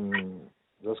fucking.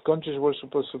 Those countries were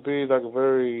supposed to be like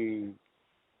very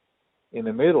in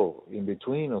the middle, in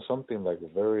between, or something like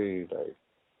very like.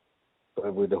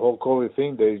 But with the whole COVID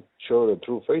thing, they show the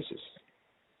true faces.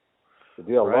 They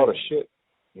did a lot of shit.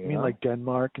 You mean like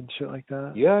Denmark and shit like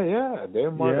that? Yeah,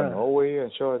 Denmark and Norway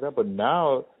and shit like that. But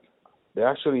now they're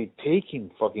actually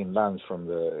taking fucking lands from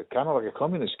the kind of like a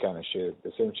communist kind of shit.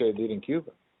 The same shit they did in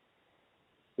Cuba.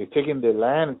 They're taking the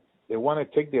land. They want to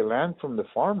take the land from the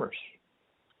farmers.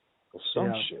 Or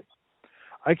some shit.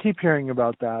 I keep hearing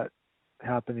about that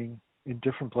happening in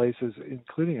different places,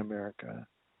 including America.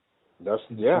 That's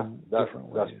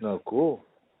not cool.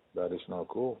 That is not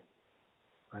cool.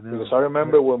 I know. Because I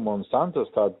remember when Monsanto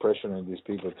started pressuring these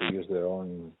people to use their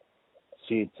own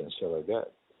seeds and shit like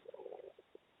that.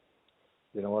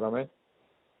 You know what I mean?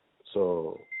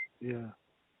 So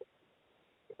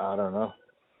I don't know.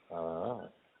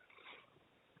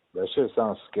 That shit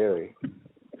sounds scary.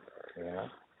 Yeah.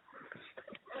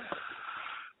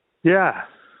 Yeah,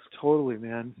 totally,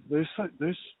 man. There's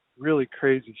really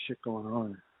crazy shit going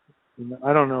on. And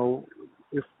I don't know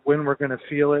when we're gonna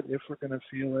feel it, if we're gonna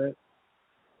feel it.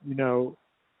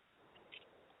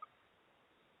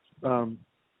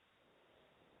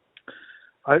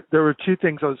 There were two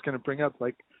things I was going to bring up.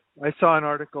 Like, I saw an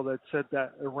article that said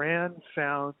that Iran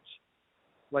found,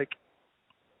 like,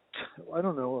 I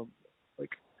don't know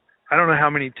how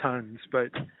many tons,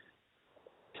 but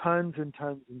tons and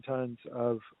tons and tons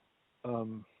of,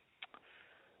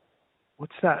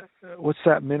 what's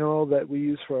that mineral that we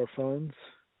use for our phones?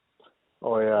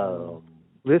 Oh yeah,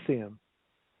 lithium.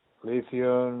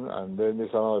 And then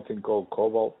there's another thing called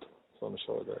cobalt, some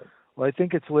sort of that. Well, I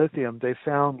think it's lithium. They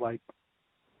found like.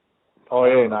 Oh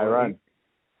yeah, in Iran.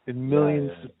 In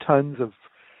millions of tons of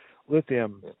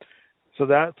lithium. Yeah. So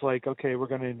that's like, okay, we're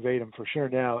going to invade them for sure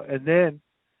now. And then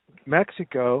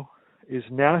Mexico is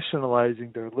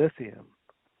nationalizing their lithium.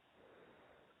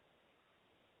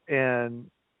 And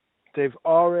they've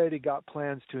already got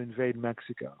plans to invade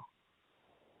Mexico.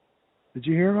 Did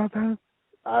you hear about that?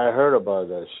 I heard about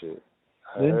that shit.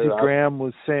 Lindsey Graham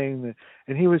was saying that,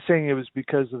 and he was saying it was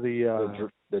because of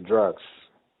the drugs.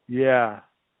 Yeah.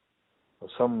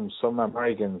 Some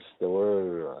Americans, they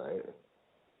were.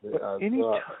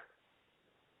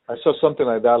 I saw something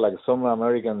like that. Like some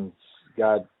Americans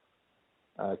got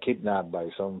kidnapped by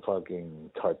some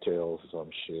fucking cartels or some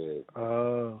shit.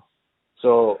 Oh.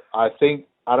 So I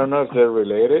don't know if they're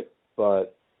related,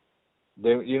 but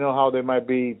they, how they might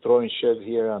be throwing shit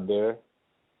here and there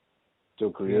to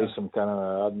create some kind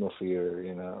of atmosphere,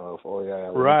 of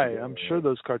Right. I'm sure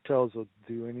those cartels will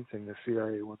do anything the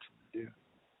CIA wants them do.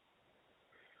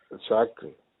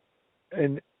 Exactly.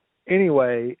 And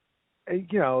anyway,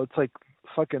 it's like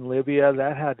fucking Libya.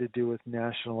 That had to do with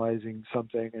nationalizing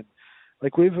something, and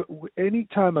like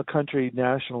anytime a country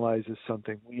nationalizes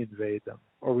something, we invade them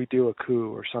or we do a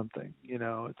coup or something.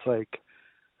 It's like,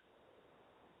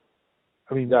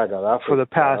 I mean, for the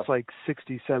past like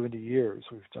 60, 70 years,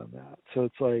 we've done that. So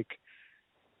it's like,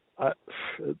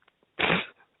 it's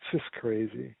just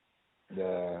crazy.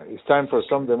 Yeah, it's time for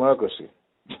some democracy.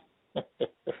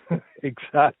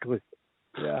 Exactly.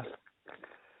 Yeah.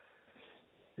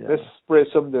 Let's spread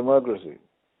some democracy.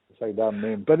 It's like that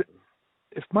meme. But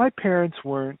if my parents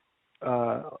weren't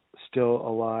still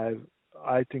alive,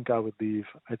 I think I would leave.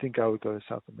 I think I would go to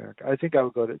South America. I think I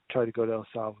would try to go to El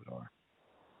Salvador.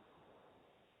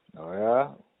 Oh yeah.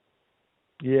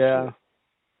 Yeah. Sure.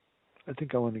 I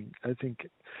think I want to.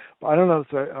 But I don't know.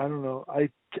 I don't know.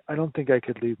 I don't think I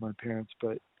could leave my parents,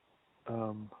 but.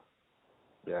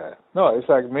 Yeah. No, it's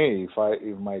like me.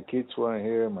 If my kids weren't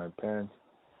here, my parents.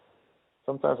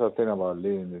 Sometimes I think about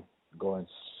leaving, going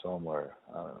somewhere.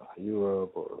 I don't know,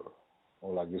 Europe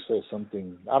or like you say,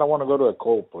 something. I don't want to go to a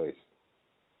cold place.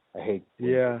 I hate.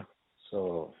 Winter. Yeah.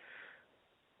 So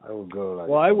I would go like.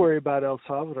 Well, I worry about El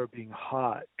Salvador being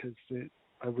hot because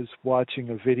I was watching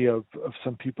a video of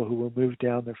some people who were moved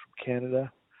down there from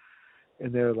Canada,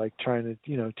 and they're like trying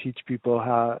to teach people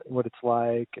what it's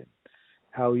like and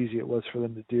how easy it was for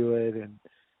them to do it. And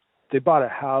they bought a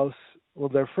house. Well,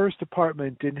 their first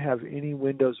apartment didn't have any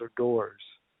windows or doors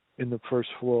in the first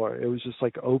floor. It was just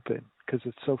like open because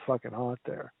it's so fucking hot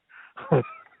there. I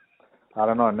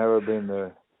don't know. I've never been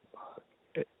there.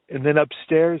 And then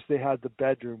upstairs they had the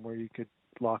bedroom where you could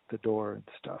lock the door and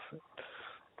stuff.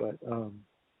 But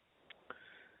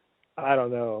I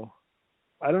don't know.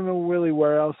 I don't know really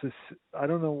where else I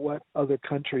don't know what other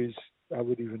countries I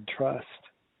would even trust.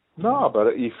 No,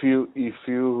 but if you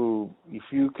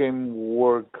can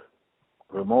work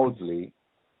remotely,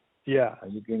 yeah,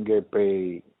 and you can get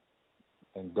paid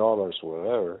in dollars or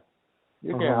whatever,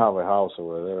 you can have a house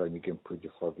over there and you can put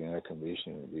your fucking air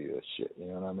conditioning and do that shit. You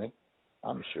know what I mean?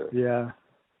 I'm sure. Yeah.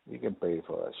 You can pay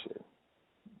for that shit.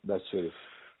 That shit is.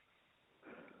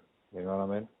 You know what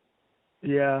I mean?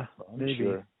 Yeah, I'm maybe.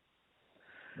 Sure.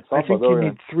 I think you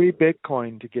need 3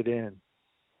 Bitcoin to get in.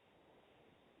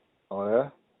 Oh yeah.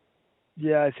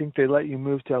 Yeah, I think they let you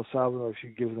move to El Salvador if you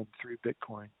give them 3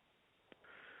 Bitcoin.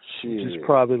 Shit. Which is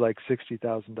probably like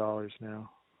 $60,000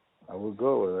 now. I would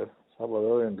go with it.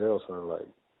 Salvadorian girls are like,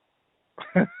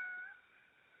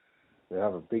 they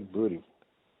have a big booty.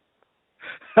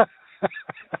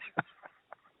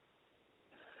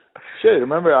 Shit,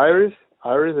 remember Iris?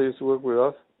 Iris that used to work with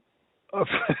us?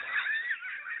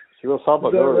 She was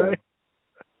Salvadorian. Right?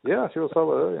 Yeah, she was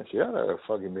Salvadorian. She had a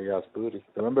fucking big ass booty.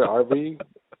 Remember RV?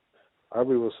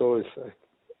 RV was always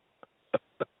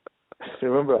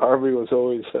remember RV was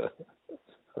always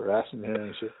harassing her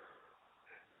and shit.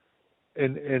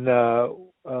 And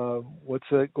what's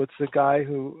the guy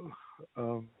who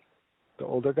the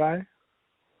older guy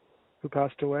who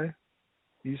passed away?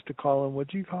 You used to call him, what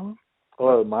do you call him?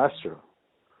 Oh, Maestro.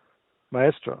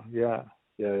 Maestro, yeah.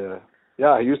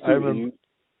 Yeah, he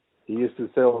used to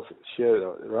sell shit,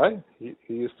 right? He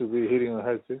used to be hitting on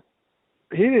her too.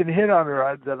 He didn't hit on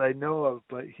her that I know of,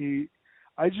 but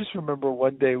I just remember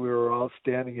one day we were all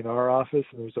standing in our office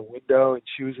and there was a window and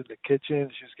she was in the kitchen,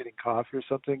 she was getting coffee or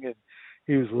something, and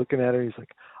he was looking at her, he's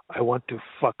like, I want to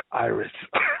fuck Iris.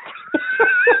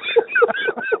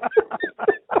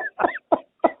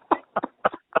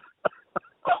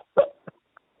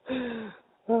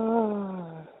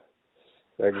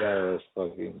 That guy was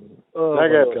fucking. Oh that my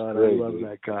guy God, was great, I love dude.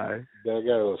 that guy. That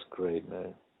guy was great,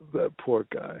 man. That poor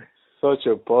guy. Such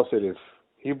a positive.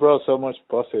 He brought so much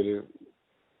positive,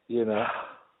 you know.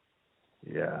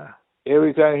 Yeah.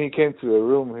 Every time he came to the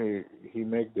room, he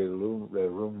make the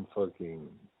room fucking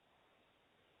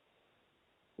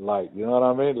light. You know what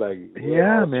I mean? Like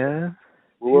yeah, man.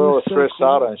 We were all stressed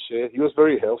out and shit. He was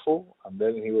very helpful, and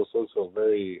then he was also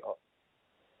very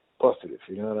positive.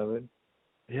 You know what I mean?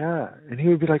 Yeah, and he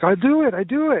would be like, I do it.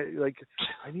 Like,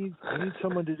 I need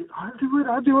someone to do. I'll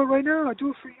do it right now. I'll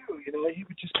do it for you. You know, he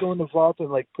would just go in the vault and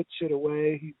like put shit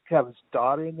away. He'd have his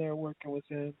daughter in there working with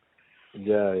him.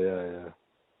 Yeah.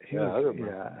 I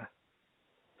remember.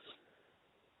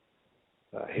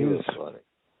 He was funny.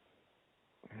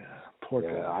 Yeah, poor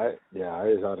guy.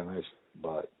 I just had a nice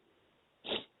butt.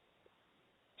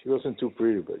 She wasn't too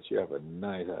pretty, but she had a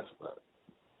nice ass butt.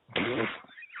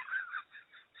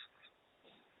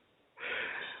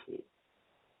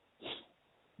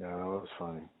 Yeah, that was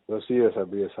funny. Those years at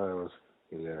BSI was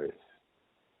hilarious.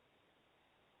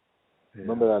 Yeah.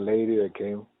 Remember that lady that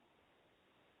came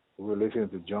we were listening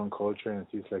to John Coltrane, and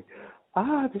she's like,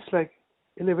 this is like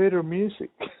elevator music.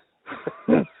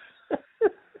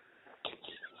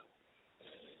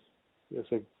 It's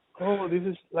like, oh, this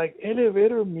is like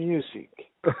elevator music.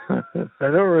 I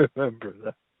don't remember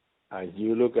that. And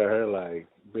you look at her like,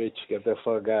 bitch, get the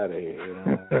fuck out of here, you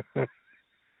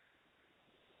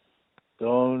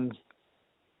know.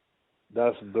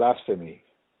 That's blasphemy.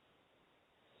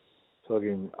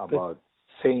 Talking about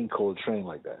saying Coltrane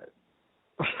like that.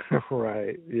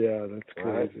 Right. Yeah, that's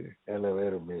crazy. Right?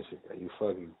 Elevator music. Are you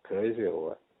fucking crazy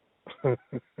or what?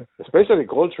 Especially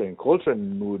Coltrane.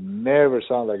 Coltrane would never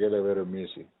sound like elevator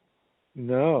music.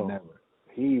 No. Never.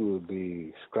 He would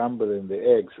be scrambling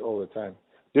the eggs all the time.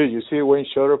 Dude, you see Wayne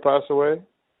Shorter pass away?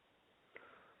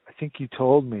 I think you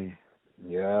told me.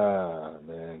 Yeah,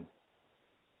 man.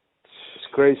 It's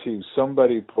crazy.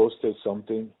 Somebody posted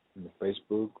something on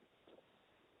Facebook,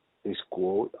 this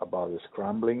quote about the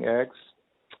scrambling eggs,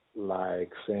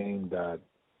 like saying that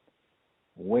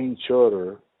Wayne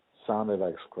Shorter sounded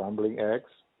like scrambling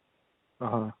eggs.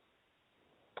 Uh-huh.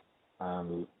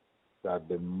 And that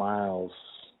the Miles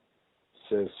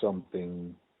says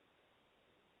something.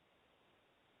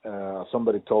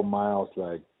 Somebody told Miles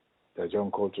like that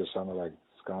John Coltrane sounded like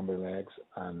scrambled eggs,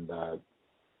 and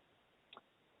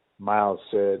Miles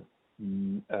said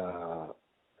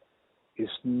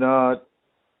it's not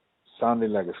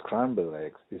sounding like a scrambled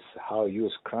eggs. It's how you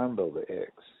scramble the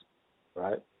eggs,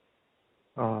 right?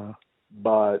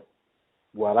 But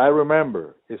what I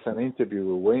remember is an interview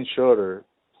with Wayne Shorter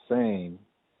saying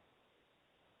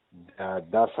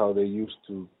that that's how they used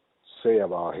to say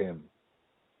about him.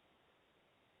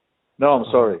 No, I'm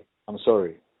sorry. I'm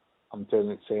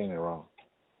saying it wrong.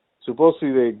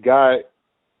 Supposedly the guy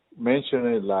mentioned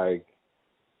it like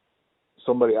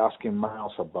somebody asking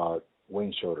Miles about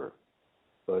Wayne Shorter.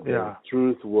 But the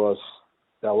truth was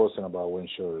that wasn't about Wayne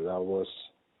Shorter. That was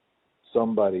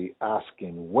somebody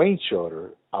asking Wayne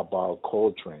Shorter about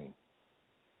Coltrane.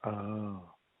 Oh.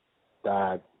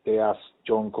 That they asked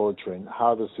John Coltrane,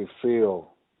 how does it feel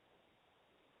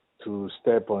to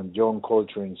step on John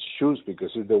Coltrane's shoes,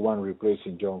 because he's the one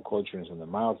replacing John Coltrane's in the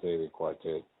Miles Davis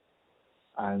Quartet.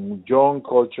 And John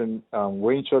Coltrane,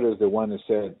 Wayne Shorter is the one that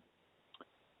said,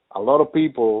 a lot of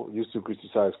people used to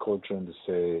criticize Coltrane to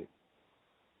say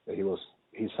that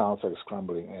he sounds like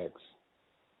scrambling eggs.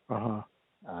 Uh-huh.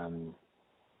 And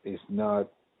it's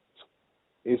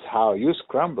how you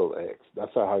scramble eggs.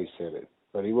 That's how he said it.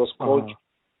 But it was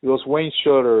it was Wayne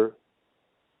Shorter,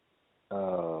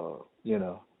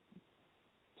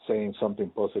 saying something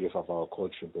positive about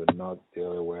Coltrane, but not the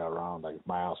other way around, like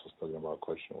Miles was talking about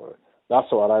Coltrane.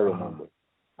 That's what I remember.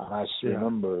 And I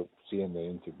remember seeing the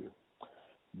interview.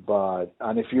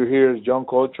 And if you hear John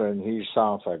Coltrane, he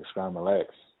sounds like scrambled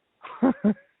eggs.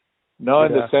 No,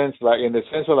 in the sense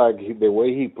of like the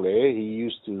way he played, he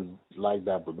used to like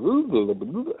that a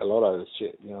lot of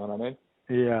shit. You know what I mean?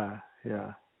 Yeah,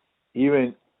 yeah.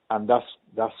 And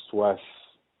that's what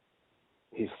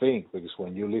he thinks, because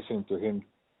when you listen to him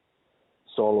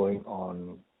soloing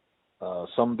on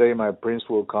 "Someday My Prince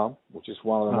Will Come," which is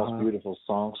one of the most beautiful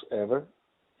songs ever,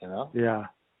 you know? Yeah,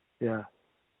 yeah.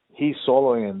 He's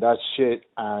soloing in that shit,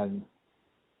 and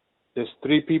there's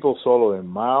three people soloing: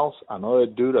 Miles, another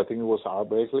dude, I think it was Art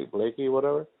Blakey,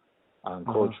 whatever, and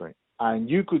Coltrane. And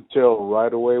you could tell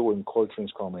right away when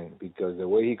Coltrane's coming in, because the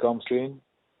way he comes in,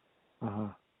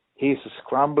 he's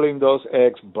scrambling those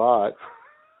eggs, but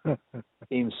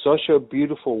in such a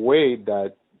beautiful way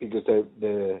that, because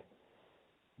the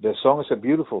song is a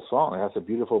beautiful song, it has a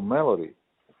beautiful melody.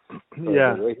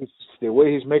 Yeah. The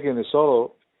way he's making the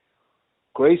solo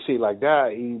crazy like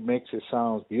that, he makes it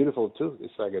sound beautiful too.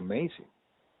 It's like amazing.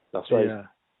 That's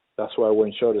why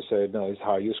Wayne Shorter said, no, it's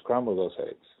how you scramble those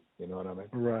eggs. You know what I mean?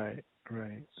 Right,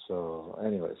 right. So,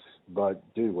 anyways, but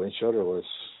dude, Wayne Shorter was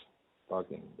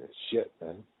fucking the shit,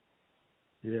 man.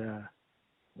 Yeah.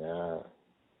 Yeah.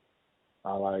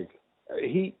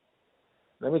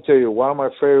 Let me tell you, one of my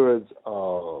favorite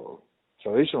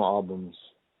traditional albums,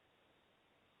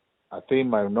 I think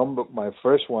my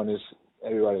first one is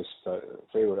everybody's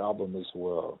favorite album is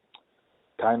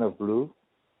Kind of Blue,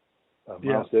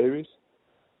 Miles Davis.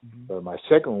 Mm-hmm. But my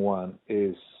second one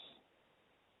is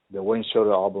the Wayne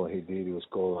Shorter album he did. It was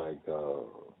called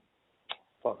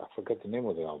I forgot the name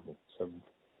of the album. So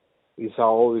it's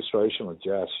all this traditional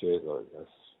jazz shit, like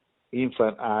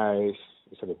Infant Eyes.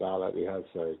 It's a ballad. It has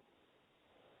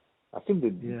I think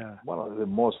one of the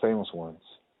most famous ones.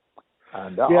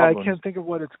 And that album, I can't think of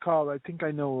what it's called. I think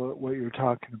I know what you're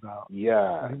talking about.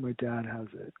 Yeah. I think my dad has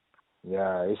it.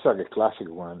 Yeah, it's like a classic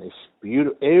one. It's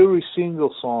beautiful. Every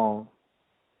single song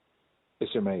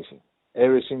is amazing.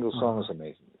 Every single song is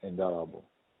amazing in that album.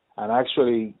 And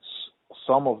actually,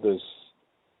 some of this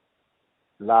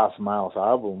Last Miles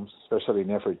albums, especially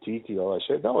Nefertiti, all that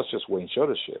shit, that was just Wayne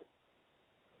Shorter's shit.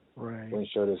 Right. Wayne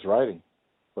Shorter's writing.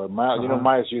 But Miles,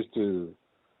 Miles used to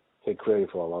take credit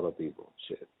for a lot of people.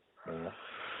 Shit. You know?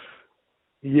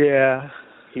 Yeah.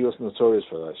 He was notorious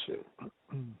for that shit.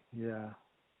 Yeah.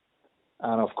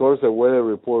 And of course, the Weather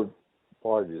Report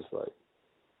part is like,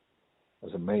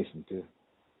 was amazing too.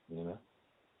 You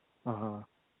know?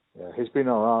 Yeah, he's been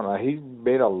around. He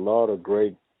made a lot of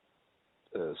great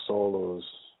solos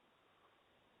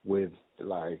with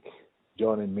like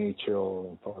Johnny Mitchell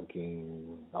and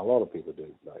fucking a lot of people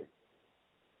did. Like,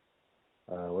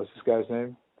 what's this guy's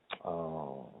name?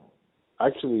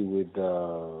 Actually, with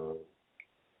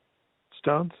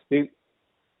Stones.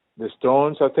 The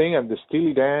Stones, I think, and the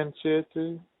Steely Dan shit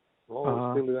too.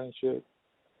 The Steely Dan shit.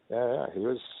 Yeah, he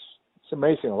was. It's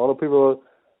amazing. A lot of people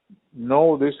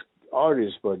know this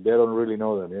artist, but they don't really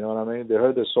know them. You know what I mean? They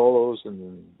heard the solos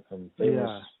and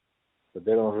famous, but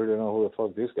they don't really know who the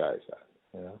fuck this guy is.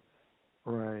 You know?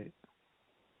 Right.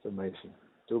 It's amazing.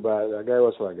 Too bad that guy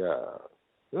was like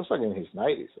he was like in his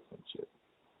 90s or some shit.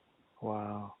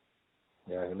 Wow.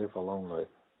 Yeah, he lived a long life.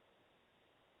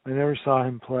 I never saw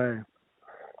him play.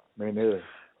 Me neither.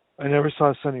 I never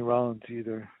saw Sonny Rollins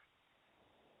either.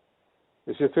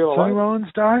 Is he still alive? Sonny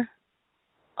Rollins die?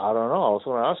 I don't know. I was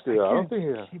going to ask you. I don't think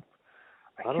he.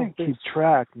 I can't keep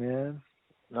track, man.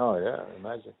 No, yeah,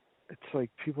 imagine. It's like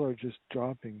people are just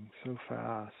dropping so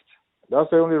fast. That's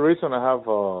the only reason I have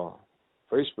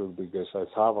Facebook, because I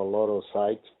have a lot of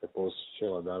sites that post shit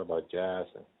like that about jazz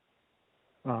and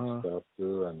stuff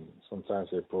too, and sometimes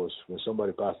they post when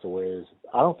somebody passed away.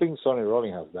 I don't think Sonny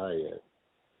Rollins has died yet.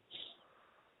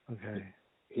 Okay.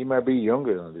 He might be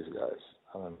younger than these guys.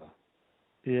 I don't know.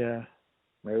 Yeah.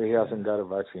 Maybe he hasn't got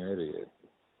vaccinated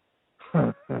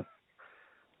yet.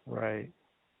 Right.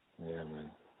 Yeah,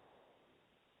 man.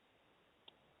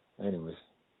 Anyways.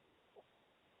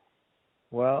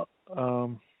 Well,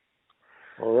 all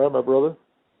right, my brother.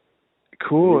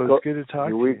 Cool. It was good to talk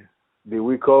to you. Did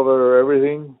we cover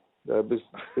everything that's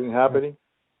been happening?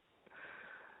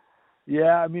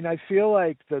 Yeah, I mean, I feel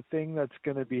like the thing that's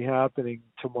going to be happening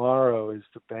tomorrow is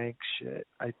the bank shit.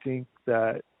 I think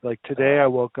that, like, today I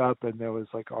woke up and there was,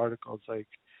 like, articles like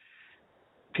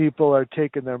people are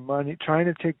taking their money, trying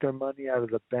to take their money out of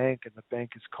the bank, and the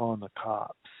bank is calling the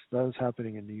cops. That was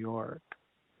happening in New York.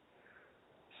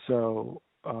 So,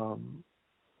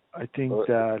 I think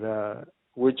that...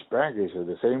 which bank is it?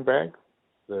 The same bank?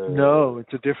 No,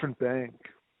 it's a different bank.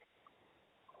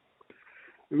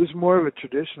 It was more of a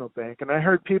traditional bank, and I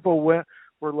heard people were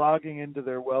logging into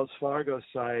their Wells Fargo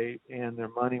site and their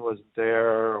money wasn't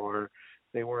there, or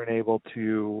they weren't able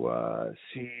to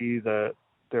see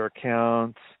their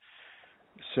accounts.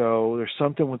 So there's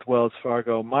something with Wells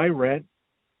Fargo. My rent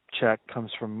check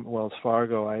comes from Wells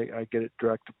Fargo. I get it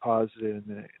direct deposited, and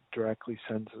then it directly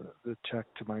sends the check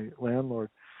to my landlord.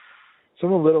 So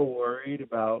I'm a little worried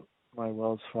about my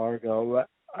Wells Fargo.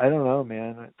 I don't know,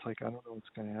 man. It's like, I don't know what's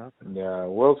going to happen. Yeah,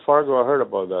 Wells Fargo, I heard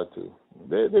about that too.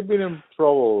 They've been in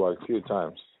trouble like a few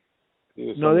times.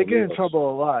 No, they get in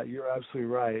trouble a lot. You're absolutely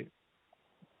right.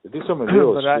 They did some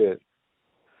illegal shit.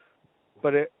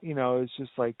 But it, it's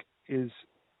just like,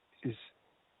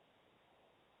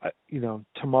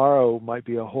 tomorrow might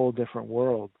be a whole different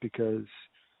world, because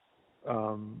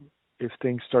if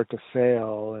things start to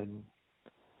fail, and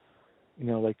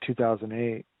like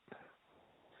 2008.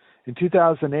 In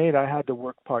 2008, I had to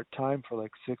work part-time for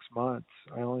like 6 months.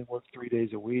 I only worked 3 days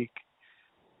a week,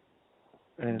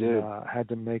 and had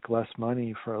to make less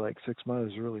money for like 6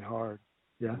 months. It was really hard.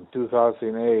 Yeah. In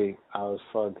 2008, I was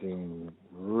fucking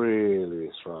really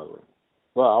struggling.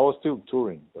 Well, I was still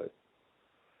touring, but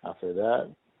after that,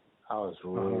 I was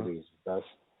really, that's,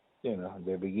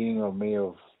 the beginning of me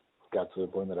got to the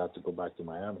point that I had to go back to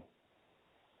Miami.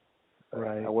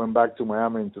 Right. I went back to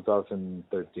Miami in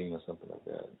 2013 or something like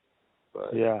that.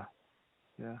 But yeah.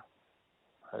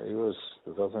 It was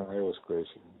 2008 was crazy,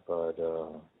 but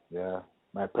yeah,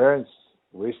 my parents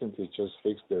recently just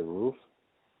fixed their roof.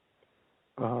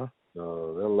 So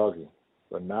they're lucky.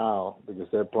 But now, because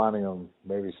they're planning on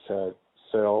maybe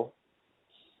sell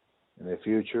in the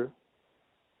future.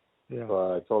 Yeah.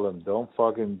 But I told them, don't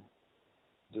fucking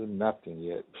do nothing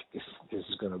yet, because this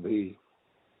is gonna be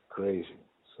crazy.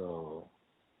 So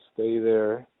stay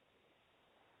there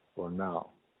for now.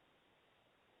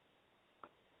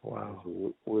 Wow.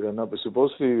 We don't know, but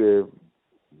supposedly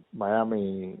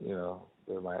Miami,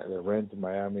 the rent in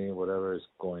Miami, whatever, is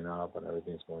going up, and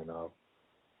everything's going up.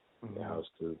 The house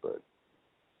too, but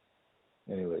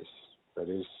anyways, that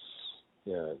is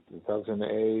Yeah,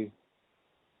 2008.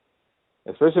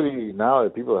 Especially now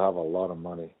that people have a lot of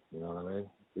money. You know what I mean?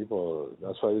 People.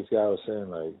 That's why this guy was saying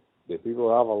like, the people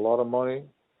who have a lot of money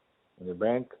in the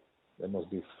bank, they must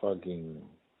be fucking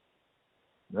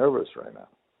nervous right now.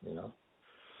 You know?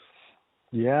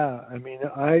 Yeah, I mean,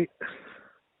 I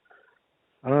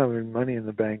don't have any money in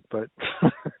the bank, but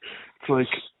it's like,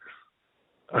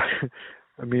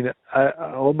 I mean,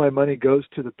 all my money goes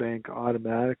to the bank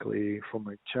automatically from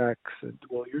my checks, and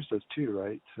well, yours does too,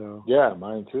 right? So Yeah,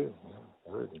 mine too.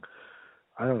 Yeah, everything.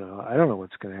 I don't know. I don't know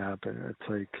what's going to happen. It's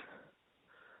like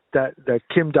that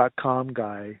Kim.com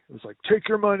guy was like, take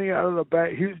your money out of the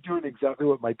bank. He was doing exactly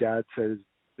what my dad said is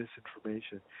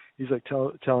misinformation. He's like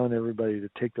telling everybody to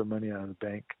take their money out of the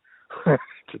bank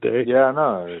today. Yeah, I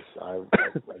know. I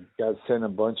got sent a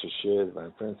bunch of shit. My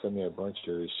friend sent me a bunch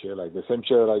of this shit, like the same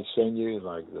shit that I send you,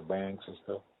 like the banks and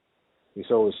stuff. He's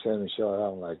always sending shit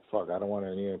out. I'm like, fuck, I don't want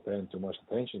to even pay too much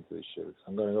attention to this shit.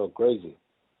 I'm gonna go crazy.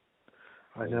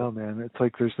 I know, man. It's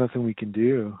like there's nothing we can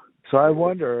do. So I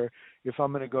wonder if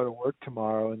I'm going to go to work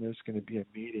tomorrow and there's going to be a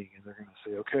meeting and they're going to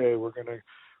say, okay, we're going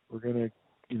to,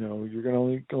 you know, you're going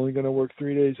to only going to work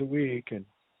 3 days a week and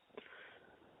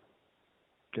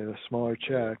get a smaller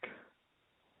check.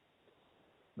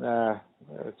 Nah,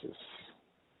 it's just.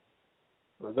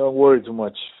 But don't worry too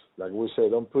much. Like we say,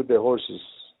 don't put the horses.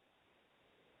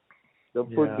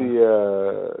 Don't put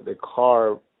the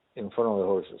car in front of the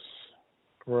horses.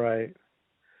 Right.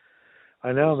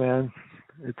 I know, man.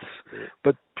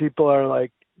 But people are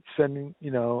like sending, you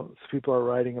know, people are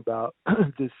writing about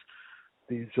these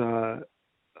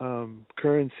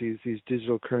currencies, these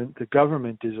the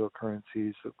government digital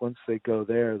currencies, that once they go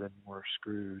there, then we're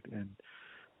screwed, and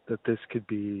that this could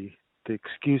be the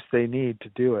excuse they need to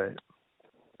do it.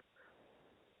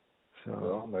 So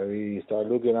well, maybe start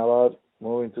looking about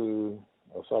moving to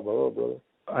El Salvador, brother.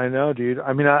 I know, dude.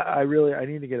 I mean, I really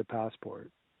need to get a passport.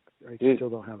 I still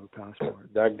don't have a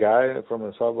passport. That guy from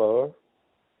El Salvador,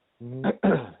 mm-hmm.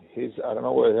 I don't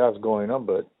know what he has going on,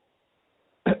 but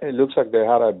it looks like they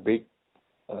had a big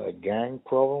gang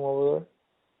problem over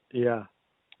there. Yeah.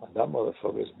 And that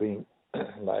motherfucker's been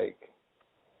like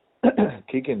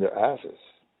kicking their asses.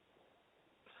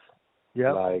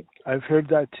 Yeah. Like, I've heard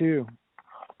that too.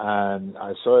 And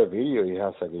I saw a video. He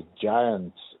has like a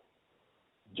giant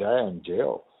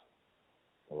jail.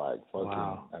 Like fucking,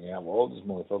 wow. and you have all these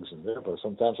motherfuckers in there. But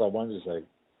sometimes I wonder, it's like,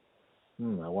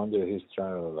 I wonder if he's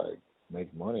trying to like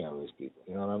make money out of these people.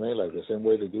 You know what I mean? Like the same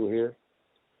way they do here.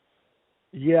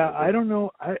 Yeah, I don't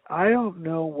know. I don't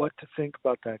know what to think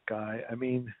about that guy. I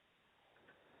mean,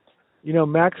 you know,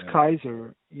 Max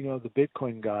Kaiser, you know, the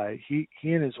Bitcoin guy, he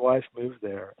and his wife moved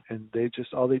there, and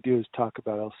all they do is talk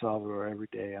about El Salvador every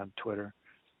day on Twitter,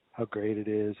 how great it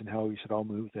is and how we should all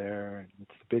move there, and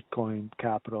it's the Bitcoin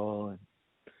capital. And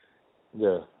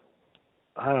yeah,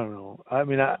 I don't know. I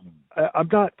mean, I'm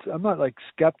not like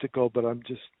skeptical, but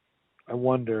I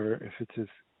wonder if it's as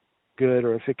good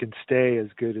or if it can stay as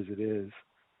good as it is.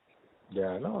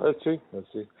 Yeah, no, let's see.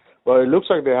 Well, it looks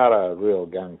like they had a real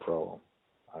gang problem.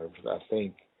 I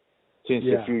think since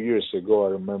a few years ago, I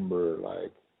remember,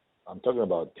 like, I'm talking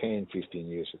about 10, 15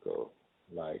 years ago,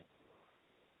 like,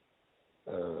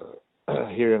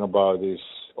 hearing about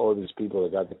all these people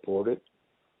that got deported.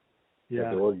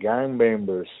 Yeah. They were gang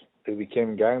members. They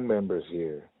became gang members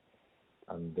here.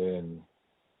 And then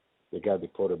they got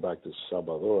deported back to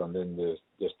Salvador, and then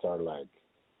they started, like,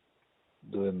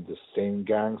 doing the same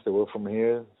gangs that were from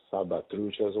here,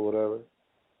 Salvatruchas or whatever,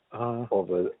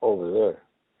 over there.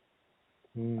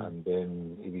 And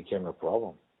then it became a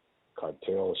problem.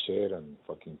 Cartel shit and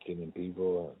fucking killing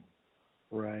people.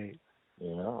 And, right.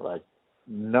 You know, like,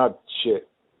 not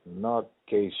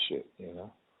case shit, you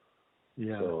know?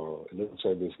 Yeah. So it looks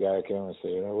like this guy came and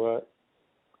said, you know what?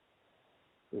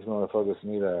 These motherfuckers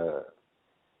need a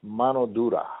mano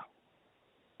dura.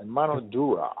 And mano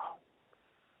dura.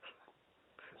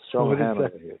 Strong hand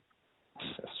over here.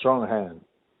 A strong hand.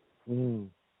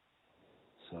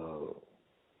 So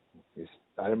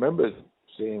I remember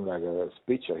seeing like a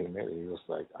speech that he made. He was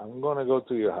like, I'm going to go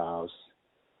to your house.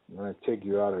 I'm going to take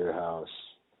you out of your house.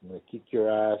 I'm going to kick your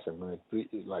ass. I'm going to treat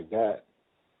you like that.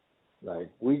 Like,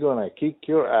 we're going to kick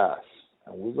your ass.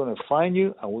 And we're going to find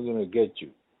you and we're going to get you.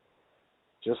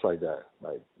 Just like that.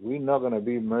 Like, we're not going to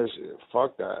be merciful.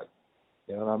 Fuck that.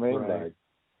 You know what I mean? Right. Like,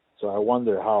 so I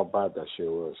wonder how bad that shit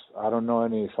was. I don't know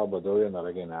any Salvadorian that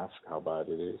I can ask how bad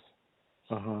it is.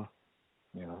 You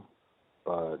know?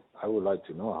 But I would like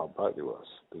to know how bad it was,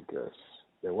 because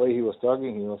the way he was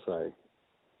talking, he was like,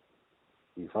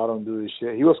 if I don't do this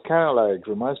shit, he was kind of like,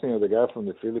 reminds me of the guy from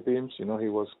the Philippines. You know, he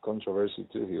was controversial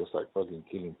too. He was like fucking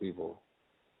killing people.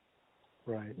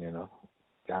 Right. You know,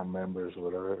 gang members,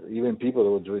 whatever. Even people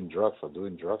that were doing drugs and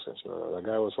so that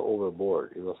guy was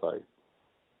overboard. He was like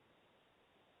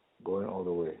going all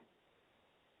the way.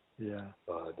 Yeah.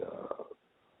 But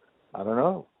I don't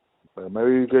know. But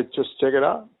maybe you could just check it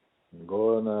out and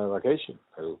go on a vacation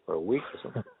for a week or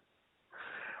something.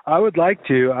 I would like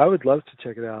to. I would love to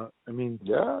check it out. I mean,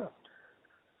 yeah.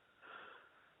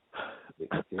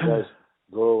 You guys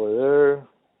go over there.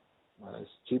 It's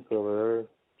cheaper over there.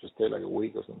 Just stay like a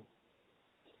week or something.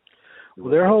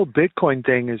 Well, their whole Bitcoin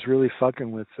thing is really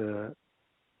fucking with.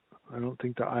 I don't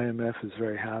think the IMF is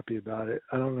very happy about it.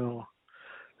 I don't know.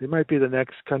 They might be the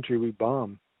next country we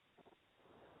bomb.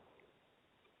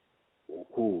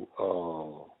 Who?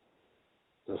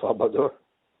 El Salvador.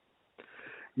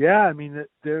 Yeah, I mean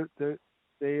they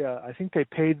I think they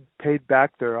paid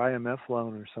back their IMF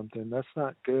loan or something. That's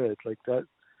not good. Like that.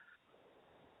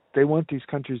 They want these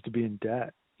countries to be in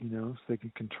debt, you know, so they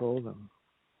can control them.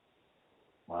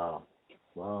 Wow.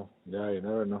 Wow. Yeah, you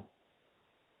never know.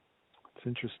 It's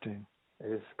interesting.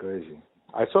 It's crazy.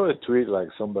 I saw a tweet like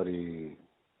somebody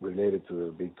related to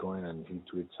the Bitcoin, and he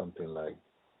tweeted something like,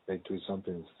 says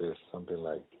something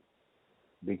like,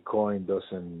 Bitcoin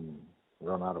doesn't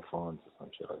run out of funds or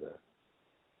some shit like that.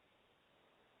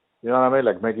 You know what I mean?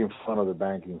 Like making fun of the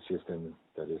banking system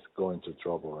that is going through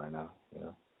trouble right now. You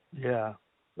know? Yeah.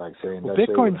 Like saying well, that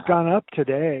Bitcoin's gone up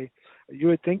today. You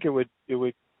would think it would,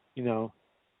 you know.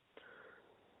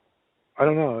 I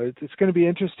don't know. It's going to be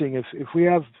interesting if we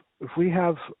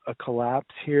have a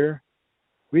collapse here.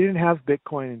 We didn't have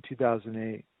Bitcoin in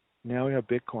 2008. Now we have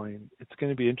Bitcoin. It's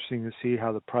going to be interesting to see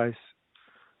how the price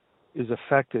is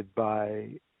affected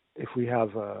by if we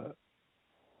have a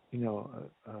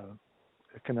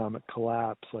economic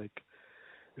collapse. Like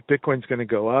if Bitcoin's going to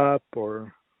go up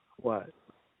or what.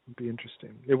 It'd be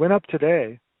interesting. It went up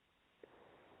today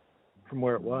from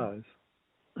where it was.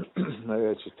 Maybe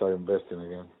I should start investing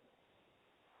again.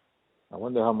 I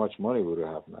wonder how much money would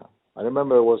I have now. I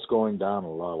remember it was going down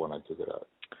a lot when I took it out.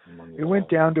 It went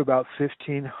down to about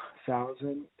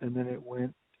 15,000, and then it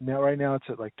went. Now, right now, it's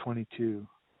at like 22.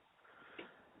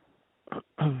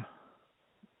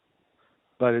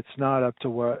 But it's not up to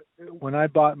what. When I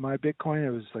bought my Bitcoin,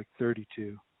 it was like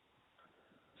 32.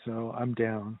 So I'm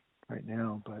down right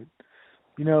now. But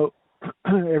you know,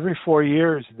 every 4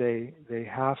 years they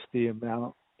half the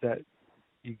amount that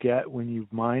you get when you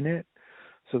mine it.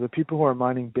 So the people who are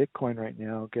mining Bitcoin right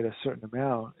now get a certain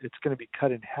amount. It's going to be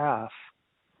cut in half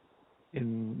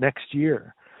in next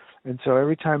year. And so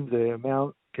every time the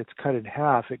amount gets cut in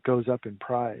half, it goes up in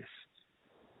price.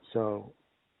 So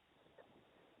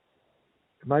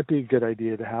it might be a good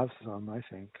idea to have some, I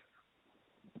think.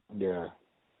 Yeah.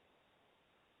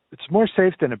 It's more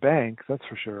safe than a bank, that's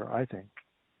for sure, I think.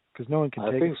 Because no one can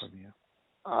take it from you.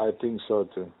 I think so,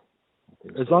 too.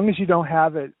 As long as you don't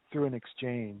have it through an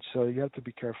exchange. So you have to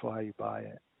be careful how you buy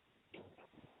it.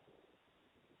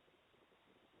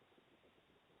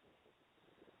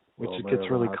 Which it gets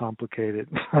really complicated.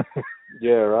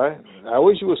 Yeah, right? I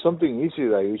wish it was something easy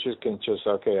that you just can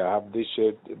okay, I have this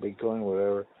shit, Bitcoin,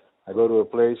 whatever. I go to a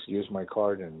place, use my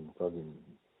card, and fucking,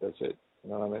 that's it. You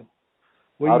know what I mean?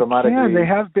 Well, automatically, you can. They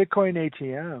have Bitcoin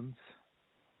ATMs.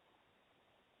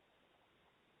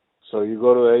 So you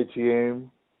go to the ATM,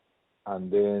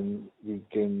 and then you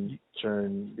can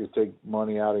you take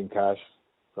money out in cash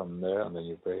from there, and then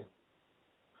you pay.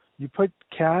 You put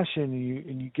cash in,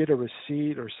 and you get a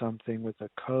receipt or something with a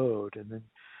code, and then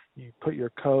you put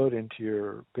your code into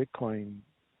your Bitcoin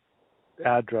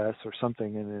address or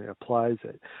something, and it applies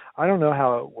it. I don't know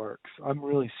how it works. I'm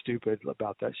really stupid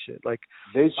about that shit. Like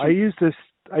I use this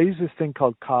thing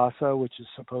called Casa, which is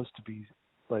supposed to be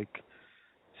like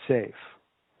safe.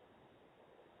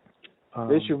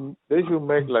 They should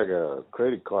make like a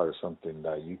credit card or something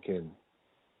that you can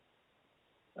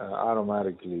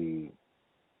automatically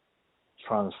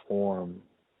transform.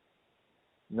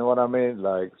 You know what I mean?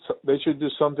 Like they should do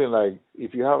something like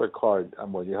if you have a card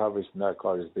and what you have is that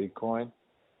card is Bitcoin.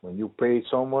 When you pay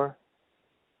somewhere,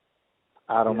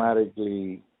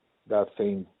 automatically that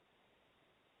thing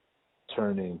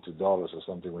turn into dollars or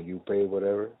something when you pay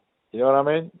whatever. You know what I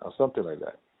mean? Or something like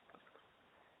that.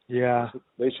 Yeah.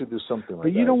 They should do something like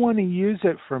that. But you don't want to use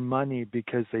it for money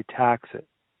because they tax it.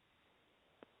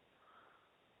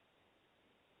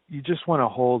 You just want to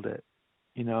hold it,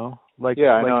 you know? Like, if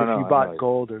you bought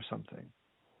gold or something.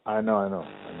 I know.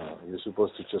 You're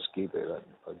supposed to just keep it.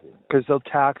 Because they'll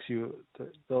tax you.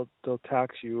 They'll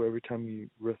tax you every time you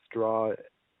withdraw it.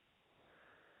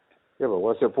 Yeah, but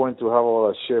what's the point to have all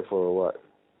that shit for what?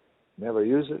 Never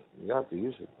use it? You have to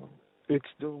use it. It's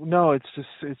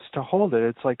to hold it.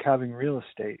 It's like having real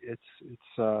estate. It's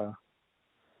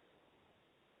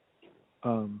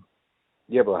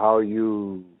Yeah, but how do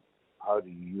you, I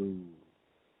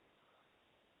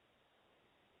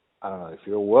don't know, if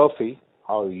you're wealthy,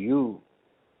 how are you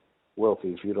wealthy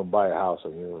if you don't buy a house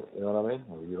and you know what I mean?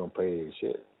 Or you don't pay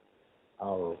shit?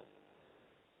 How,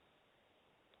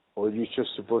 or you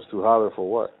just supposed to have it for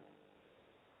what?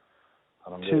 I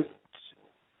don't get it.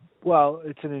 Well,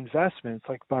 it's an investment. It's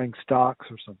like buying stocks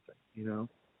or something, you know,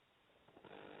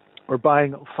 or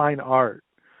buying fine art.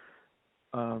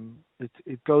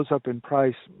 It goes up in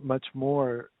price much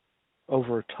more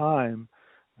over time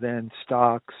than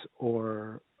stocks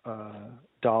or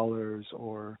dollars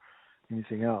or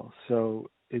anything else. So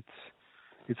it's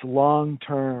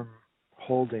long-term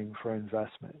holding for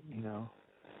investment, you know.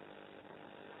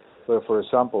 But for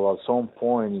example, at some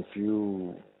point, if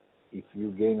you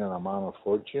gain an amount of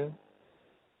fortune,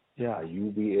 yeah, you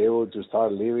be able to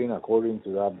start living according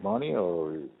to that money,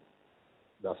 or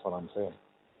that's what I'm saying.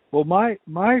 Well, my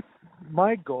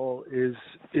goal is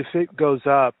if it goes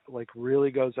up, like really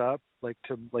goes up, like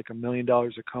to like $1 million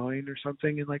a coin or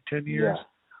something in like 10 years.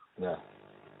 Yeah.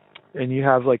 And you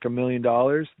have like $1 million,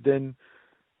 then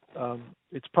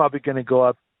it's probably going to go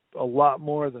up a lot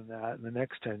more than that in the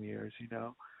next 10 years, you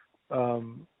know.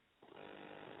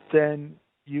 Then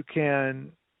you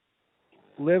can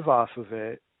live off of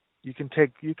it. You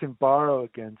can borrow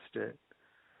against it.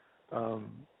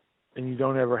 And you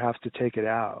don't ever have to take it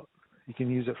out. You can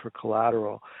use it for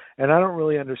collateral. And I don't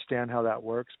really understand how that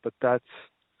works, but that's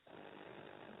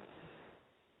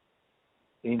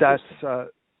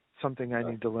something I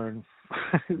need to learn.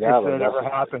 Yeah, if that ever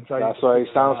happens. That's why it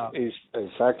sounds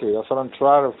exactly. That's what I'm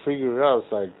trying to figure out.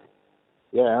 It's like,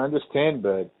 yeah, I understand,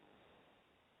 but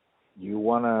you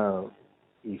wanna,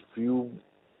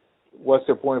 what's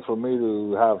the point for me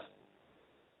to have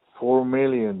 $4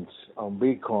 million on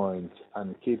Bitcoin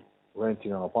and keep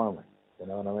renting an apartment? You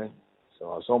know what I mean?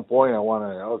 So at some point I want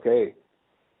to,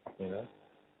 you know,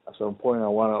 at some point I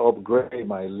want to upgrade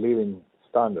my living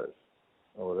standards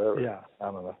or whatever. Yeah.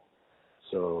 I don't know.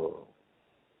 So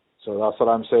that's what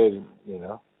I'm saying, you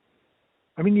know.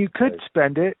 I mean, you could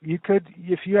spend it. You could,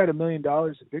 if you had $1 million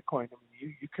of Bitcoin, I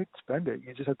mean, you could spend it.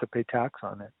 You just have to pay tax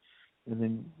on it. And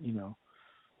then, you know.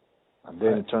 And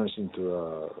then it turns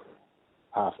into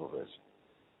half of it.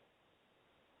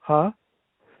 Huh?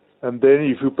 And then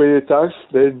if you pay the tax,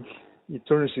 then it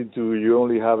turns into you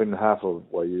only having half of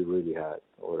what you really had,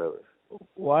 or whatever.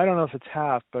 Well, I don't know if it's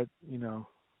half, but you know,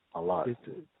 a lot. It's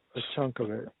a chunk of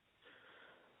it.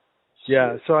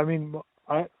 Yeah. So I mean,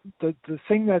 the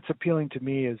thing that's appealing to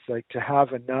me is like to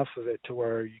have enough of it to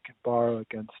where you can borrow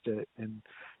against it and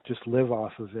just live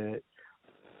off of it.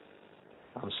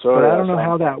 I'm sorry. But I don't know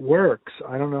how that works.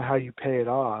 I don't know how you pay it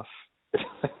off.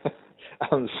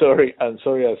 I'm sorry. I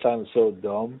sound so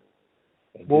dumb.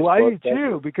 Well, I do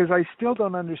too, because I still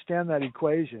don't understand that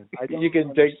equation. I don't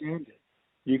understand it.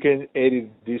 You can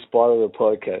edit this part of the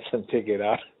podcast and take it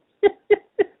out.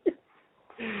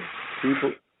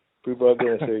 People are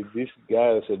going to say, this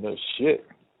guy said no shit.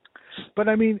 But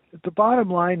I mean, the bottom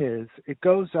line is it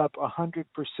goes up 100%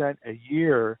 a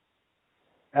year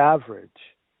average.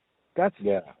 That's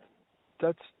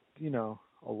you know,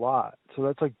 a lot. So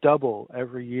that's like double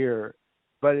every year.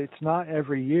 But it's not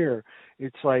every year.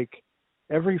 It's like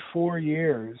every 4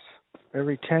 years,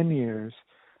 every 10 years,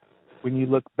 when you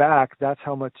look back, that's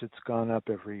how much it's gone up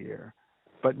every year.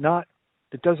 But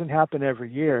it doesn't happen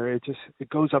every year. It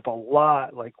goes up a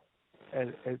lot, like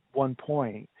at one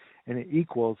point, and it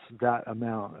equals that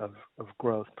amount of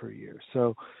growth per year.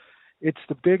 So it's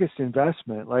the biggest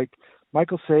investment. Like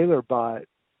Michael Saylor bought,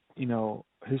 you know,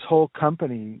 his whole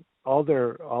company, all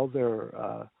their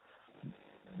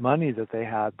money that they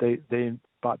had, they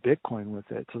bought Bitcoin with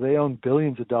it. So they own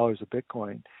billions of dollars of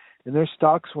Bitcoin, and their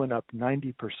stocks went up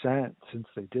 90% since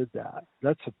they did that.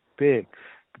 That's a big.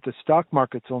 But the stock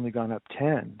market's only gone up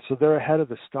 10, so they're ahead of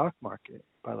the stock market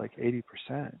by like 80%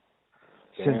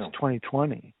 since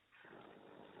 2020.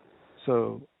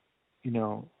 So, you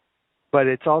know, but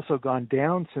it's also gone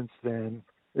down since then.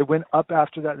 It went up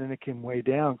after that, and then it came way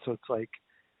down. So it's like,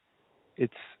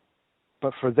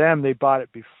 but for them, they bought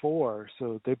it before.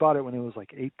 So they bought it when it was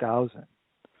like 8,000,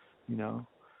 you know,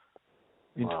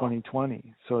 in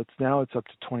 2020. So it's up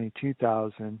to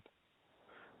 22,000.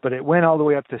 But it went all the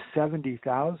way up to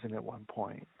 70,000 at one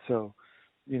point. So,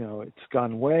 you know, it's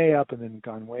gone way up and then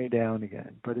gone way down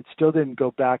again. But it still didn't go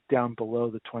back down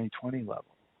below the 2020 level.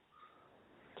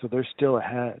 So they're still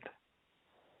ahead.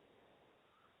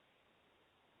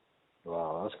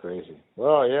 Wow, that's crazy.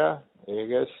 Well, yeah, I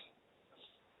guess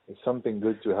it's something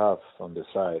good to have on the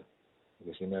side,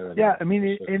 because you never know. Yeah, I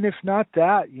mean, and if not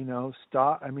that, you know,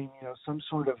 some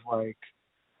sort of like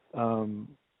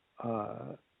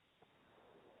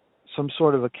some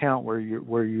sort of account where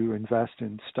you invest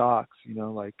in stocks,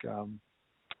 like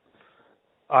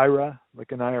IRA,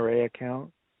 like an IRA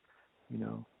account,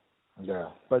 Yeah.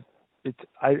 But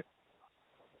I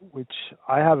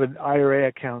have an IRA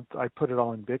account. I put it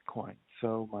all in Bitcoin,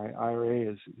 so my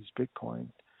IRA is Bitcoin.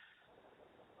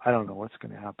 I don't know what's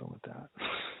going to happen with that.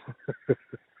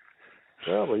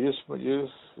 Yeah, but you're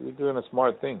doing a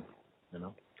smart thing,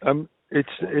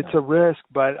 It's a risk,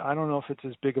 but I don't know if it's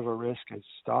as big of a risk as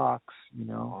stocks,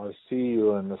 I'll see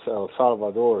you in El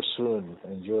Salvador soon,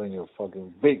 enjoying your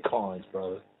fucking Bitcoins,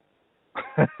 brother.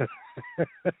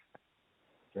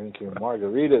 Drinking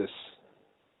margaritas.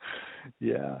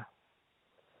 Yeah.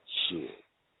 Shit.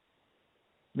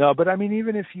 No, but I mean,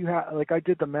 even if you had, like I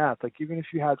did the math, like even if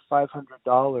you had $500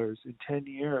 in 10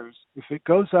 years, if it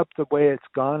goes up the way it's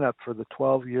gone up for the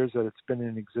 12 years that it's been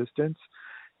in existence,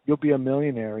 you'll be a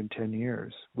millionaire in 10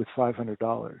 years with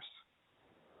 $500.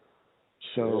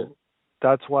 So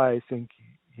that's why I think,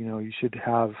 you should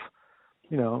have,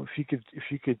 if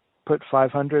you could put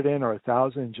 500 in or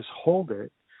 1,000 and just hold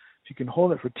it, if you can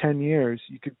hold it for 10 years,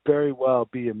 you could very well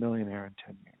be a millionaire in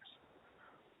 10 years.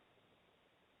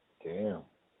 Damn.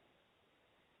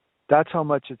 That's how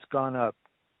much it's gone up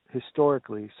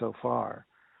historically so far.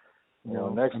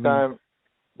 Next time,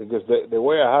 because the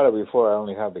way I had it before, I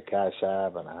only have the Cash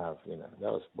App, and I have,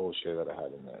 that was bullshit that I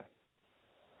had in there.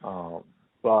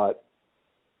 But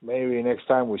maybe next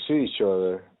time we see each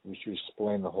other, we should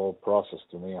explain the whole process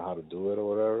to me, how to do it or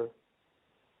whatever.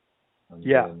 And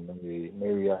then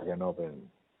maybe I can open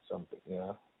something,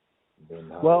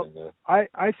 Well,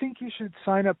 I think you should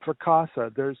sign up for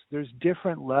CASA. There's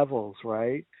different levels,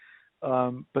 right?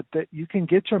 But that you can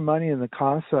get your money in the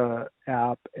CASA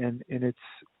app, and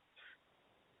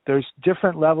there's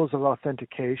different levels of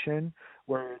authentication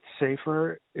where it's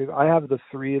safer. I have the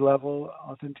 3-level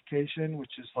authentication,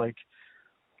 which is like,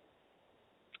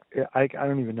 I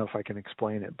don't even know if I can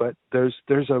explain it, but there's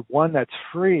a one that's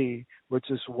free, which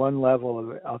is one level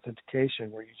of authentication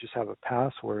where you just have a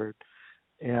password,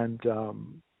 and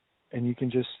you can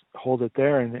just hold it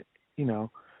there, and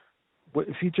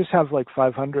if you just have like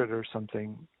 500 or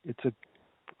something,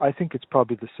 I think it's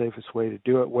probably the safest way to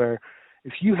do it, where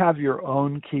if you have your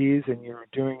own keys and you're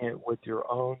doing it with your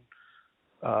own,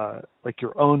 like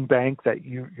your own bank that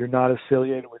you're not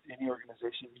affiliated with any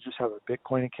organization, you just have a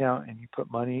Bitcoin account and you put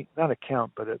money, not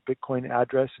account, but a Bitcoin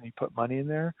address, and you put money in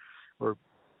there, or,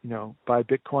 buy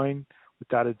Bitcoin with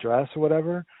that address or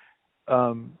whatever.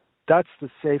 That's the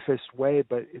safest way,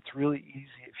 but it's really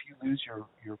easy. If you lose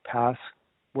your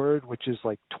password, which is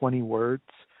like 20 words,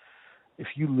 if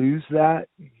you lose that,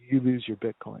 you lose your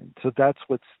Bitcoin. So that's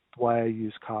why I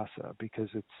use CASA, because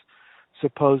it's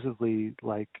supposedly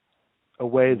like a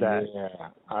way that... Yeah,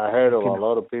 I heard of a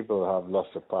lot of people have lost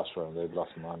their password and they've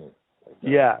lost money. Like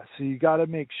yeah, so you got to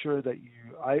make sure that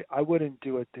I wouldn't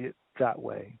do it that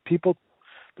way.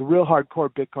 The real hardcore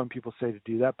Bitcoin people say to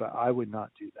do that, but I would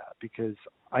not do that, because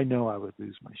I know I would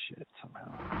lose my shit somehow.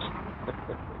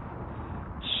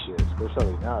 Shit,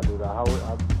 especially now, dude. I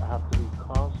have to be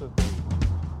constantly